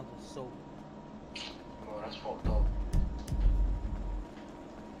ass mouth of soap. Bro, that's fucked up.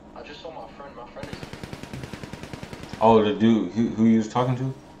 I just saw my friend. My friend is. Oh, the dude who you was talking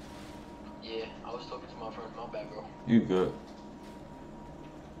to? Yeah, I was talking to my friend. My bad, bro. You good?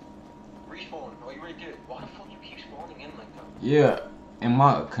 Respawn. Oh, you right there. Why the fuck you keep spawning in like that? Yeah, and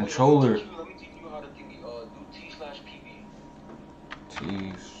my controller. Wait, let me teach you how to do T/PB.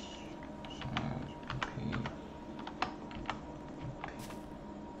 T/P.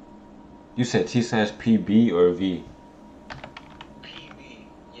 You said T/PB or V? PB.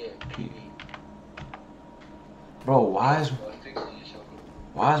 Yeah, PB. Bro, why is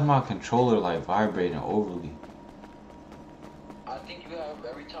my controller like vibrating overly? I think you have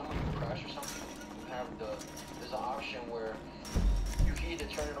every time when you crash or something, you have there's an option where you can either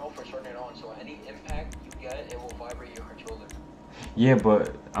turn it off or turn it on. So any impact you get, it will vibrate your controller. Yeah,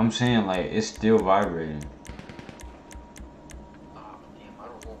 but I'm saying like it's still vibrating. Damn, I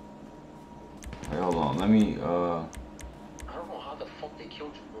don't know. Wait, hold on. Let me I don't know how the fuck they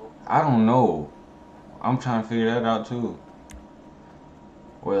killed you, bro. I don't know. I'm trying to figure that out too.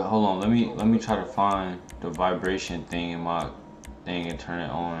 Wait, hold on. Let me try to find the vibration thing in my thing and turn it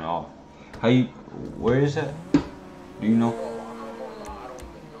on and off. How you? Where is that? Do you know?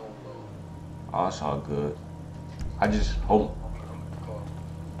 Oh, it's all good. I just hope.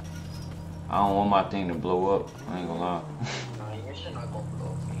 I don't want my thing to blow up. I ain't gonna lie.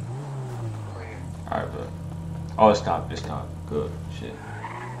 Alright, but. Oh, it stopped. It stopped. Good. Shit.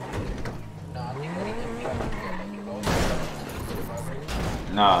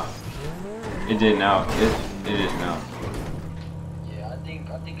 Nah. It did now. It is now. Yeah, I think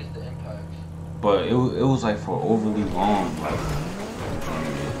it's the impact. But it was like for overly long. Like.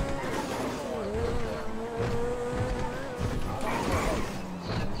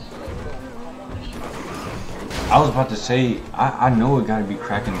 I was about to say, I know it gotta be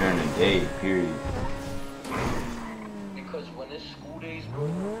cracking during the day, period. Because when it's school days, bro,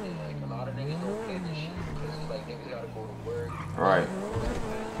 like a lot of niggas don't play this shit because it's like niggas gotta go to work. Right.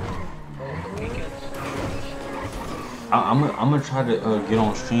 Bro, the weekends. I'm gonna try to get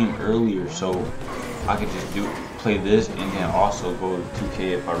on stream earlier so I could just play this and then also go to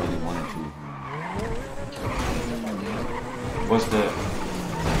 2K if I really wanted to. What's the?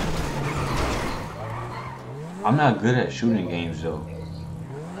 I'm not good at shooting games though.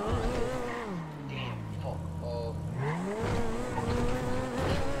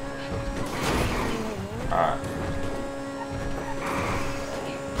 Alright.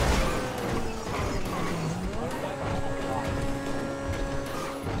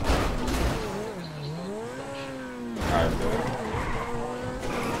 Alright, bro.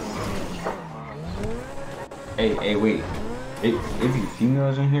 Hey, wait. If you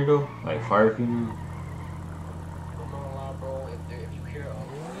females in here though, like fire female.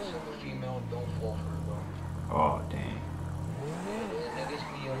 Oh dang.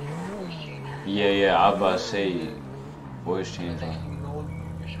 Yeah, I was about to say voice change on. You know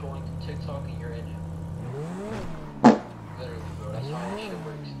you're scrolling to TikTok and you're in it. Literally, bro, that's how that shit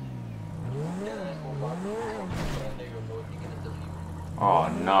works. Oh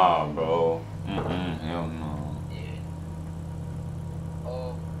nah, bro. Hell no. Yeah.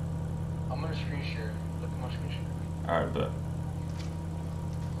 I'm gonna screen share. Look at my screen share. Alright, bet.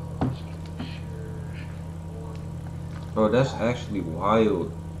 Bro, that's actually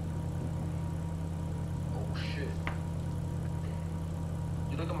wild. Oh shit.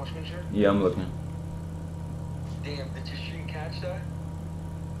 You look at my screen share? Yeah, I'm looking. Damn, did your stream catch that?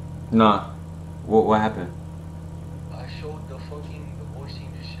 Nah. What happened? I showed the voice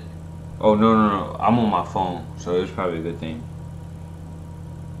changer shit. Oh no. I'm on my phone, so it's probably a good thing.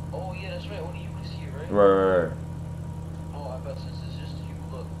 Oh yeah, that's right. Only you can see it, right? Right. Oh, I bet since it's just you,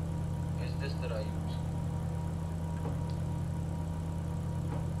 look. It's this that I use.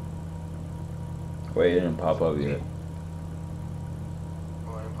 Wait, it didn't pop up yet.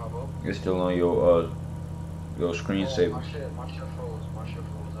 Oh, it didn't pop up? It's still on your screensaver. My shit froze.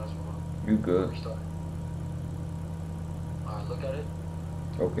 That's why. You good? Restart. Alright, look at it.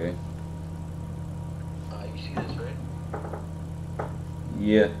 Okay. You see this, right?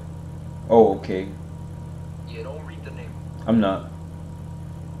 Yeah. Oh, okay. Yeah, don't read the name. I'm not.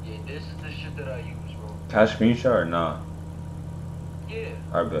 Yeah, this is the shit that I use, bro. Can I screenshot or nah? Yeah.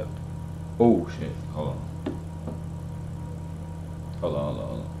 I bet. Oh shit. Hold on. Well,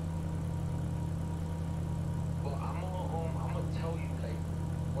 I'm gonna tell you like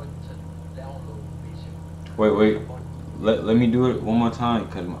what to download, basically. Wait. Let me do it one more time,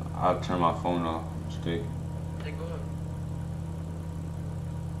 cause I'll turn my phone off. Stick. Hey, go ahead.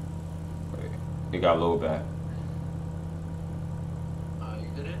 It got load back. You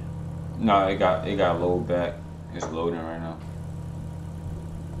did it? No, it got load back. It's loading right now.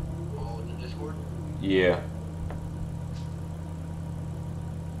 Oh, the Discord? Yeah.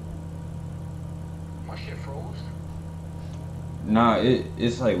 My shit froze? Nah,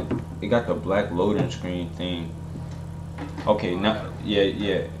 it's like it got the black loading screen thing. Okay, now yeah.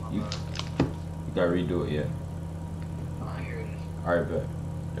 You gotta redo it, yeah. Here it is. Alright, bet.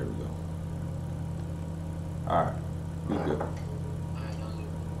 There we go. Alright. We good.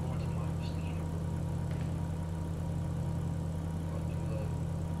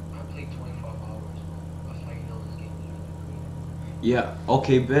 Yeah,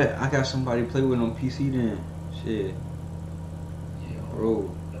 okay, bet. I got somebody to play with on PC then. Shit. Bro.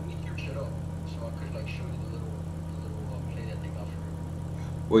 Let me search it up so I could like show you the little play that they got for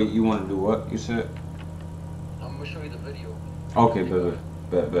it. Wait, you want to do what? You said? I'm gonna show you the video. Okay,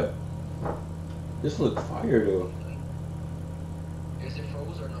 bet. This look fire though. Is it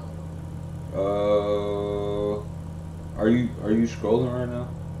froze or no? Are you scrolling right now?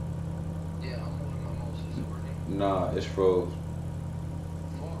 Yeah, I'm moving my mouse. Is it working? Nah, it's froze.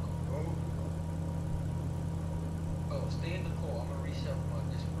 Fuck, bro. Oh, stay in the call. I'm gonna reset my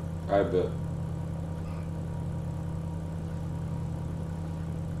Discord. I bet.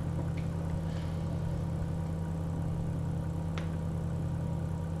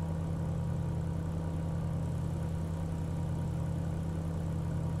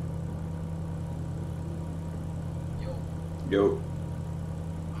 Yo.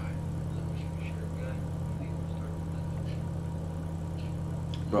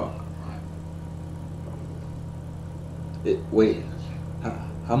 Bro. Wait.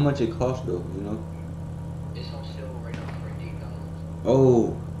 How much it cost though, you know? It's on sale right now for $8.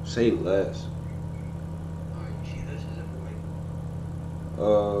 Oh, say less. Alright, you see this? Is it moving?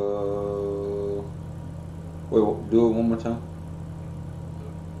 Wait, do it one more time.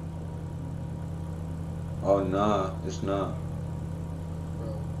 Oh nah, it's not. Bro,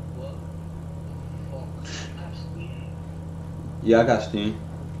 what the fuck? I have Steam. Yeah, I got Steam.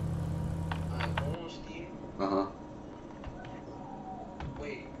 Alright, go on Steam. Uh-huh.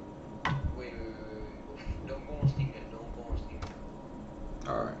 Wait. Don't go on Steam yet. Don't go on Steam yet.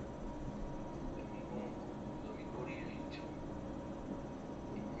 Alright. Let me go to your YouTube.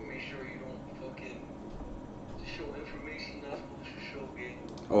 Make sure you don't fucking show information not supposed to show, gang.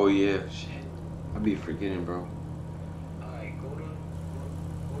 Oh yeah, shit. I be forgetting, bro. Alright, go to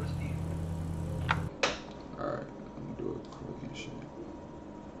Steam. Alright, I'm gonna do it quick and shit.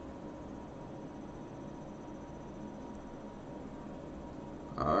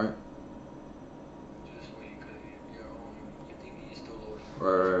 Alright. Just wait, cause your thingy is still loading.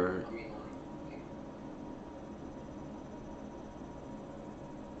 Right. I mean,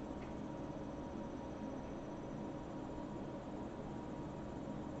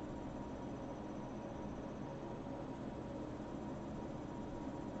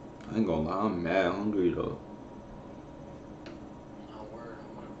 I ain't gonna lie, I'm mad hungry though. not word. I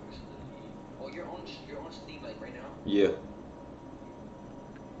want to bring something to eat. Oh, you're on Steam like right now? Yeah.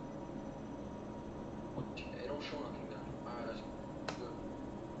 It don't show nothing then. Alright, that's good.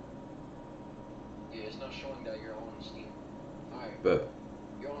 Yeah, it's not showing that you're on Steam. Alright. Bet.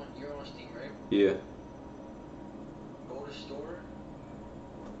 You're on Steam, right? Yeah. Go to store.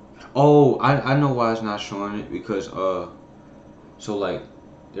 Oh, I know why it's not showing it because so like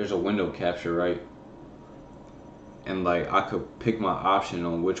there's a window capture, right? And like I could pick my option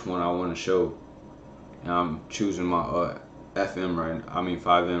on which one I want to show. And I'm choosing my FM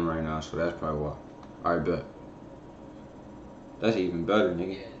 5M right now, so that's probably why. Alright, bet. That's even better,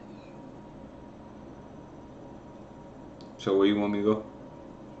 nigga. Yeah. So where you want me to go?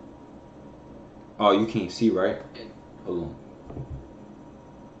 Oh, you can't see, right? Yeah. Hold on.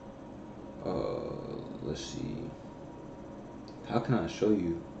 Let's see. How can I show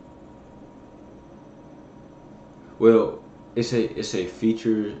you? Well, it's a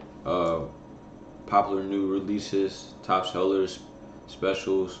feature, popular new releases, top sellers,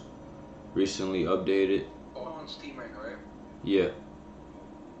 specials, recently updated. Oh, on Steam right now, right? Yeah.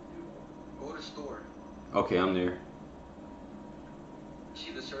 Go to store. Okay, I'm there.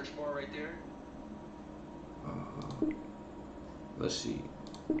 See the search bar right there? Let's see.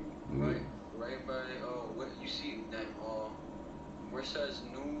 Right by what you see then where it says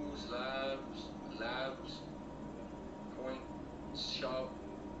news, labs, point, shop.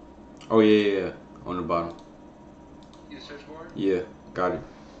 Oh yeah. On the bottom. See the search bar? Yeah, got it.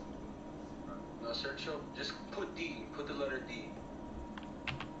 Now search up, just put D, put the letter D.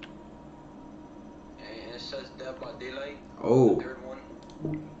 And it says Dead by Daylight. Oh. The third one.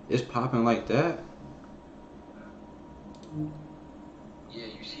 It's popping like that? Yeah,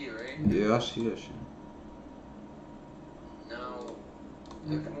 you see it, right? Yeah, I see that shit. Now,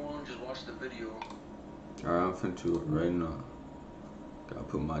 if you want, just watch the video. Alright, I'm finna do it right now. Gotta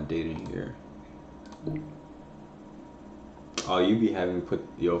put my date in here. Oh, you be having me put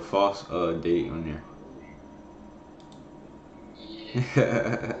your false date on there.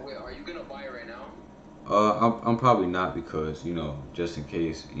 Yeah. Wait, are you gonna buy it right now? I'm probably not because, you know, just in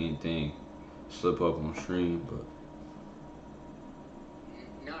case anything slip up on stream, but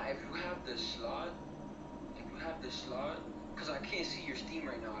Nah, if you have the slot, cause I can't see your Steam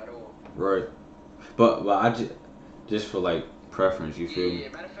right now at all. right. But I just for like preference, you feel me? Yeah,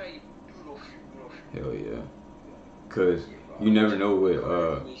 matter of fact, do it. Hell yeah. Cause you never know what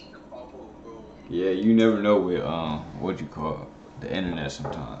yeah, you never know with what you call the internet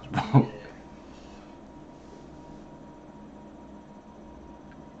sometimes, bro.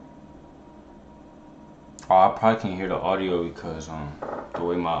 Oh, I probably can't hear the audio because the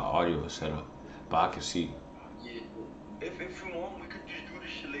way my audio is set up, but I can see. Yeah. If you want, we could just do this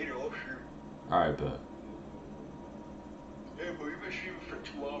shit later off stream. Alright, but Yeah, but you've been streaming for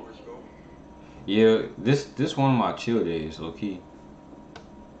 2 hours, bro. yeah, this one of my chill days, low key.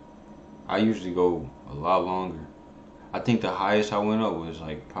 I usually go a lot longer. I think the highest I went up was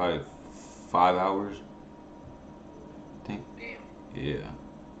like probably 5 hours. I think. Damn. Yeah.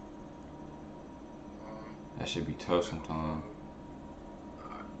 That should be tough sometimes.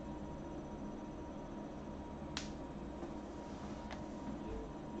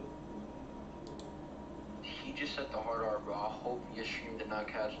 He just said the hard R, bro. I hope your stream did not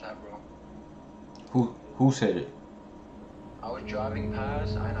catch that, bro. Who said it? I was driving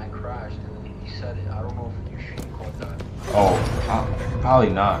past and I crashed, and then he said it. I don't know if your stream caught that. Oh, probably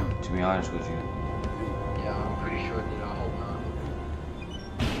not, to be honest with you. Yeah, I'm pretty sure it did. I hope not.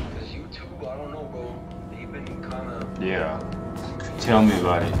 Cause YouTube, I don't know, bro. They've been kinda. Yeah. Tell me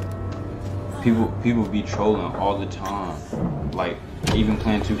about it. People be trolling all the time. Like, even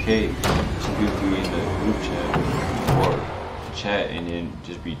playing 2K, some people be in the group chat or chat and then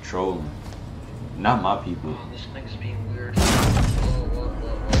just be trolling. Not my people. This nigga's being weird.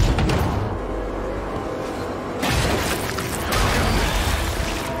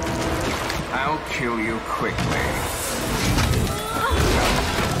 I'll kill you quickly.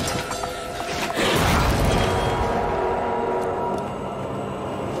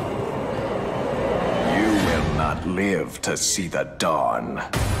 You will not live to see the dawn.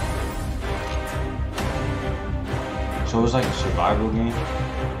 So it was like a survival game?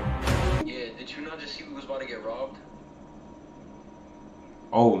 Yeah, did you not just see we was about to get robbed?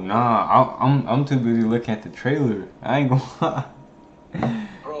 Oh nah, I'm too busy looking at the trailer. I ain't gonna lie.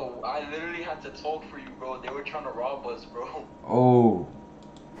 Bro, I literally had to talk for you, bro. They were trying to rob us, bro. Oh.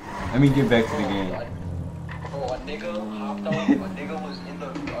 Let me get back to the game. Bro, a nigga hopped out. A nigga was in the.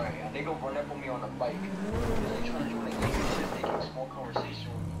 Alright, a nigga run up on me on a bike. Really trying to join a game and shit, making a small conversation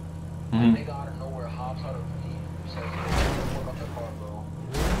with me. A nigga out of nowhere hops out of me. Says, fuck up the car, bro.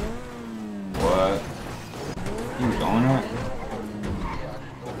 What? He was on that?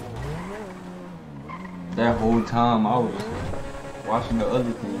 That whole time I was watching the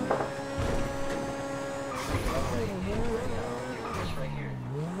other thing. This right here.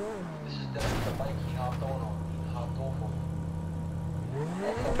 This is definitely the bike he hopped on. He hopped off on.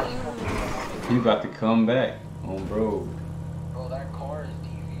 He about to come back on bro. Bro, that car is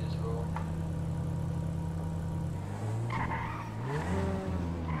devious, bro.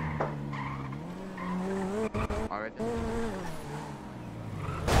 Alright.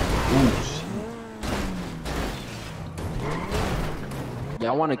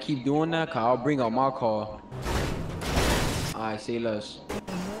 Y'all want to keep doing that? Cause I'll bring out my car. Alright, say less.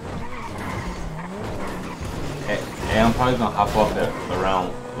 Hey, I'm probably gonna hop off at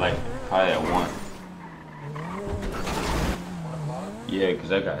around like probably at 1. Yeah,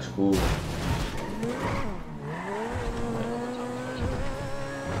 cause I got school.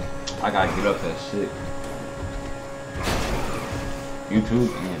 I gotta get up at 6. YouTube,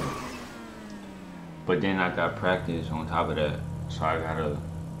 yeah. But then I got practice on top of that, so I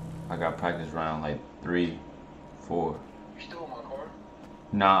got practice around like 3, 4. You still in my car?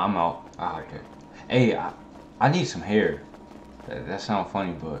 Nah, I'm out. Okay. Hey, I need some hair. That sounds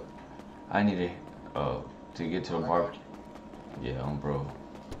funny, but I need to get to the barber. Yeah, I'm bro.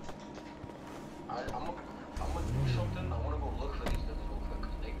 I'm gonna do something. I wanna go look for these niggas real quick,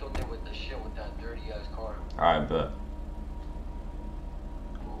 cause they thought they were the shit with that dirty ass car. Alright, bet.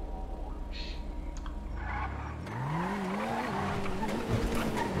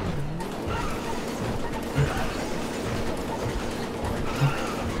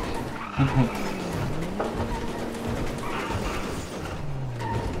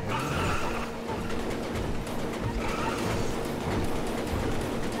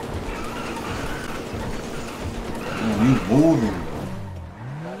 You moving.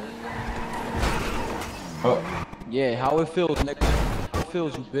 Oh. Yeah, how it feels, nigga. How it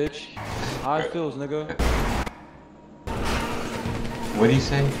feels, you bitch. How it feels, nigga. What'd he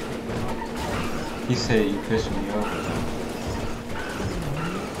say? He said you pissing me off.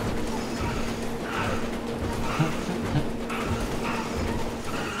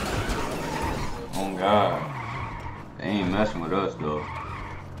 Oh God. They ain't messing with us though.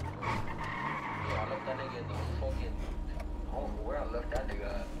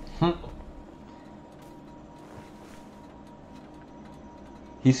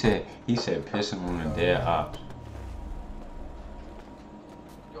 He said pissing on the dead ops.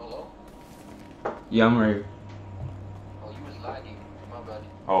 YOLO? Yeah, I'm ready. Oh, you was lagging. My bad.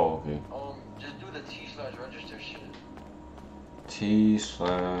 Oh, okay. Just do the T/register shit. T/.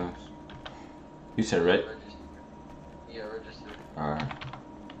 You said red? Yeah, register. Alright.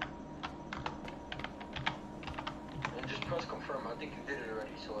 And just press confirm. I think you did it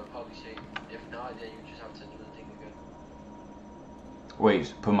already, so I'd probably say if not, then you just have to do the thing again.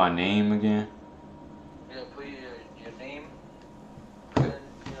 Wait, put my name again? Yeah, put your name, then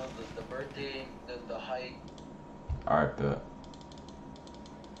you know the birthday, then the height. Alright, bet.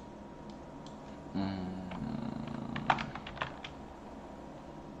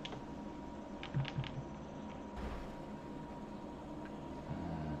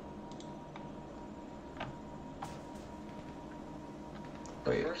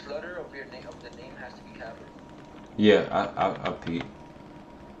 The first letter of your name the name has to be capital. Yeah, I peep.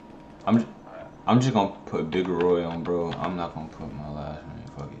 I'm just gonna put Big Roy on, bro. I'm not gonna put my last name.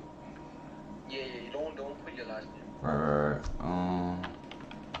 Fuck it. Yeah, you don't put your last name. Right.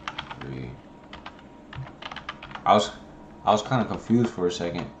 3. I was kind of confused for a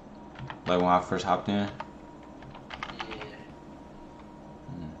second, like when I first hopped in.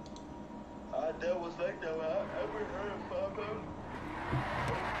 That was like that when I ever heard of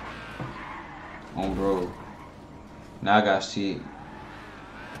Oh, bro. Now I gotta see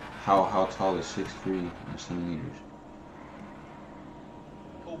how tall is 6'3" in centimeters.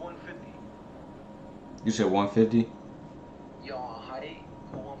 Put 150. You said 150? Yo, on height,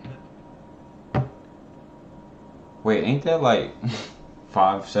 put 150. Wait, ain't that like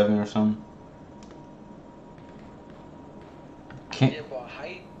 5'7" or something? Yeah, but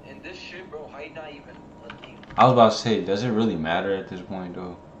height and this shit, bro, height not even a thing. I was about to say, does it really matter at this point,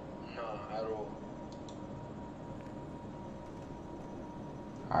 though? Nah, at all.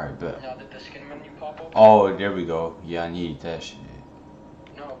 Alright, bet. Now did the skin menu pop up? Oh, there we go. Yeah, I need that shit.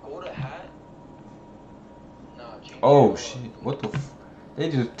 No, go to hat. Nah, change Oh, shit. What the f... They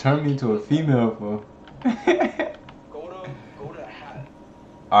just turned me into a female, bro. Go to hat.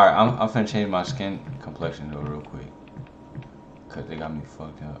 Alright, I'm finna change my skin complexion, though, real quick. Cause they got me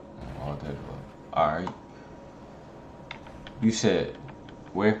fucked up. All that, bro. Alright. You said...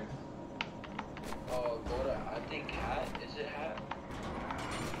 Where? Go to, I think hat. Is it hat?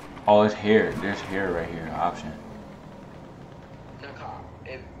 Oh, it's hair. There's hair right here. Option. Nah,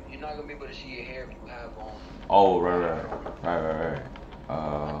 if you're not gonna be able to see your hair if you have Oh, right.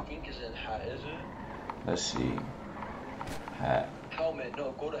 I think it's in hat, is it? Let's see. Hat. Helmet.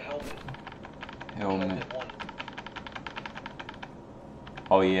 No, go to helmet. Helmet.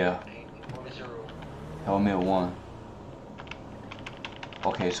 Oh, yeah. Go to 0. Helmet 1.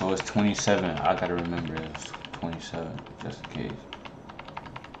 Okay, so it's 27. I gotta remember it's 27, just in case.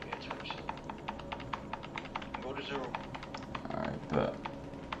 Yeah, 27. Go to 0. Alright, but.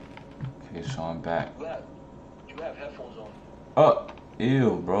 Okay, so I'm back. You have headphones on. Oh,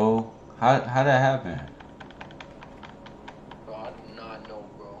 ew, bro. How that happen? Bro, I do not know,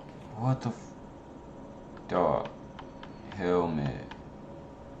 bro. What the dog. Helmet.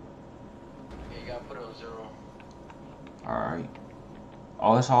 Yeah, you gotta put it on 0. Alright.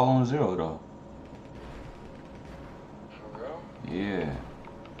 Oh, it's all on 0 though. For real? Yeah.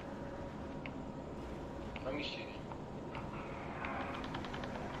 Let me see.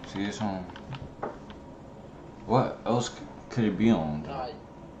 See, it's on. What else could it be on? Nah,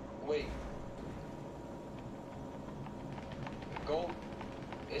 wait. Go.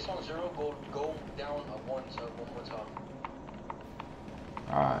 It's on 0. Go down a 1 more time.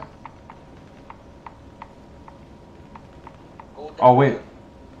 Alright. Go down. Oh, wait.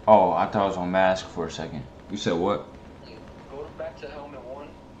 Oh, I thought it was on mask for a second. You said what? Yeah. Go back to helmet 1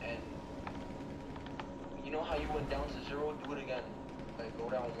 and you know how you went down to 0? Do it again. Like go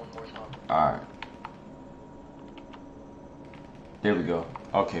down 1 more time. Alright. There we go.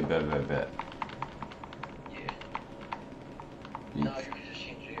 Okay, bet. Yeah. Now you can just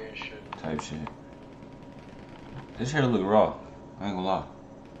change your hair and shit. Type shit. This hair look raw. I ain't gonna lie.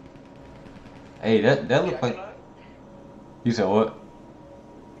 Hey, that look like. You said what?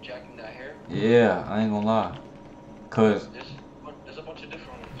 Jacking that hair? Yeah, I ain't gonna lie. Cause There's a bunch of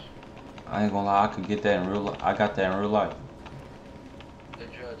different ones. I ain't gonna lie, I could get that in real life. I got that in real life. The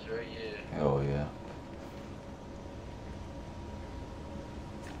dreads, right? Yeah. Hell yeah.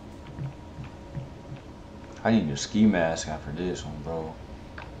 I need a ski mask after this one, bro.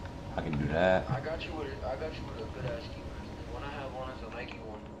 I can do that. I got you with a good ass ski mask. The one I have on is a Nike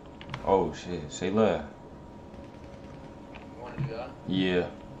one. Oh shit, say less. You wanna do that? Yeah.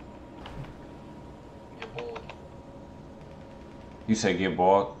 Get bold. You say get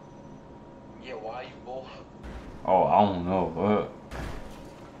bald? Yeah, why you bold? Oh, I don't know, but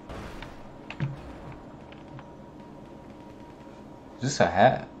is this a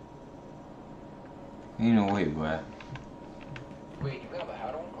hat? Ain't no way, boy. Wait, you have a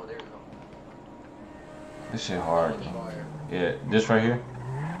hat on? Oh, there you go. This shit hard. That looks fire. Yeah, this right here?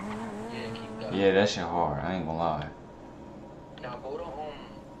 Yeah, keep that. Yeah, that shit hard. I ain't gonna lie. Now go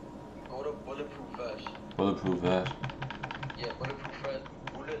to bulletproof vest. Bulletproof vest. Yeah, bulletproof vest.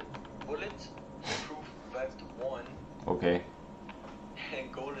 Bulletproof vest 1. Okay.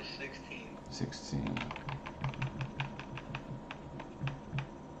 And go to 16. 16.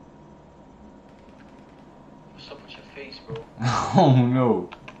 What's up with your face, bro? Oh no.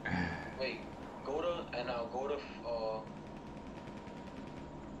 Wait, go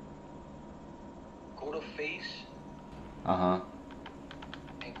to face. Uh-huh.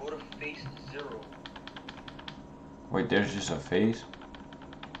 And go to face 0. Wait, there's just a face?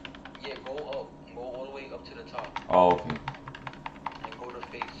 Yeah, go up. Go all the way up to the top. Oh, okay. And go to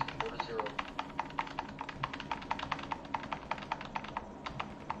face. Go to 0.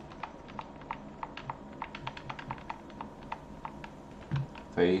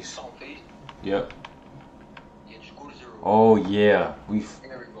 Face. On face? Yep. Yeah, just go to 0. Oh yeah.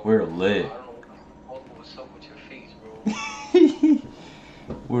 We're lit. I don't know what's up with your face, bro.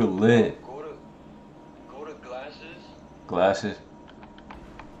 We're lit. Go to glasses. Glasses?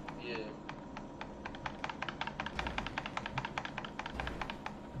 Yeah.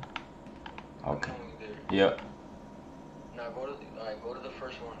 Okay. Yep. Now go to the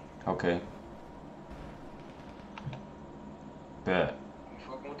first one. Okay. Bet. You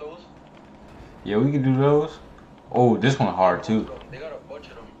fucking with those? Yeah, we can do those. Oh, this one hard too. They got a bunch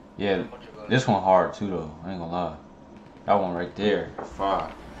of them. Yeah, this one hard too though. I ain't gonna lie. That one right there,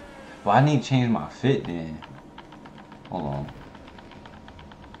 fire. But I need to change my fit then. Hold on.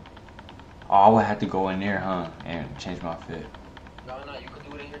 Oh, I would have to go in there, huh? And change my fit. No, you could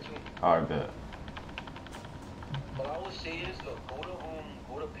do it in here too. Alright, bet. What I would say is, look, go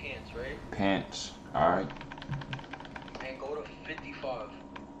to pants, right? Pants. Alright. And go to 55.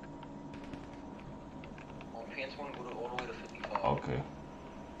 On pants 1, go to all the way to 55. Okay.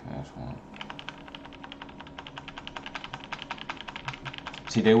 Pants 1.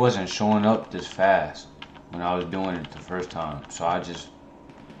 See, they wasn't showing up this fast when I was doing it the first time. So I just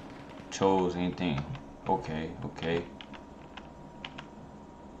chose anything. Okay.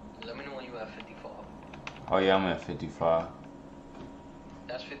 Let me know when you have 55. Oh yeah, I'm at 55.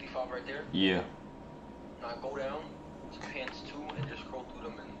 That's 55 right there? Yeah. Now go down to pants 2 and just scroll through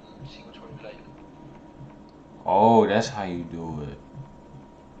them and see which one you like. Oh, that's how you do it.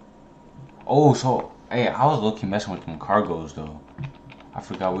 Oh, so, hey, I was low-key messing with them cargos, though. I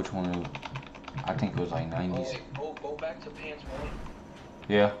forgot which one it was. I think it was like 90s. Oh, go back to pants 1.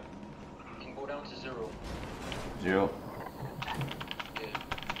 Yeah. And go down to 0. 0. Yeah.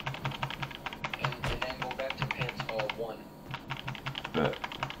 And then go back to pants 1. Bet.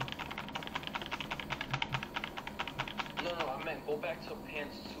 No, I meant go back to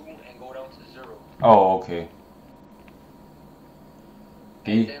pants 2 and go down to 0. Oh, okay.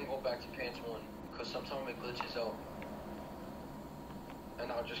 And then go back to pants 1, because sometimes it glitches out.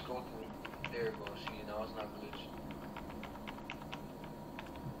 And I'll just go through. There it goes. See, now it's not glitched.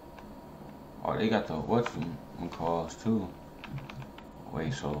 Oh, they got the whatchamacalls too.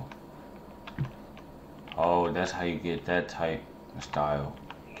 Wait, so. Oh, that's how you get that type of style.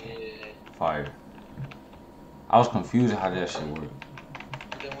 Yeah. Fire. I was confused how that shit worked.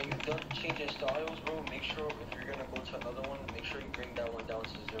 Then when you're done changing styles, bro, make sure if you're gonna go to another one, make sure you bring that one down to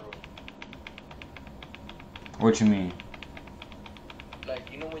 0. What you mean?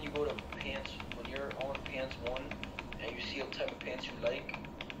 Like, you know when you go to pants, when you're on pants 1, and you see a type of pants you like,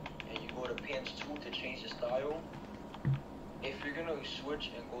 and you go to pants 2 to change the style, if you're gonna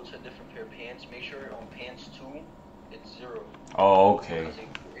switch and go to a different pair of pants, make sure on pants 2, it's 0. Oh, okay. Because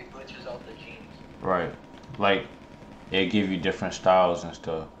it glitches out the jeans. Right. Like, they give you different styles and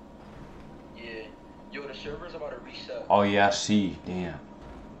stuff. Yeah. Yo, the server's about to reset. Oh, yeah, I see. Damn.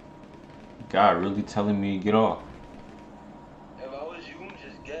 God really telling me to get off.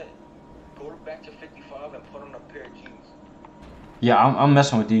 back to 55 and put on a pair of jeans. Yeah, I'm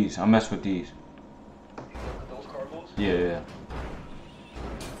messing with these. I'm messing with these. Those cargos? Yeah.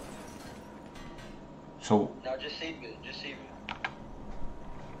 So. Now just save it. Just save it.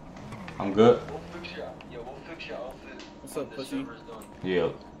 I'm good. We'll fix your outfit. What's up, pussy? Yeah.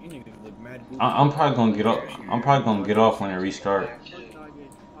 You niggas look mad goofy. I'm probably gonna get off. I'm probably gonna get off when it restart.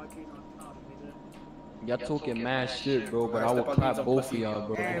 Y'all talking mad shit, bro, but I will clap both of y'all,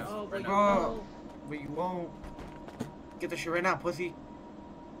 bro. Bro, but you won't. Get the shit right now, pussy.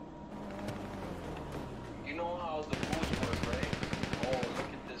 You know how the rules work, right? Oh, look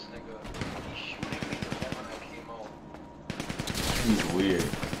at this nigga. He's shooting me the moment I came out. He's weird.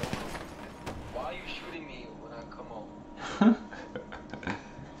 Why are you shooting me when I come out?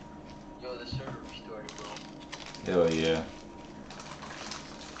 Yo, the server restarted, bro. Hell yeah.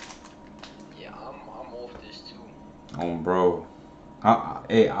 Yeah, I'm off this too. Bro.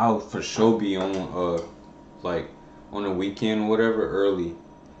 Hey, I'll for sure be on like on the weekend or whatever early.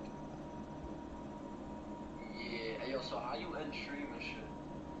 Yeah, yo, so how you end stream and shit?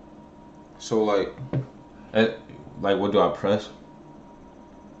 So like what do I press?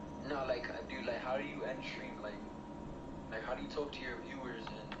 No, like, dude, like, how do you end stream? Like, how do you talk to your viewers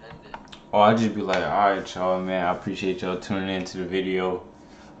and end it? Oh, I just be like, alright, y'all, man. I appreciate y'all tuning into the video.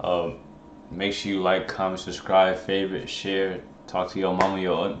 Make sure you like, comment, subscribe, favorite, share, talk to your mama,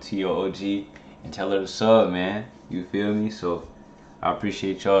 your auntie, your OG, and tell her to sub, man. You feel me? So I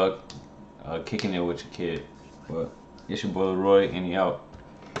appreciate y'all kicking it with your kid. But it's your boy Roy, and he out.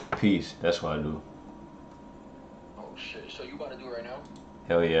 Peace. That's what I do. Oh shit. So you about to do it right now?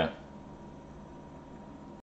 Hell yeah.